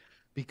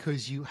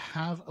 because you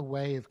have a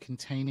way of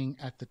containing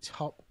at the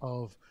top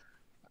of,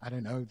 I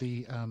don't know,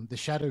 the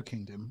shadow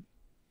kingdom,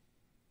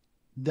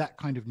 that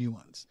kind of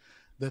nuance.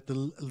 That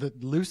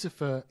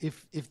Lucifer,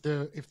 if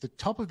the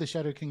top of the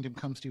shadow kingdom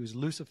comes to you as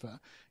Lucifer,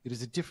 it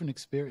is a different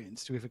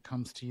experience to if it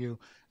comes to you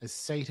as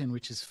Satan,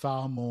 which is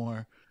far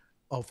more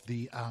of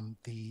the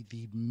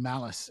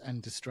malice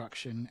and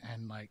destruction,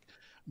 and like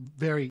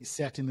very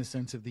set in the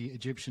sense of the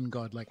Egyptian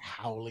god, like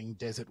howling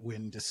desert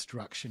wind,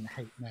 destruction,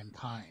 hate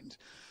mankind.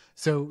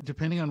 So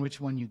depending on which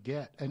one you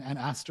get, and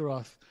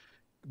Astaroth,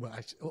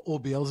 or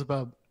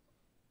Beelzebub,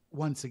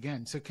 once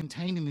again, so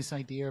contained in this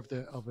idea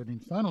of an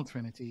infernal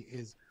trinity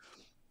is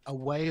a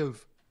way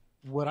of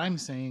what I'm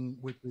saying,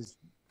 which is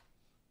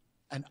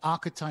an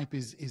archetype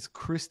is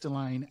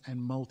crystalline and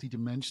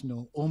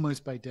multidimensional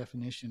almost by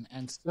definition,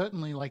 and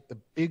certainly like the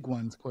big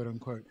ones, quote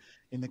unquote,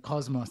 in the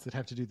cosmos that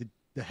have to do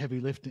the heavy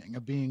lifting, a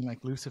being like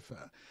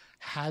Lucifer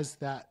has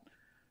that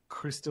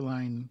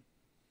crystalline,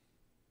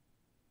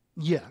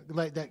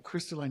 like that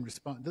crystalline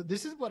response.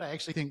 This is what I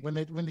actually think when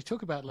they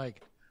talk about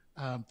like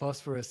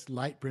phosphorus,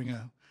 light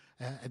bringer,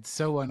 and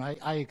so on.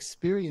 I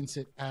experience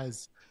it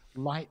as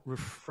light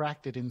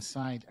refracted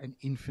inside an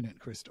infinite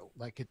crystal.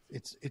 Like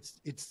it's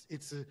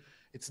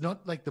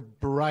not like the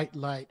bright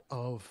light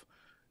of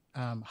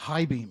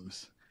high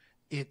beams.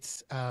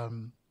 It's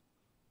the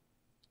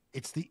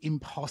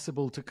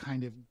impossible to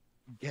kind of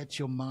get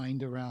your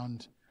mind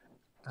around.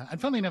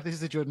 And funnily enough, this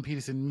is a Jordan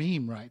Peterson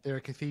meme, right? There are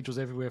cathedrals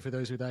everywhere for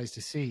those with eyes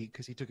to see,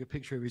 because he took a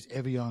picture of his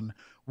Aeon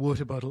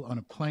water bottle on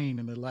a plane,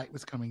 and the light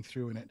was coming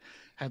through, and it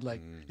had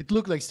like, it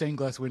looked like stained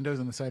glass windows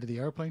on the side of the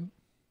airplane.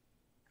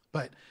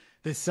 But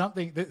there's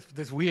something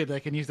that's weird. I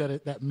can use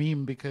that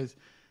meme because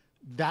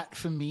that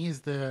for me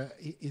is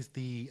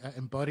the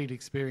embodied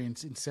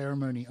experience in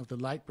ceremony of the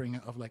light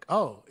bringer, of like,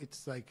 oh,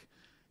 it's like,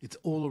 it's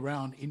all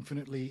around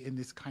infinitely in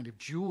this kind of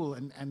jewel,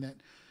 and that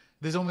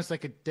there's almost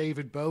like a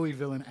David Bowie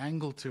villain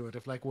angle to it,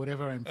 of like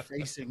whatever I'm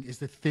facing is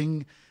the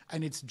thing,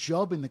 and its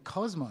job in the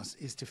cosmos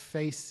is to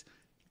face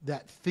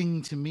that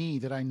thing to me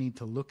that I need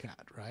to look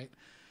at, right?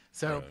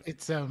 So right.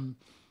 It's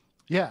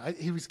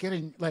he was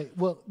getting like,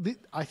 well,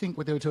 I think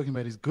what they were talking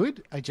about is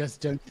good. I just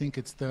don't think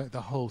it's the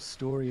whole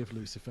story of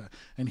Lucifer.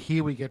 And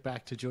here we get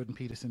back to Jordan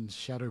Peterson's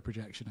shadow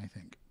projection, I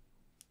think.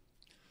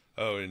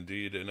 Oh,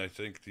 indeed. And I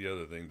think the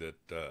other thing that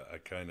I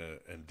kind of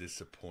am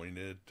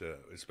disappointed,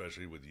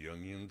 especially with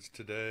Jungians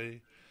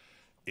today,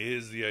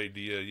 is the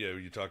idea,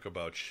 you talk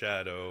about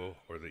shadow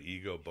or the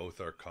ego,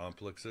 both are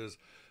complexes,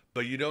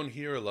 but you don't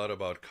hear a lot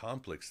about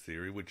complex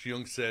theory, which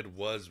Jung said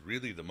was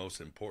really the most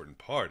important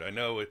part. I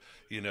know,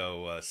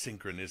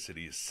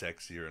 synchronicity is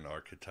sexier and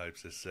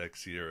archetypes is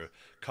sexier.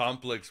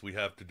 Complex, we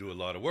have to do a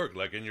lot of work.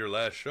 Like in your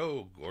last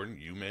show,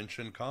 Gordon, you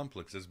mentioned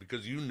complexes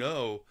because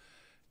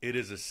it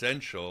is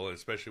essential,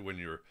 especially when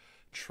you're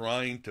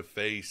trying to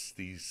face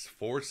these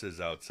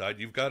forces outside.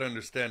 You've got to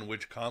understand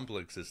which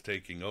complex is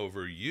taking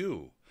over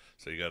you.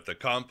 So you got the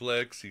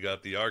complex, you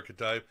got the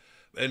archetype,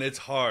 and it's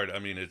hard. I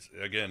mean,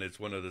 it's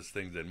one of those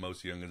things that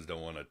most Jungians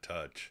don't want to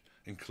touch,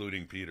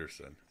 including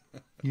Peterson.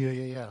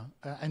 Yeah.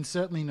 And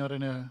certainly not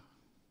on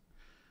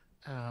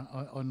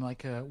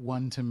like a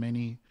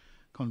one-to-many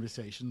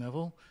conversation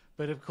level.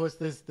 But of course,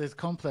 there's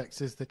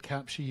complexes that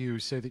capture you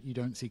so that you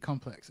don't see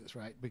complexes,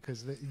 right?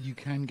 Because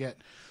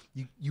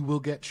you will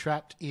get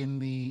trapped in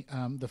the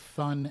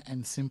fun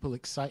and simple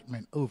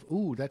excitement of,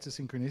 ooh, that's a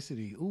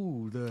synchronicity.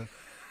 Ooh,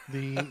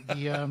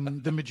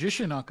 the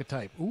magician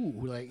archetype. Ooh,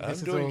 like this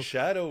I'm doing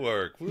shadow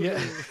work. Woo.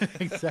 Yeah,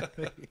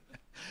 exactly.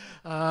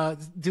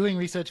 Doing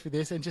research for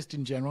this, and just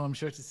in general, I'm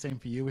sure it's the same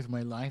for you with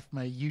my life.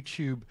 My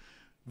YouTube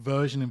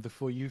version of the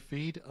For You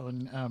feed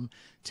on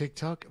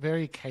TikTok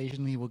very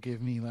occasionally will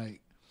give me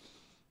like,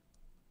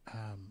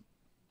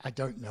 I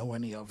don't know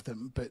any of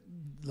them, but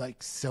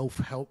like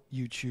self-help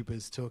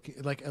YouTubers talking,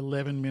 like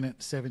 11-minute,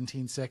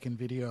 17-second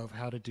video of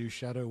how to do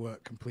shadow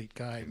work, complete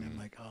guide. And I'm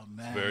like, oh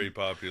man. It's very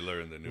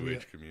popular in the New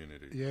Age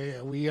community.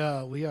 Yeah, we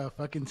are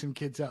fucking some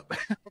kids up.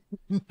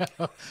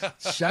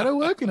 Shadow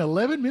work in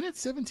 11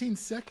 minutes, 17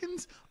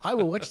 seconds? I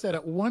will watch that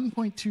at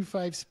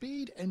 1.25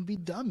 speed and be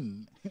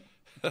done.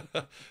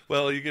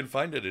 Well, you can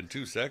find it in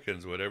 2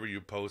 seconds. Whatever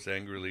you post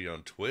angrily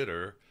on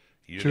Twitter,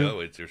 you True. know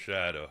it's your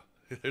shadow.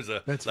 There's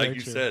a That's like very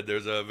you true. said,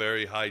 there's a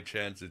very high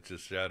chance it's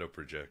just shadow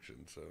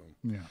projection. So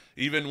Yeah.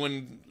 even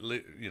when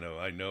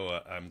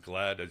I'm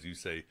glad, as you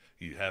say,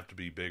 you have to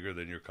be bigger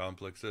than your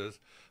complexes.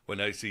 When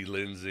I see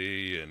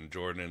Lindsay and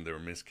Jordan, they're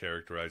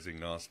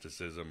mischaracterizing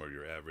Gnosticism or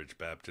your average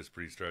Baptist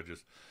priest,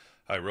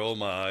 I roll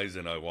my eyes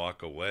and I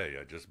walk away.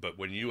 But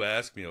when you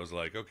asked me, I was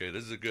like, okay,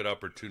 this is a good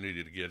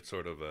opportunity to get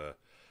sort of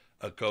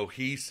a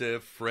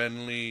cohesive,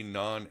 friendly,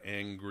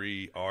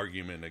 non-angry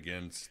argument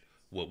against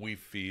what we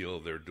feel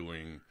they're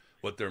doing,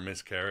 what they're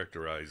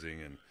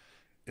mischaracterizing, and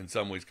in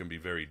some ways can be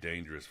very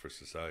dangerous for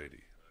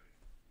society.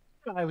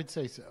 I would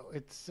say so.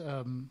 It's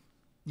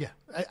yeah,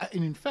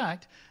 and in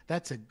fact,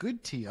 that's a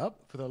good tee up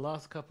for the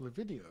last couple of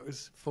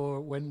videos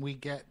for when we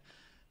get,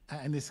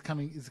 and this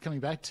is coming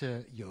back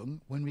to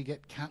Jung, when we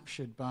get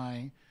captured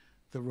by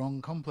the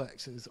wrong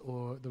complexes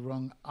or the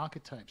wrong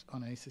archetypes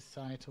on a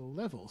societal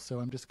level. So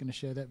I'm just going to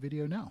share that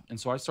video now. And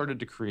so I started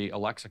to create a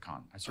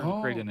lexicon. I started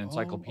to create an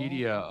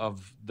encyclopedia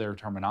of their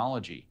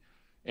terminology.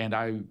 And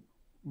I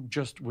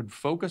just would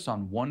focus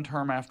on one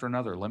term after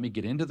another. Let me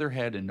get into their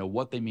head and know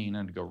what they mean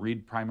and go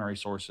read primary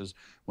sources.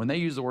 When they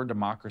use the word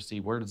democracy,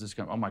 where does this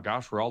come? Oh my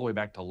gosh, we're all the way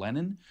back to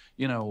Lenin.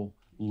 You know,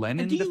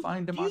 Lenin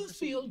defined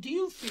democracy. Do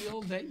you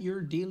feel that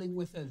you're dealing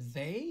with a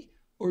they,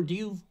 or do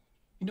you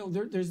know,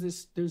 there's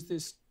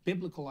this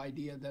biblical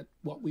idea that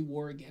what we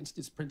war against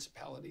is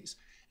principalities.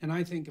 And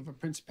I think of a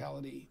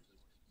principality,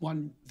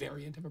 one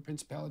variant of a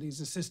principality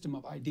is a system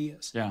of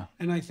ideas. Yeah.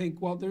 And I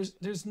think, well,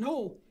 there's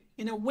no,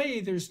 in a way,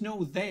 there's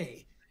no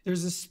they.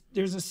 There's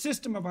a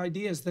system of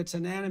ideas that's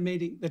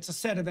a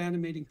set of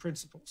animating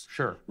principles.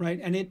 Sure. Right?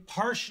 And it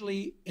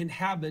partially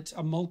inhabits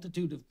a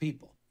multitude of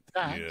people.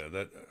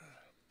 That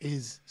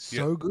is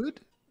so good.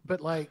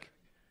 But like,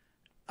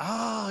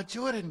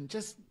 Jordan,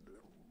 just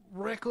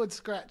record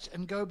scratch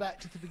and go back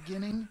to the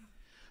beginning.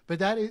 But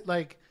that is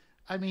like,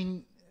 I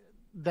mean,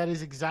 that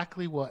is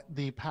exactly what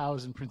the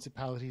powers and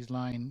principalities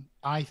line,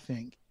 I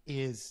think,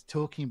 is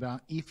talking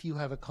about. If you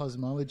have a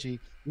cosmology,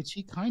 which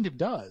he kind of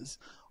does,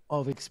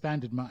 of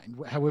expanded mind,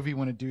 however you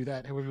want to do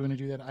that,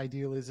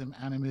 idealism,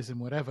 animism,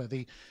 whatever,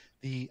 the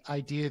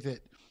idea that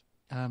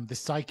the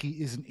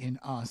psyche isn't in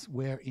us,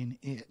 we're in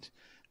it.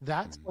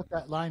 That's what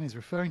that line is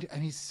referring to.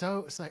 And it's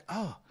like,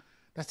 oh,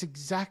 that's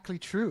exactly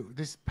true.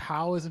 This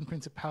powers and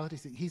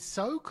principalities thing. He's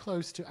so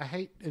close to, I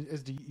hate,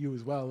 as do you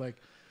as well,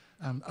 like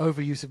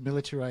overuse of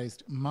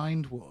militarized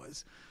mind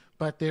wars.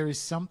 But there is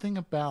something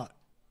about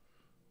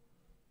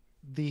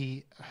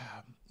the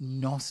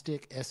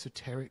Gnostic,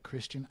 esoteric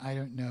Christian, I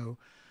don't know,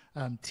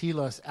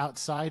 telos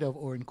outside of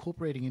or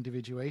incorporating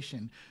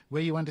individuation,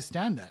 where you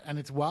understand that. And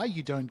it's why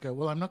you don't go,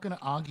 well, I'm not going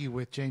to argue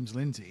with James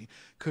Lindsay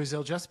because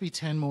there'll just be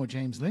 10 more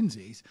James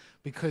Lindsays,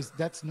 because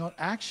that's not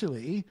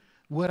actually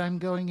what I'm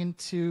going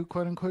into,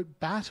 quote unquote,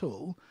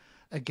 battle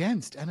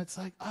against. And it's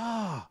like,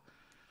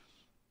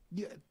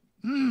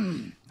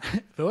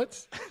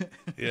 thoughts?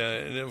 Yeah,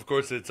 and of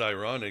course it's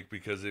ironic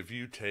because if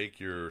you take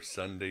your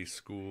Sunday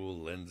school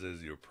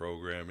lenses, your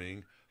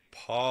programming,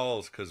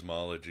 Paul's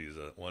cosmology is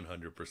a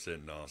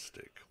 100%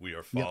 Gnostic. We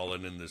are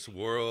fallen in this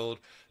world.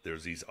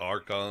 There's these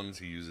archons.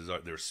 He uses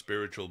they're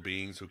spiritual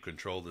beings who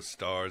control the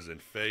stars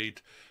and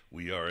fate.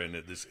 We are in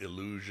this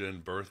illusion,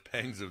 birth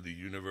pangs of the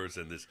universe,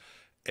 and this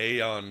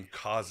Aeon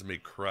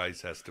cosmic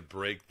Christ has to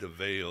break the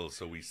veil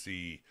so we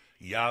see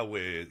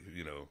Yahweh.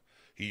 You know,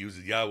 he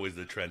uses Yahweh as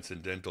the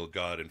transcendental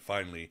God, and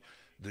finally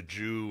the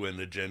Jew and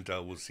the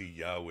Gentile will see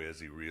Yahweh as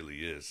he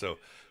really is. So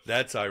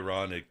that's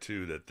ironic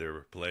too that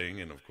they're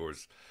playing. And of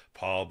course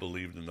Paul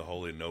believed in the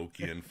whole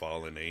Enochian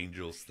fallen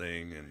angels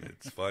thing, and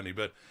it's funny.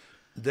 But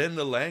then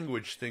the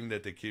language thing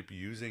that they keep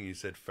using, he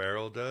said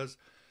Farrell does,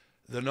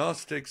 the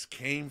Gnostics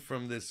came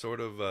from this sort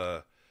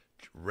of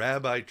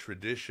rabbi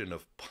tradition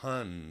of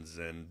puns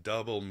and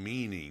double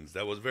meanings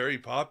that was very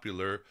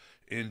popular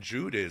in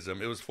Judaism.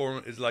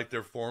 It's like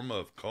their form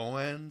of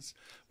koans,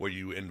 where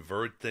you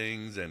invert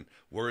things and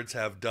words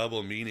have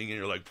double meaning, and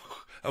you're like,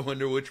 I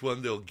wonder which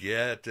one they'll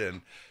get.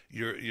 And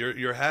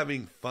you're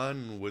having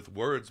fun with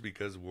words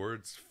because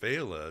words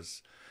fail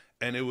us.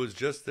 And it was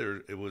just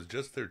their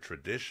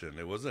tradition.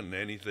 It wasn't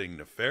anything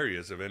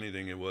nefarious. If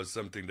anything, it was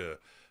something to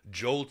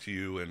jolt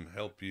you and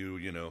help you,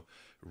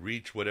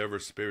 reach whatever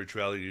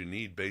spirituality you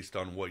need based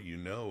on what you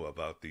know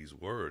about these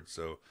words.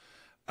 So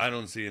I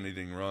don't see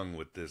anything wrong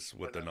with this,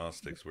 what the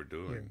Gnostics were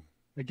doing.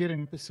 I did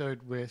an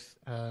episode with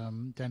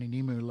Danny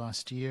Nemu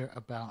last year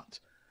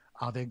about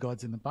are there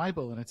gods in the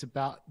Bible? And it's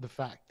about the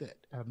fact that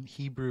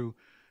Hebrew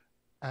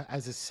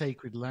as a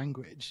sacred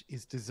language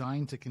is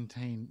designed to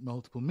contain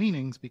multiple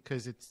meanings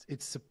because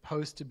it's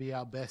supposed to be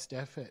our best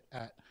effort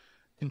at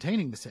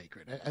containing the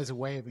sacred as a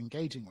way of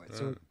engaging with.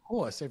 So of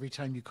course, every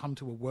time you come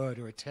to a word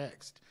or a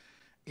text,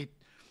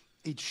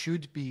 it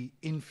should be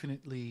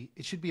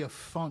a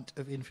font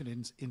of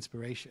infinite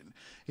inspiration.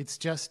 It's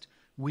just,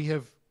 we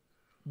have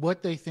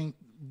what they think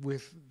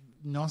with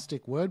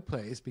Gnostic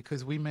wordplay is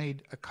because we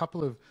made a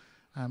couple of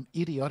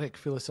idiotic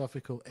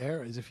philosophical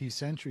errors a few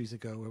centuries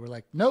ago where we're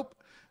like, nope,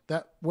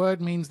 that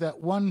word means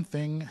that one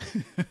thing.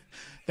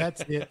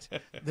 That's it.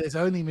 There's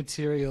only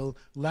material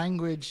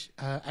language,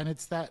 and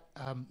it's that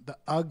the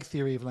UG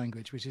theory of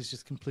language, which is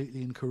just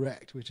completely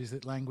incorrect, which is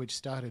that language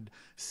started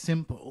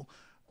simple.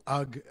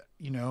 UG,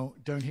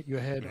 don't hit your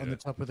head on the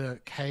top of the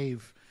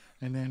cave,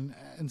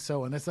 and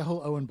so on. That's the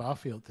whole Owen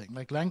Barfield thing.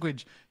 Like,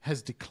 language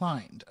has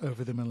declined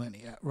over the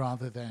millennia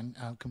rather than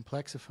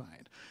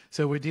complexified.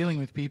 So we're dealing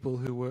with people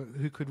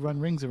who could run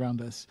rings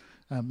around us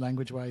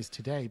language-wise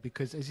today,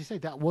 because, as you say,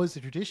 that was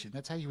the tradition.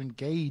 That's how you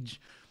engage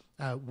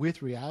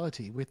with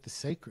reality, with the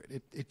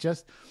sacred. It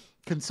just,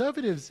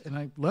 conservatives, and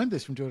I learned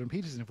this from Jordan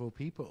Peterson of all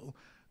people,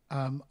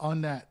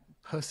 on that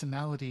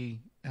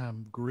personality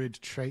grid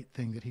trait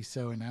thing that he's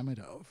so enamored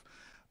of,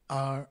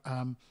 are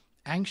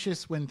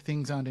anxious when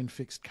things aren't in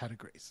fixed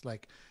categories.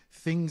 Like,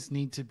 things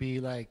need to be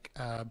like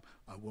a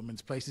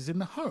woman's place is in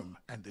the home,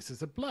 and this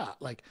is a blah.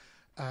 Like,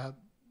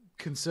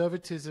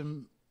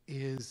 conservatism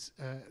is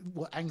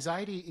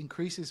anxiety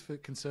increases for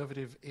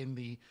conservative in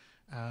the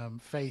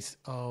face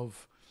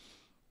of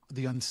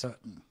the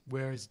uncertain,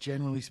 whereas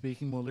generally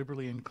speaking, more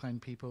liberally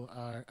inclined people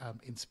are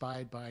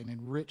inspired by and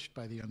enriched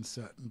by the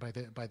uncertain,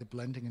 by the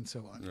blending and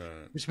so on.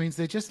 Right. Which means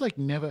they're just like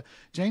never.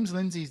 James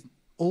Lindsay's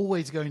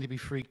always going to be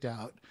freaked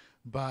out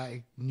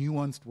by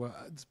nuanced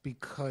words,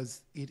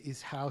 because it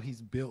is how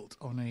he's built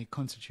on a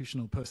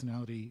constitutional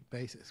personality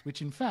basis,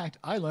 which in fact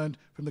I learned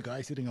from the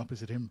guy sitting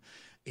opposite him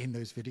in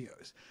those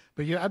videos.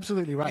 But you're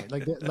absolutely right.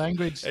 Like,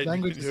 language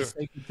is a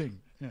sacred thing.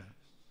 Yeah.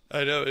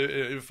 I know.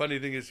 The funny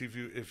thing is,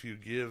 if you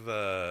give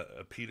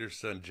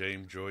Peterson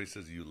James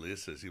Joyce's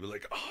Ulysses, he was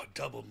like, oh,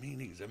 double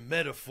meanings and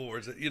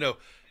metaphors.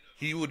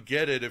 He would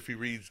get it if he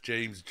reads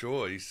James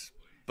Joyce,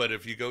 but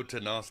if you go to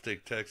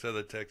Gnostic texts,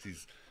 other texts,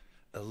 he's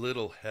a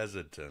little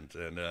hesitant.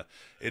 And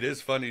it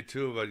is funny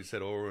too about, you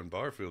said Owen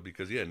Barfield,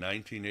 because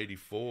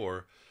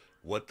 1984,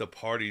 what the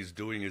party's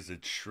doing is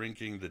it's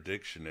shrinking the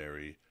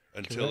dictionary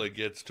until it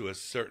gets to a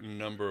certain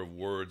number of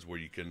words where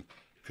you can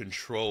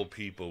control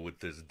people with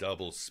this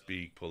double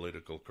speak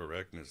political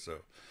correctness. So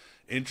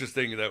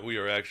interesting that we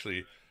are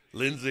actually,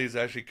 Lindsay's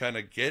actually kind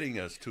of getting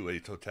us to a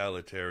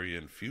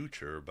totalitarian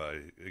future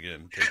by,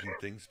 again, taking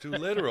things too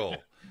literal,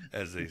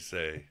 as they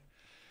say.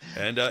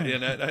 And I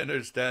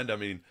understand, I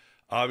mean,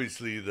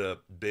 obviously the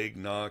big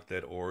knock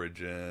that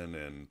Origen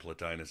and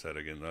Plotinus had,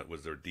 again, that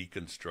was their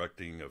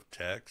deconstructing of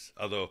text.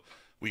 Although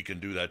we can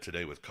do that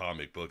today with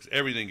comic books.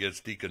 Everything gets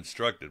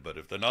deconstructed, but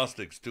if the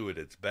Gnostics do it,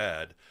 it's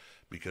bad,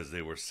 because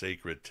they were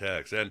sacred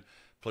texts. And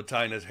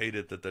Plotinus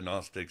hated that the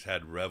Gnostics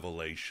had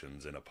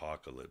revelations and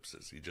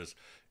apocalypses.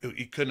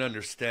 He couldn't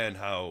understand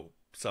how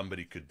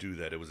somebody could do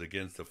that. It was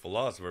against the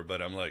philosopher.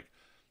 But I'm like,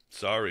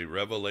 sorry,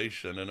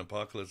 revelation and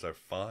apocalypse are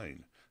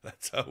fine.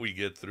 That's how we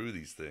get through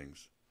these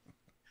things.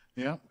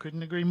 Yeah,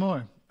 couldn't agree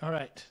more. All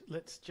right,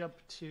 let's jump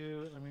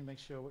to, let me make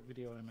sure what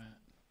video I'm at.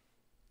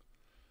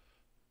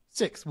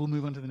 6, we'll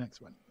move on to the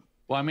next one.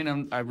 Well, I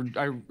mean,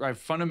 I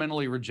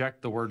fundamentally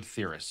reject the word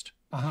theorist.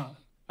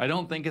 I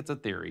don't think it's a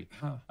theory.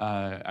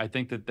 I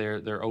think that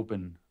they're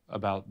open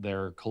about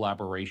their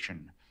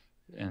collaboration.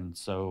 And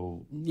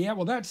so... Yeah,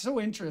 well, that's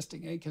so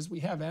interesting, because we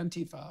have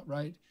Antifa,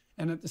 right?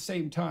 And at the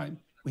same time,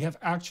 we have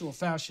actual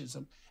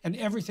fascism. And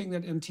everything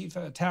that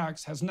Antifa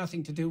attacks has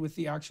nothing to do with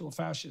the actual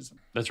fascism.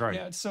 That's right.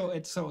 Yeah,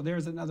 so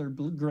there's another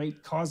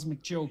great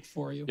cosmic joke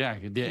for you. Yeah,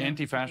 the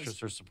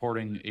anti-fascists are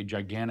supporting a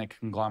gigantic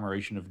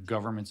conglomeration of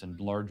governments and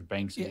large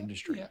banks and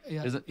industry.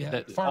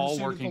 Pharmaceutical all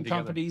working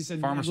companies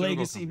together. And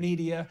legacy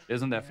media.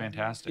 Isn't that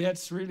fantastic? Yeah,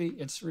 it's really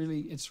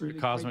the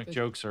cosmic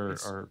jokes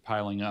are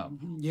piling up.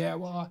 Yeah,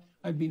 well,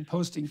 I've been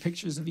posting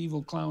pictures of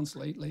evil clowns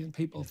lately, and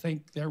people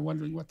think they're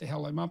wondering what the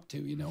hell I'm up to,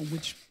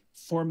 which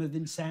form of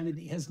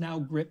insanity has now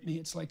gripped me.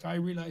 It's like I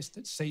realized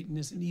that Satan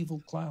is an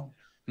evil clown,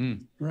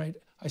 right?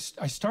 I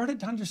started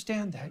to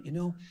understand that,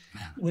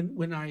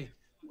 when I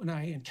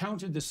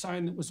encountered the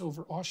sign that was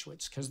over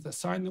Auschwitz, because the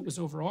sign that was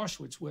over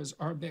Auschwitz was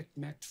Arbeit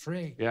macht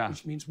frei,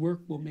 which means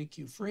work will make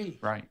you free.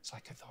 Right. It's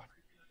like I thought,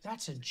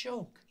 that's a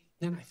joke.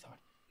 Then I thought,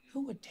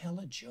 who would tell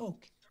a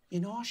joke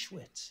in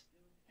Auschwitz?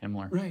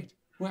 Himmler. Right.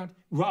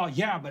 Well,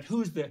 yeah, but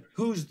who's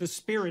the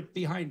spirit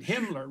behind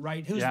Himmler,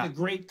 right? Who's the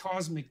great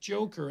cosmic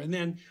joker? And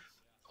then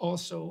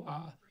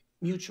also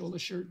mutual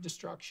assured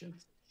destruction,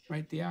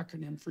 right? The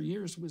acronym for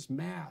years was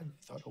MAD.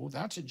 I thought, oh,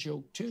 that's a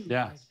joke too.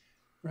 Yeah.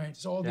 Right.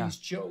 It's all these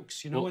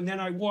jokes, Well, and then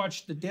I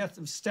watched The Death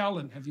of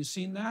Stalin. Have you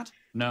seen that?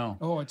 No.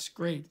 Oh, it's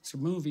great. It's a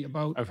movie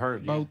about. I've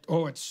heard.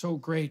 Oh, it's so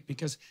great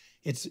because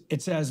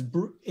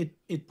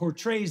it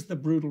portrays the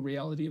brutal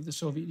reality of the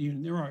Soviet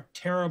Union. There are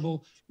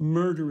terrible,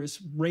 murderous,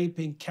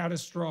 raping,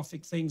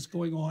 catastrophic things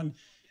going on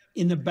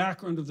in the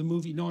background of the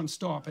movie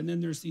nonstop. And then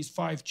there's these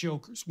 5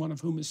 jokers, one of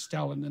whom is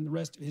Stalin and the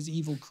rest of his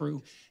evil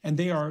crew. And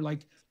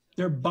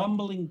they're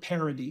bumbling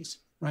parodies,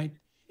 right?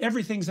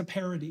 Everything's a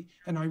parody.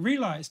 And I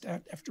realized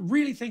after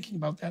really thinking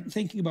about that and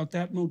thinking about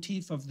that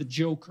motif of the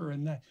joker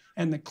and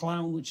the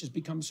clown, which has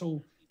become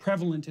so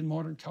prevalent in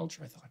modern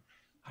culture, I thought,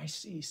 I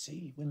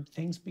see, when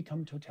things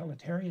become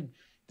totalitarian,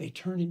 they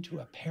turn into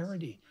a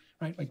parody,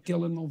 right? Like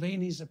Dylan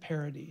Mulvaney's a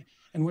parody,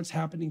 and what's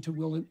happening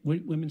to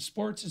women's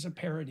sports is a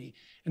parody,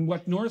 and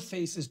what North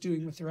Face is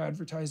doing with their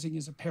advertising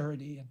is a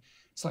parody. And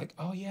it's like,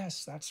 oh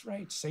yes, that's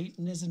right,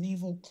 Satan is an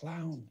evil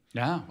clown.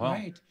 Yeah, well,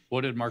 right.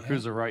 What did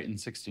Marcuse write in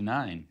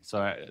 '69?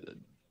 So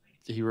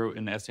he wrote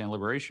in the Essay on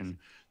Liberation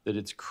that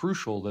it's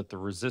crucial that the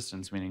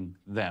resistance, meaning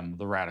them,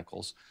 the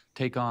radicals,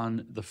 take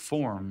on the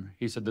form.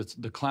 He said that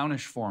the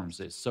clownish forms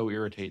that so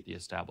irritate the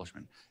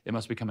establishment. It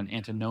must become an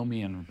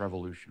antinomian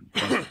revolution.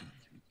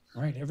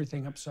 Right,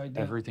 everything upside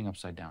down. Everything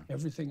upside down.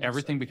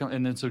 Everything becomes,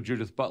 and then so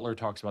Judith Butler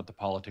talks about the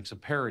politics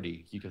of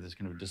parody. You get this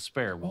kind of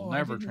despair. We'll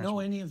never I didn't know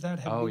any of that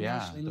had been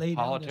actually the laid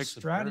out as politics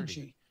of strategy.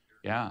 parody.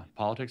 Yeah,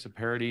 politics of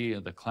parody,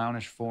 the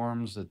clownish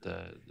forms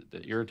that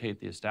irritate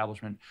the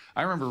establishment.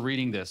 I remember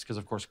reading this because,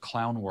 of course,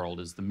 Clown World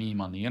is the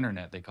meme on the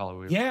internet. They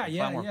call it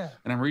Clown World.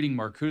 And I'm reading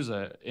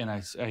Marcuse, and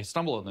I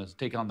stumble on this,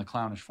 take on the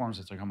clownish forms.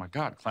 It's like, oh my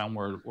God, Clown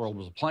World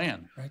was a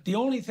plan. Right. The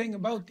only thing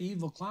about the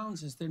evil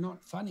clowns is they're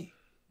not funny.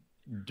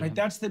 Right,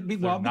 that's the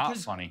big. Well, not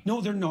because funny. No,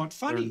 they're not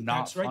funny.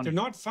 That's right. Funny. They're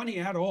not funny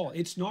at all.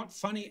 It's not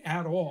funny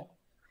at all.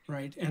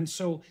 Right, and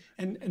so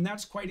and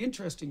that's quite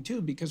interesting too,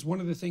 because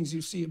one of the things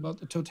you see about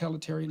the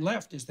totalitarian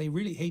left is they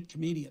really hate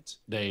comedians.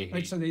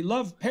 So they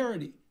love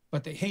parody,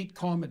 but they hate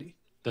comedy.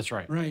 That's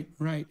right.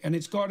 Right, and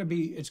it's got to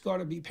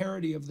be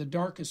parody of the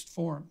darkest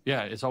form.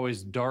 Yeah, it's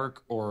always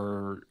dark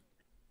or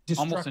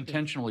almost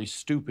intentionally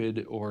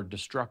stupid or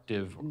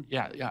destructive.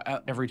 Yeah,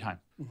 every time.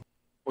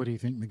 What do you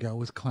think, Miguel?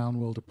 Was Clown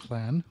World a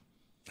plan?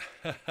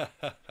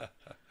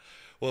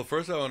 Well,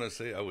 first I want to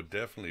say I would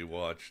definitely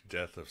watch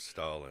Death of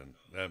Stalin.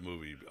 That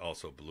movie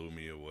also blew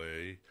me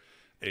away.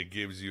 It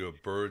gives you a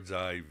bird's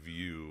eye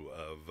view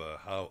of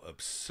how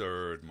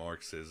absurd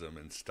Marxism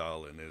and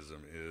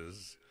Stalinism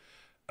is.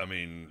 I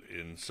mean,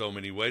 in so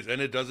many ways.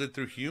 And it does it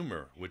through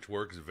humor, which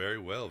works very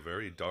well.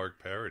 Very dark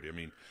parody. I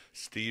mean,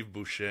 Steve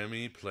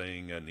Buscemi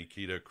playing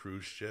Nikita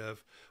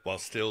Khrushchev while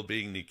still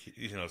being,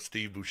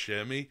 Steve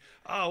Buscemi.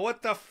 Oh,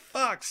 what the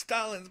fuck?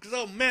 Stalin's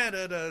so mad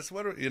at us.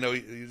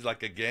 He's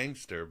like a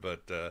gangster,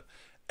 but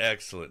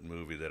excellent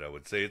movie that I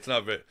would say. It's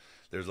not very,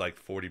 there's like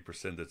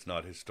 40% that's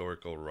not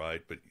historical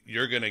right, but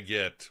you're going to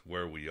get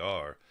where we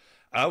are.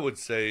 I would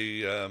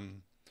say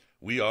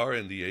we are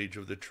in the age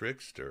of the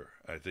trickster.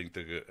 I think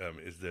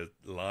is the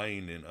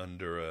line in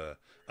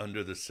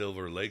under the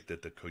Silver Lake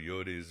that the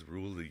coyotes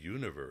rule the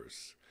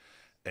universe.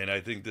 And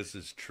I think this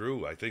is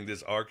true. I think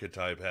this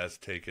archetype has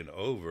taken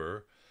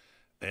over.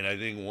 And I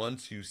think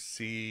once you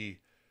see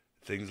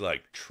things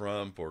like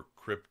Trump or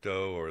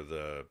crypto or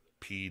the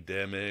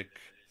pandemic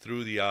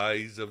through the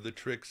eyes of the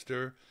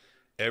trickster,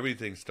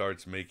 everything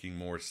starts making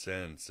more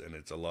sense, and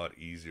it's a lot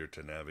easier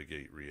to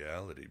navigate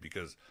reality.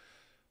 Because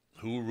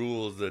who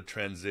rules the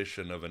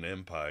transition of an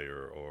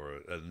empire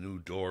or a new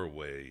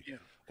doorway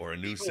or a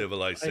new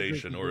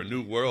civilization or a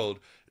new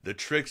world? The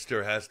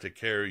trickster has to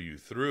carry you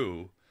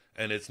through.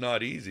 And it's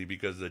not easy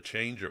because the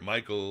changer,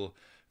 Michael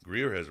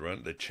Greer has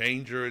run, the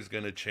changer is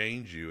going to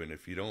change you. And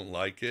if you don't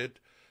like it,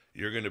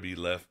 you're going to be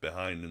left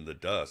behind in the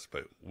dust.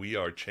 But we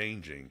are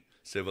changing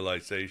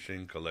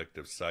civilization,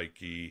 collective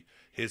psyche,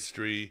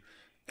 history,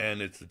 and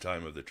it's the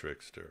time of the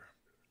trickster.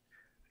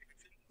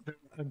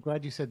 I'm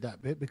glad you said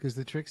that bit, because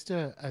the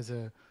trickster as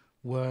a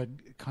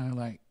word, kind of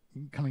like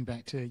coming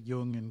back to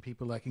Jung and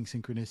people liking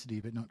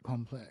synchronicity but not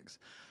complex,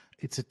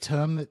 it's a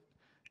term that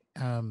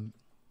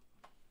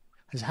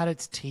has had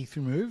its teeth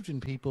removed,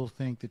 and people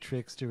think the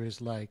trickster is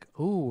like,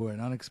 oh,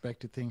 an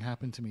unexpected thing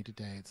happened to me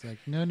today. It's like,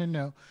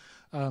 no.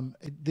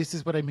 This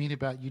is what I mean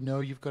about,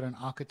 you've got an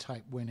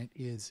archetype when it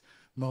is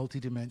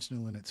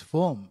multidimensional in its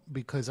form,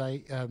 because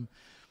it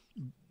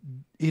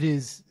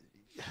is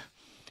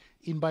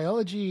in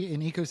biology,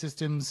 in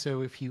ecosystems.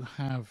 So if you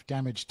have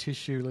damaged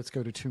tissue, let's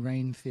go to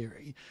terrain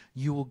theory,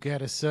 you will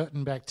get a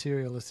certain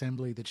bacterial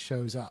assembly that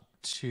shows up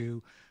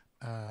to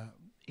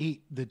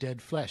eat the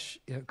dead flesh,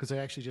 because I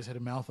actually just had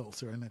a mouth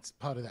ulcer, and that's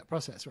part of that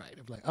process, right?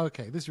 Of like,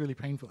 okay, this is really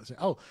painful.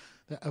 So,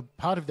 a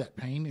part of that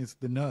pain is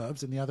the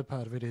nerves, and the other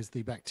part of it is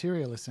the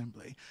bacterial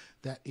assembly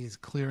that is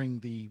clearing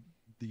the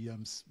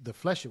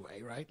flesh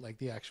away, right? Like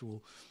the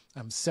actual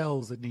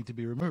cells that need to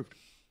be removed.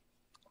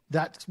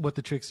 That's what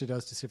the trickster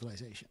does to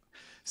civilization.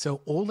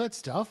 So all that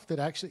stuff that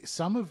actually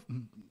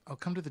I'll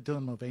come to the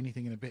Dylan Mulvaney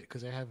thing in a bit,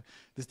 because I have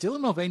this Dylan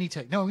Mulvaney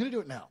take. No, I'm going to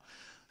do it now.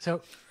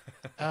 So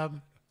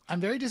I'm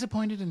very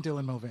disappointed in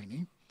Dylan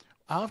Mulvaney.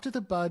 After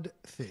the Bud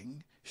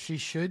thing, she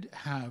should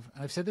have,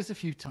 and I've said this a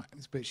few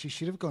times, but she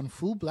should have gone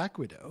full Black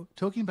Widow,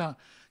 talking about,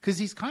 because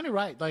he's kind of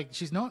right, like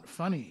she's not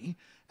funny,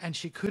 and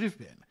she could have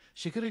been.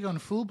 She could have gone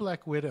full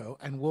Black Widow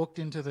and walked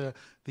into the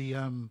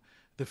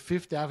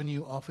Fifth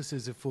Avenue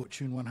offices of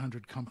Fortune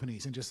 100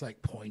 companies and just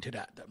like pointed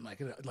at them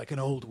like an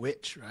old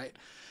witch, right?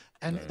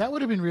 And that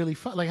would have been really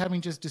fun, like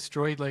having just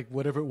destroyed like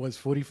whatever it was,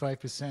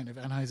 45% of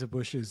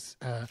Anheuser-Busch's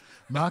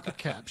market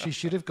cap. She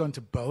should have gone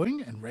to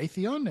Boeing and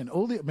Raytheon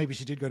and maybe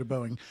she did go to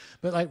Boeing,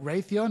 but like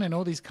Raytheon and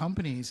all these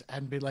companies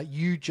and be like,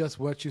 you just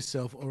watch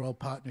yourself or I'll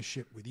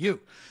partnership with you.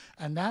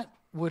 And that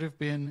would have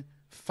been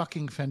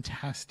fucking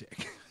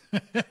fantastic.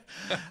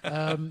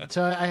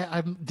 So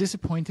I'm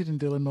disappointed in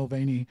Dylan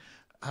Mulvaney.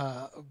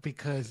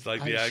 because it's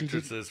like the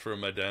actresses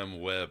from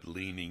Madame Web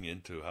leaning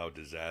into how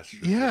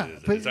disastrous Yeah, it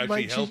is. but It's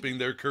actually like helping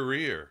their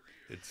career.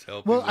 It's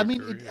helping well, their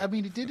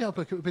career. it did help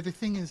her. But the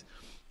thing is,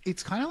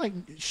 it's kind of like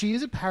she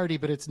is a parody,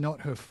 but it's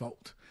not her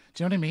fault.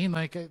 Do you know what I mean?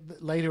 Like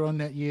later on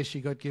that year,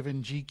 she got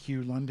given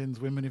GQ London's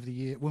Woman of the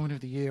Year,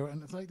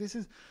 and it's like this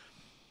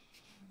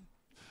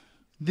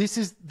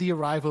is the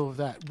arrival of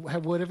that.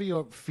 Whatever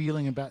your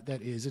feeling about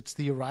that is, it's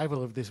the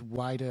arrival of this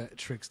wider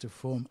trickster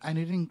form, and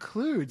it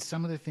includes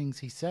some of the things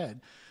he said.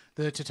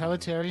 The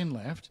totalitarian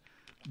left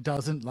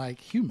doesn't like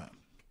humor,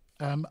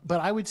 but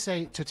I would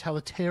say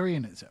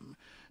totalitarianism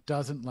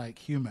doesn't like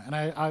humor. And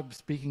I'm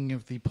speaking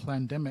of the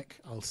plandemic.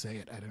 I'll say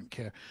it. I don't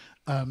care.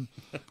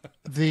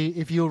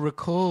 If you'll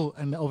recall,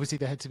 and obviously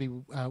they had to be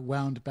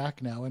wound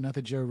back now. Another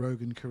Joe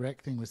Rogan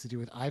correct thing was to do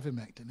with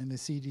ivermectin and the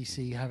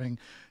CDC having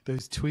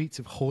those tweets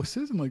of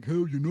horses. I'm like,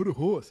 oh, you're not a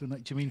horse. I'm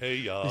like, do you mean Hey,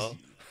 y'all.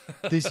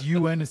 this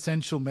UN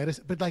essential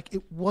medicine? But like,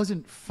 it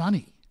wasn't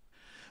funny.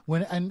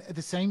 And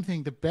the same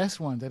thing, the best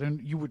ones,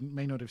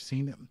 may not have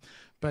seen them,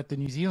 but the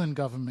New Zealand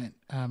government,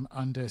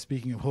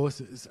 speaking of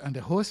horses,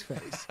 under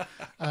Horseface,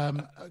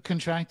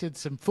 contracted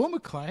some former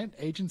client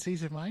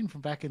agencies of mine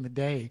from back in the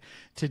day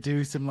to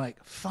do some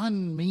like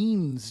fun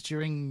memes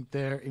during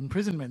their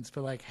imprisonments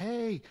for like,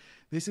 hey,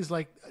 this is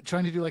like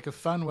trying to do like a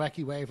fun,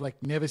 wacky way of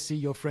like never see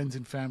your friends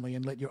and family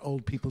and let your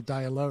old people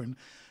die alone.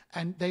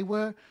 And they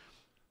were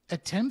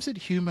attempts at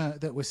humor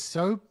that were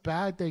so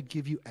bad they'd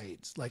give you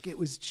AIDS. Like it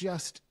was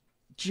just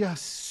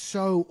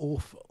so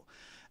awful.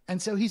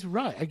 And so he's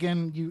right.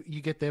 Again, you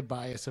get their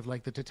bias of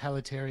like the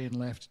totalitarian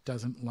left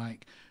doesn't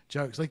like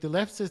jokes. Like the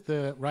left says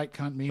the right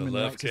can't meme and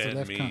the right says the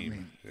left can't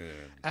meme.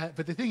 Yeah.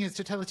 But the thing is,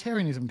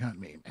 totalitarianism can't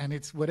meme. And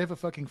it's whatever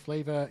fucking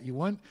flavor you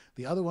want.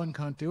 The other one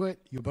can't do it.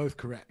 You're both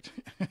correct.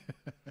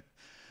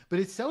 But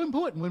it's so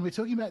important when we're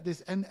talking about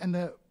this,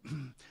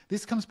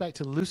 this comes back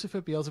to Lucifer,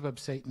 Beelzebub,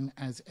 Satan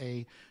as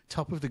a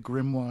top of the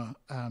grimoire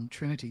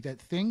trinity. That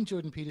thing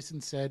Jordan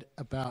Peterson said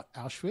about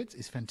Auschwitz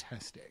is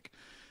fantastic.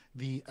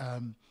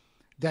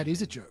 That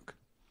is a joke.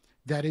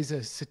 That is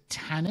a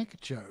satanic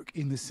joke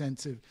in the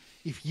sense of,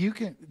 if you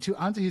can, to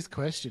answer his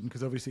question,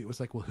 because obviously it was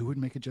like, well, who would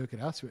make a joke at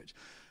Auschwitz?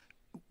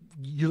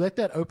 You let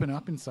that open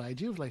up inside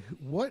you of like,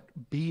 what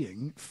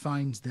being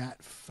finds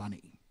that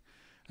funny?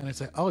 And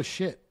it's like, oh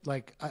shit,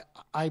 like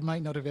I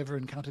might not have ever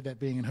encountered that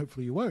being, and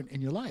hopefully you won't in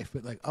your life,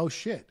 but like, oh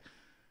shit,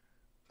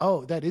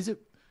 oh, that is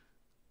it.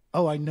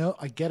 Oh, I know,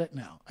 I get it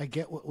now. I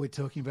get what we're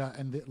talking about.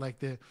 And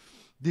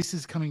this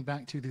is coming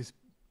back to this,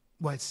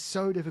 why it's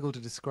so difficult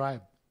to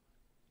describe,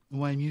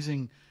 why I'm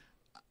using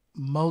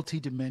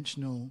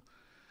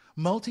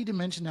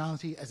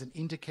multidimensionality as an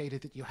indicator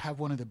that you have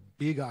one of the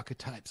big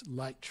archetypes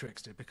like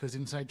trickster, because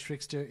inside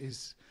trickster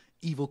is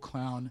evil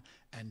clown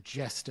and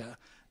jester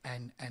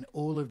and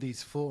all of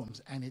these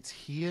forms, and it's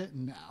here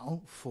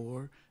now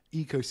for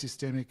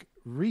ecosystemic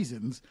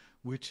reasons,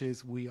 which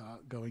is we are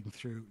going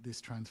through this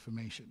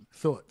transformation.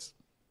 Thoughts?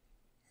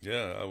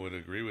 Yeah, I would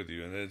agree with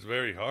you, and it's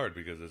very hard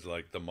because it's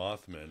like the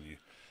Mothman.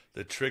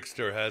 The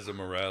trickster has a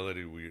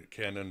morality we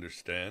can't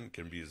understand,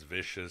 can be as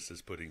vicious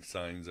as putting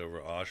signs over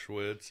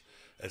Auschwitz,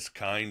 as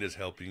kind as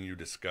helping you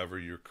discover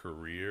your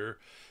career.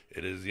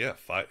 It is,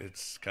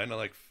 it's kind of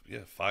like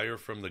fire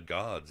from the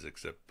gods,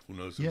 except who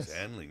knows who's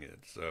handling it.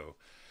 So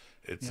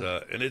it's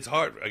and it's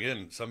hard.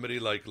 Again, somebody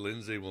like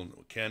Lindsay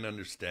can't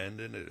understand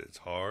it. It's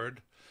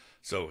hard.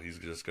 So he's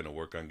just going to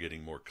work on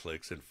getting more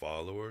clicks and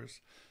followers.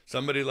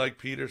 Somebody like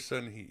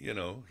Peterson,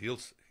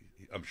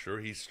 I'm sure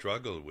he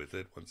struggled with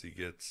it once he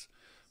gets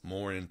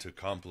more into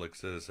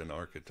complexes and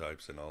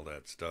archetypes and all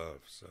that stuff.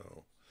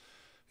 So,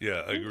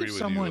 yeah, I agree with you 100%.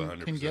 Someone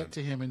can get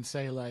to him and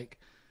say, like,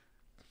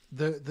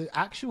 the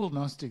actual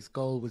Gnostic's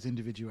goal was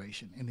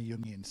individuation in the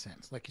Jungian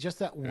sense. Like, just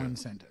that one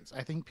sentence.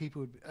 I think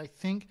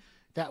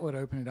that would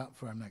open it up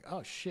for him. Like,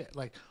 oh, shit.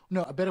 Like,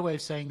 no, a better way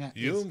of saying that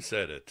Jung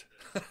said it.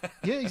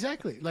 Yeah,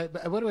 exactly. Like,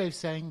 a better way of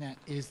saying that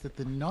is that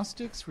the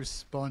Gnostics'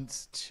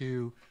 response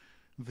to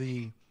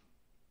the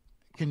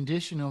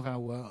condition of our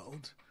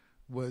world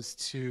was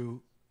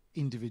to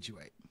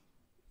individuate.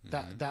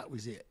 That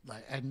was it.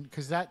 Like, and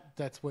because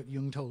that's what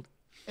Jung told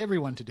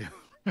everyone to do.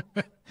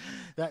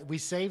 That we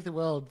save the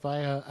world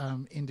via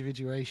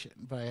individuation,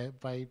 by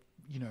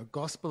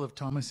gospel of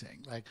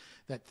Thomasing, like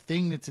that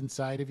thing that's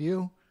inside of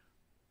you.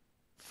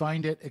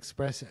 Find it,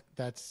 express it.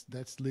 That's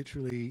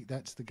literally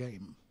the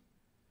game.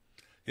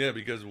 Yeah,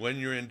 because when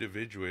you're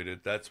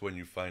individuated, that's when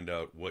you find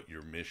out what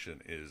your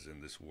mission is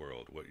in this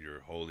world, what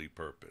your holy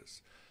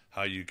purpose,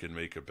 how you can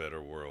make a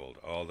better world,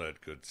 all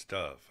that good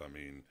stuff. I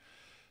mean,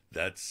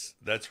 that's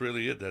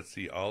really it. That's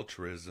the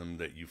altruism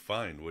that you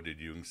find. What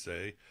did Jung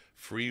say?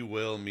 Free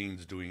will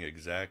means doing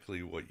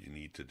exactly what you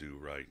need to do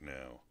right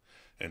now.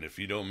 And if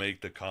you don't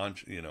make the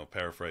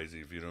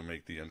paraphrasing, if you don't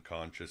make the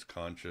unconscious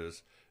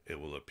conscious, it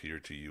will appear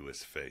to you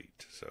as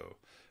fate. So,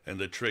 and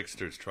the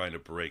trickster's trying to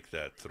break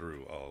that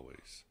through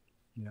always.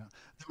 Yeah,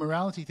 the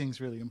morality thing is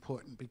really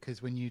important,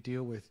 because when you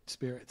deal with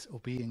spirits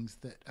or beings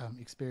that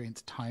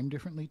experience time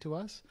differently to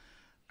us,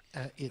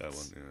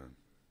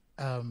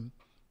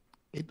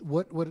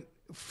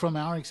 from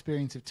our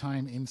experience of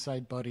time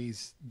inside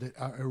bodies that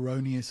are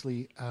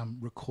erroneously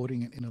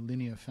recording it in a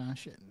linear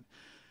fashion,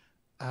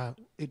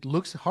 it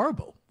looks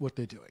horrible what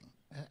they're doing.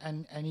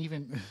 And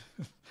even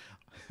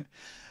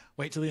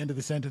wait till the end of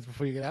the sentence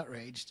before you get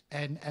outraged.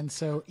 And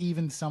so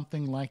even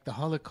something like the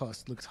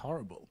Holocaust looks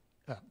horrible,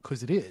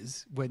 because it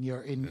is when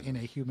you're in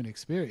a human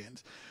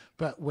experience.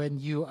 But when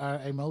you are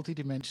a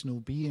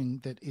multidimensional being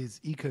that is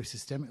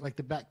ecosystemic, like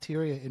the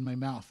bacteria in my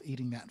mouth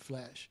eating that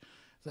flesh,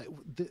 like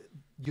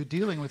you're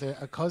dealing with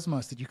a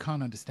cosmos that you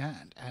can't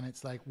understand. And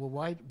it's like,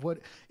 well, what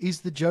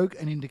is the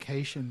joke an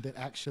indication that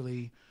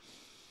actually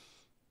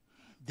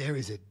there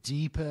is a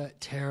deeper,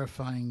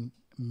 terrifying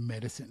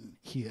medicine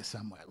here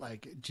somewhere?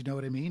 Like, do you know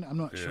what I mean? I'm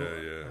not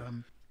sure. Yeah.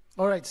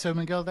 All right, so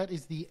Miguel, that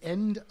is the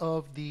end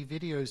of the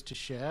videos to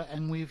share,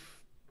 and we've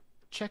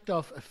checked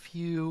off a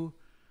few,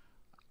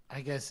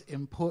 I guess,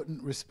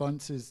 important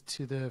responses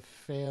to the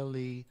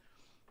fairly,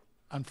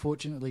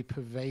 unfortunately,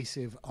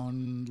 pervasive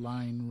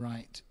online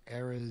right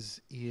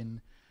errors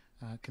in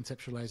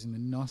conceptualizing the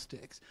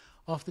Gnostics.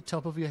 Off the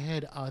top of your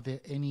head, are there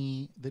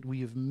any that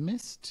we have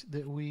missed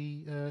that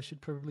we should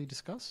probably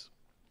discuss?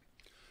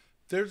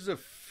 There's a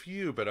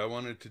few, but I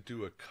wanted to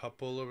do a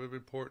couple of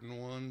important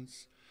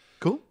ones.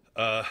 Cool.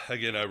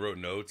 Again, I wrote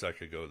notes. I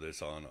could go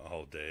this on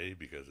all day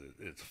because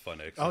it's a fun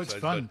exercise. Oh, it's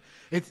fun.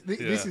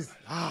 This is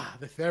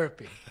the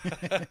therapy.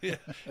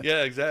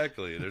 yeah,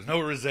 exactly. There's no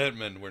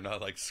resentment. We're not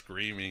like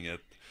screaming at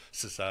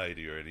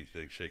society or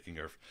anything, shaking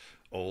our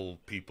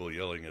old people,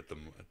 yelling at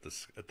them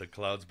at the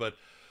clouds. But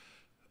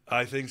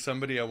I think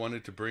somebody I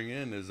wanted to bring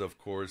in is, of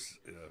course,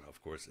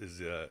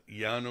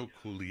 Iano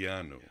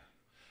Culianu.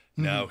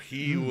 Now,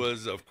 he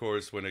was, of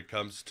course, when it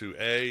comes to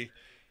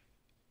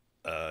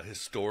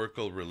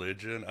historical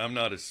religion, I'm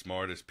not as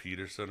smart as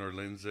Peterson or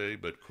Lindsay,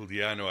 but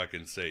Culianu, I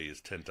can say,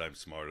 is 10 times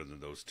smarter than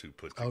those two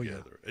put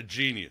together. A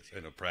genius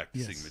and a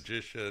practicing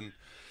magician.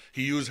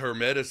 He used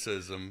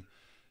Hermeticism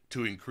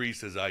to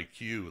increase his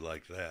IQ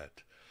like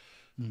that.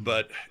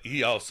 But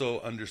he also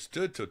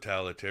understood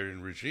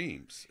totalitarian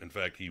regimes. In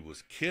fact, he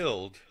was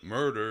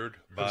murdered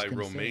by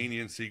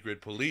Romanian secret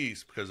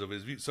police because of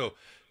his views. So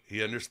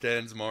he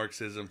understands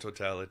Marxism,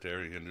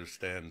 totalitarian, he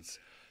understands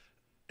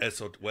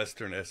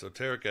Western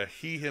esoterica.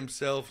 He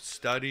himself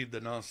studied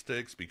the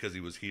Gnostics because he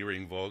was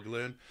hearing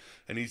Vogelin,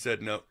 and he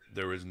said, no,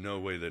 there is no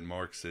way that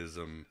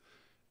Marxism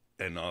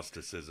and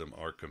Gnosticism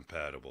are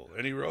compatible.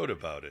 And he wrote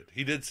about it.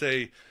 He did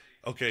say,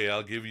 okay,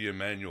 I'll give you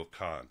Immanuel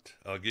Kant.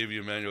 I'll give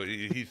you Immanuel.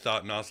 He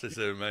thought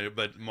Gnosticism,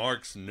 but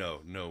Marx,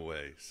 no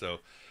way. So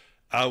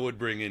I would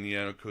bring in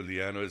Iano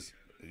Culianu as,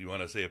 you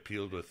want to say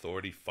appeal to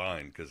authority?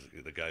 Fine, because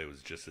the guy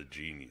was just a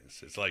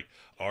genius. It's like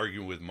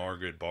arguing with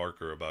Margaret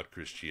Barker about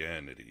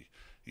Christianity.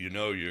 You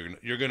know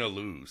you're going to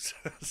lose.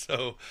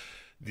 So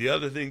the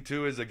other thing,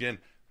 too, is, again,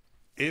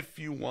 if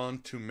you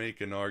want to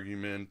make an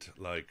argument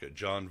like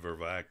John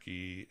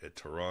Vervaeke at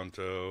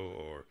Toronto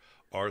or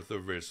Arthur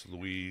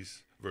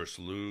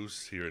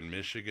Versluis here in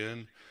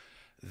Michigan,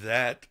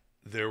 that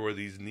there were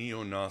these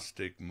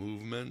neo-Gnostic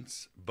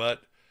movements,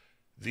 but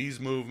these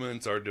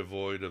movements are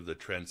devoid of the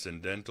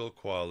transcendental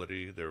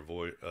quality. They're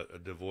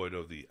devoid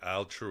of the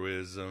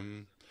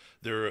altruism.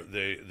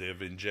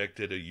 They've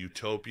injected a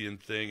utopian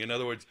thing. In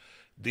other words,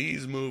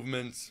 these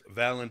movements,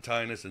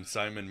 Valentinus and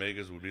Simon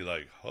Magus would be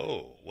like,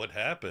 oh, what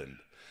happened?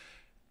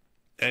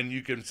 And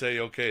you can say,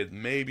 okay,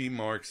 maybe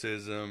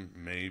Marxism,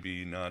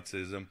 maybe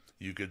Nazism.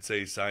 You could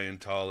say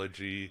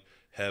Scientology,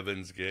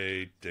 Heaven's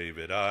Gate,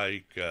 David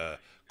Icke,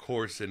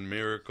 Course in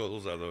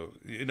Miracles. Although,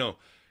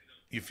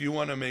 if you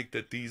want to make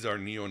that these are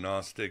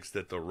neo-Gnostics,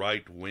 that the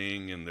right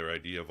wing and their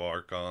idea of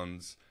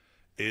archons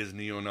is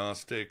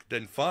neo-Gnostic,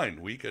 then fine,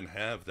 we can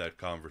have that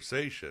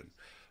conversation.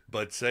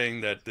 But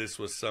saying that this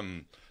was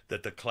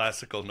that the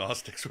classical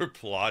Gnostics were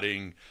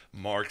plotting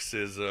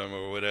Marxism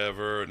or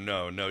whatever,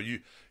 no,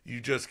 you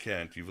just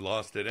can't. You've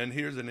lost it. And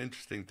here's an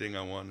interesting thing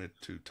I wanted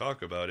to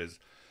talk about is,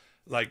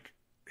 like,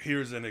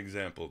 here's an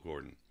example,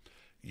 Gordon.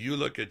 You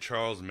look at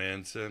Charles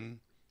Manson,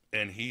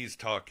 and he's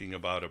talking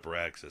about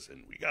Abraxas,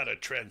 and we got to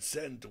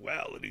transcend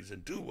dualities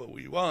and do what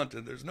we want,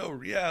 and there's no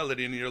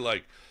reality. And you're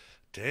like,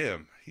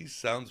 damn, he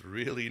sounds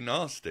really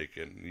Gnostic.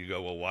 And you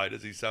go, well, why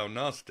does he sound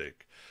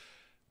Gnostic?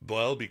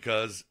 Well,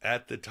 because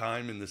at the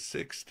time in the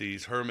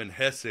 60s, Hermann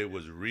Hesse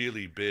was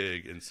really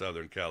big in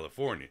Southern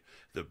California.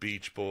 The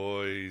Beach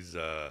Boys,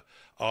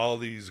 all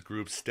these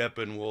groups,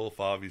 Steppenwolf,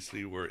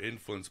 obviously were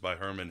influenced by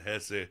Hermann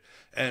Hesse.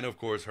 And, of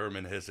course,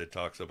 Hermann Hesse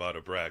talks about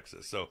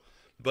Abraxas. So,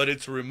 but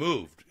it's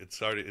removed. It's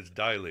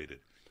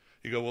dilated.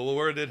 You go, well,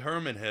 where did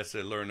Hermann Hesse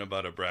learn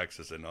about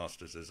Abraxas and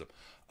Gnosticism?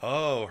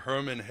 Oh,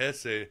 Hermann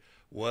Hesse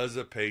was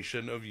a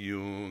patient of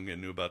Jung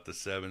and knew about the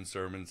 7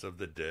 Sermons of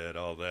the Dead,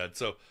 all that.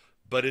 So,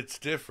 but it's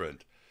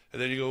different. And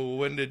then you go, well,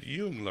 when did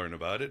Jung learn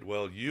about it?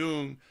 Well,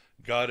 Jung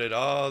got it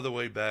all the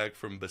way back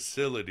from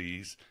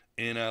Basilides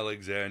in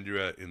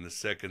Alexandria in the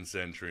 2nd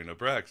century in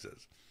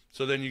Abraxas.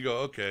 So then you go,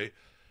 okay,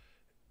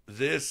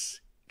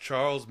 this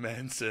Charles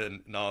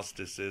Manson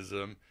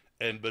Gnosticism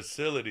and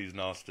Basilides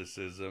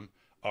Gnosticism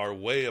are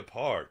way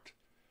apart.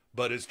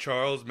 But is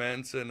Charles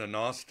Manson a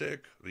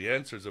Gnostic? The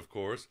answer is, of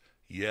course,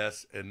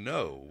 yes and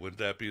no. Would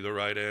that be the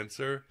right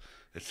answer?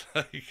 It's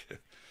like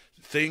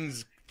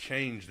things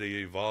change, they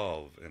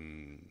evolve,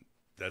 and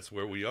that's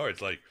where we are.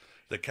 It's like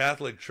the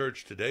Catholic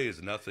Church today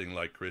is nothing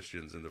like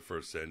Christians in the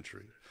first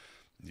century.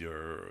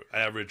 Your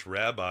average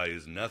rabbi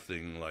is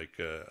nothing like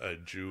a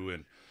Jew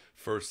in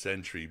first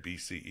century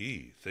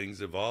BCE.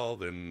 Things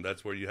evolve, and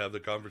that's where you have the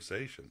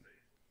conversation.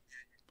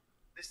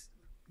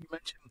 You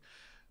mentioned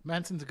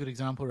Manson's a good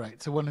example,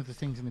 right? So one of the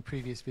things in the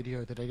previous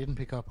video that I didn't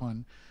pick up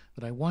on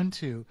that I want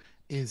to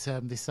is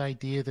this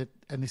idea that,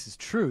 and this is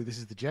true, this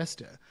is the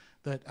jester,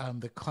 that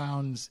the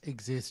clowns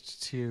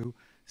exist to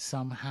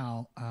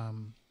somehow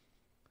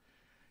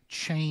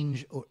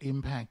change or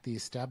impact the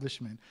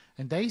establishment.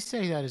 And they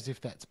say that as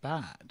if that's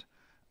bad.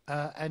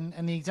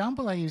 And the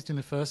example I used in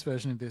the first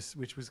version of this,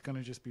 which was going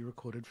to just be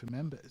recorded for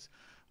members,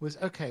 was,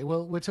 okay,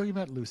 well, we're talking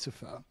about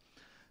Lucifer.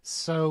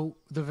 So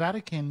the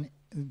Vatican,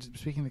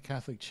 speaking of the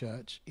Catholic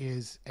Church,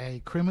 is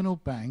a criminal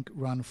bank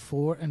run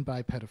for and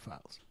by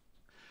pedophiles.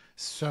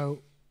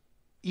 So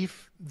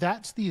if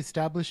that's the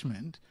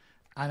establishment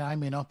and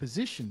I'm in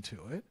opposition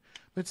to it,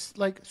 but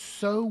like,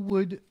 so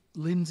would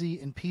Lindsay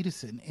and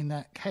Peterson in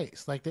that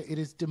case. Like, it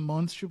is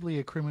demonstrably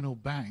a criminal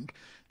bank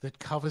that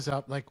covers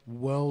up like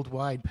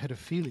worldwide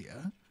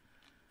pedophilia.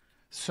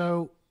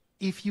 So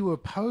if you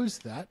oppose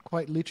that,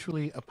 quite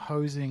literally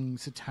opposing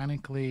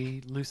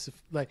satanically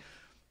Lucifer, like,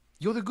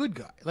 you're the good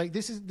guy. Like,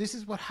 this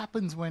is what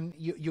happens when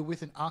you're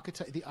with an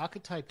archetype. The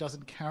archetype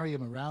doesn't carry a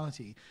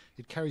morality;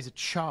 it carries a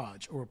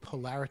charge or a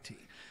polarity.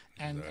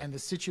 And Exactly. and the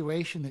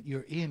situation that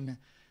you're in,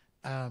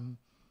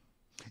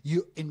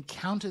 you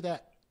encounter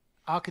that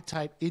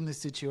archetype in the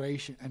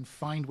situation and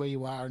find where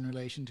you are in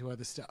relation to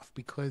other stuff.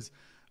 Because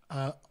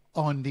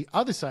on the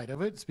other side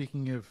of it,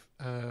 speaking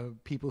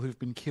of people who've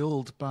been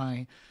killed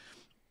by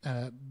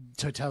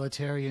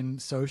totalitarian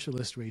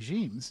socialist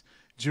regimes,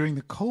 during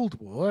the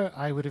Cold War,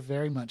 I would have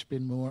very much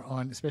been more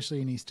on, especially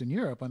in Eastern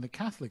Europe, on the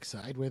Catholic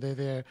side, where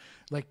they're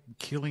like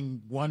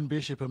killing one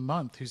bishop a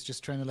month who's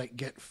just trying to like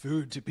get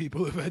food to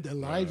people who've had their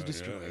lives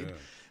destroyed. Yeah.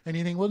 And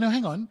you think, well, no,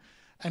 hang on.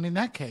 And in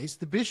that case,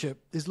 the bishop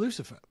is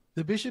Lucifer.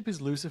 The bishop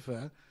is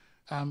Lucifer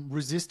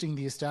resisting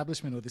the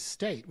establishment or the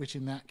state, which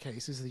in that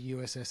case is the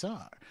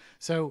USSR.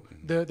 So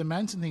the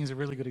Manson thing is a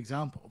really good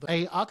example.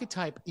 A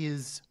archetype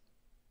is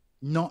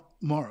not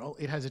moral.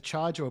 It has a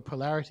charge or a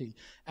polarity.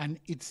 And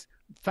it's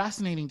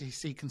fascinating to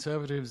see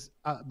conservatives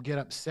get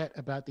upset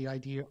about the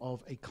idea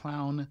of a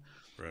clown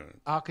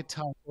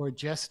archetype or a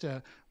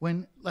jester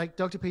when, like,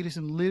 Dr.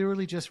 Peterson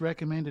literally just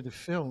recommended a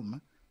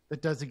film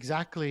that does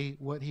exactly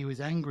what he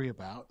was angry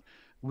about,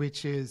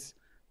 which is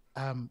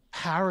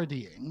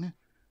parodying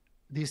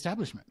the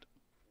establishment.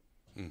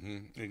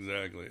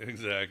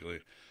 Exactly.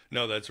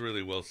 No, that's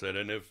really well said.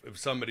 And if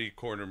somebody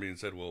cornered me and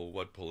said, well,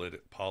 what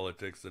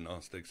politics the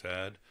Gnostics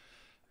had,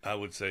 I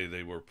would say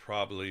they were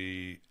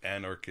probably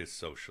anarchist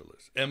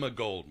socialists. Emma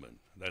Goldman,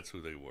 that's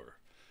who they were.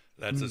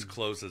 That's as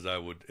close as I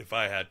would, if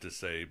I had to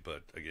say.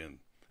 But again,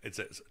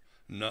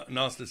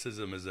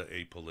 Gnosticism is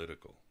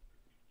apolitical.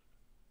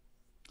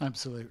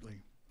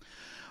 Absolutely.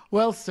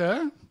 Well,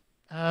 sir,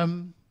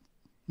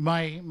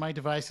 my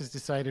device has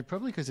decided,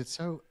 probably because it's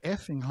so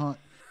effing hot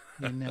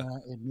in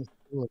this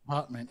little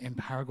apartment in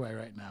Paraguay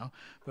right now,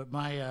 but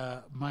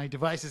my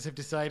devices have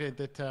decided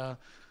that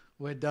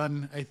we're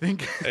done, I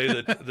think. Hey,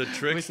 the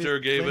trickster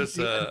gave us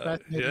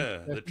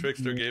the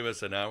trickster gave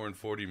us an hour and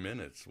 40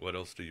 minutes. What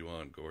else do you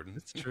want, Gordon?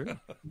 That's true.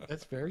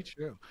 That's very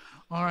true.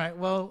 All right.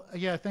 Well,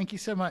 yeah. Thank you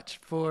so much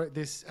for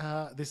this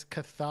this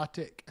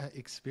cathartic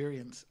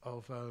experience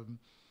of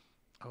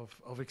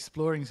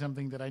exploring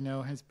something that I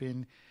know has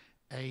been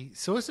a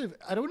source of,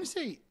 I don't want to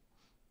say,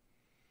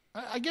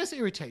 I guess,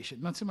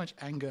 irritation, not so much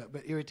anger,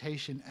 but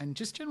irritation and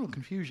just general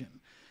confusion.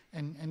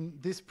 And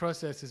this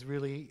process has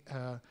really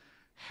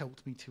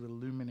helped me to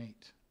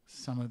illuminate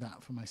some of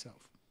that for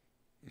myself.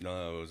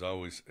 No, it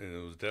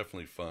was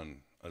definitely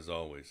fun, as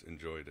always.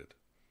 Enjoyed it.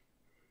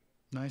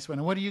 Nice one.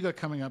 And what do you got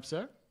coming up,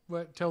 sir?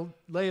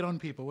 Lay it on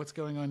people. What's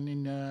going on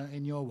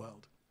in your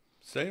world?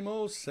 Same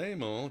old,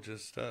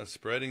 just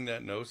spreading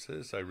that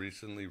gnosis. I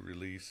recently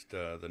released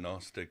the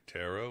Gnostic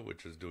Tarot,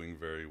 which is doing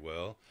very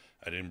well.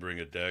 I didn't bring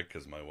a deck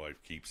because my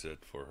wife keeps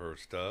it for her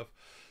stuff.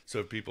 So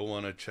if people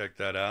want to check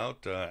that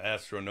out,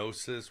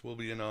 Astronosis will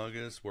be in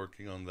August,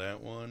 working on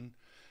that one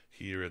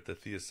here at the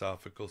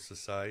Theosophical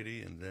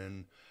Society. And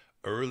then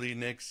early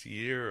next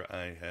year,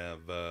 I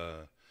have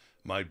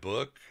my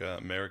book,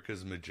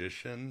 America's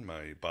Magician,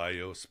 my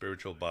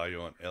spiritual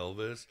bio on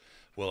Elvis.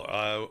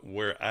 Well,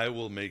 where I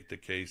will make the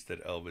case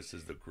that Elvis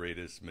is the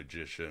greatest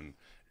magician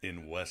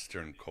in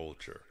Western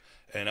culture.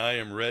 And I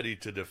am ready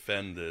to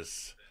defend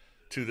this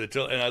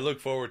and I look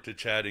forward to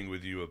chatting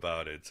with you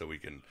about it so we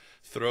can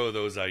throw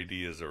those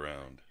ideas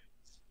around.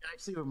 It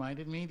actually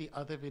reminded me, the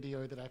other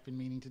video that I've been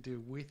meaning to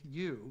do with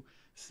you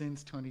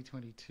since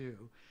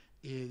 2022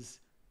 is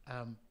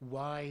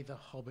why the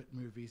Hobbit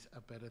movies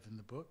are better than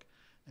the book.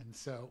 And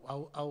so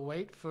I'll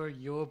wait for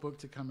your book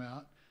to come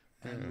out,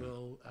 and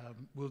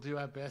we'll do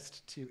our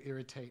best to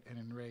irritate and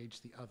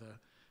enrage the other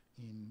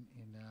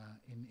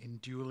in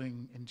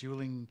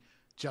dueling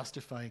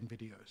justifying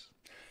videos.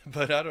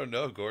 But I don't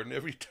know, Gordon.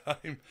 Every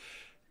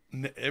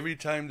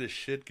time the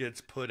shit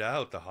gets put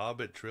out, the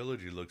Hobbit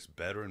trilogy looks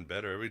better and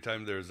better. Every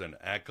time there's an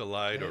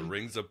Acolyte or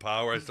Rings of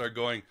Power, I start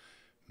going,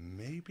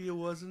 maybe it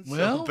wasn't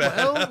so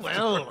bad.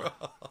 Well.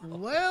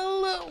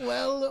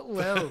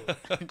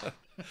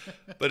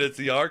 But it's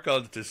the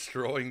Archons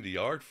destroying the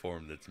art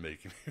form that's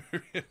making me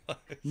realize.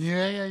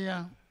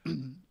 Yeah.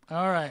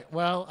 All right.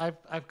 Well,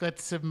 I've got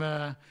some.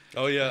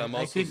 Oh yeah, I'm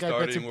also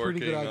starting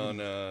working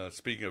on.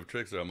 Speaking of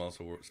Trickster, I'm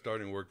also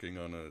starting working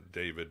on a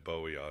David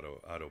Bowie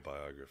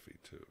autobiography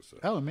too. So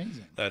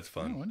amazing! That's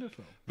fun. Oh,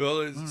 wonderful. Well,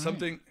 it's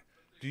something.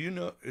 Do you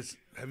know?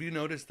 Have you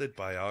noticed that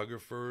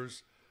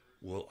biographers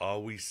will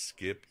always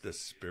skip the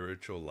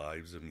spiritual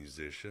lives of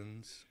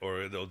musicians,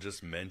 or they'll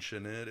just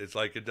mention it? It's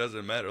like it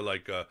doesn't matter.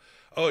 Like,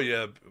 oh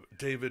yeah,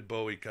 David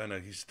Bowie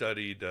he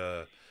studied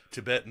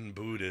Tibetan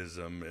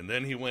Buddhism, and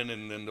then he went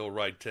and then they'll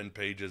write 10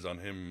 pages on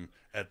him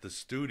at the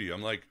studio.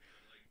 I'm like,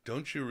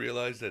 don't you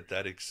realize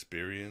that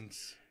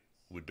experience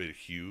would be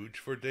huge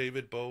for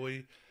David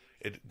Bowie?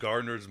 It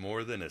garners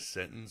more than a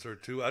sentence or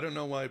two. I don't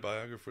know why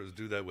biographers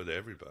do that with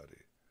everybody.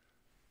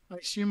 I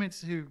assume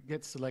it's who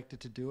gets selected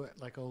to do it,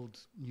 like old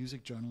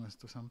music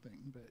journalists or something.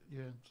 But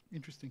yeah, it's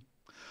interesting.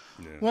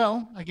 Yeah.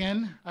 Well,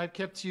 again, I've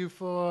kept you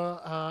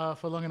for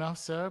long enough,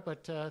 sir.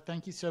 But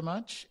thank you so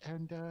much,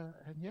 and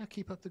yeah,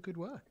 keep up the good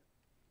work.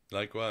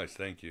 Likewise,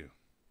 thank you.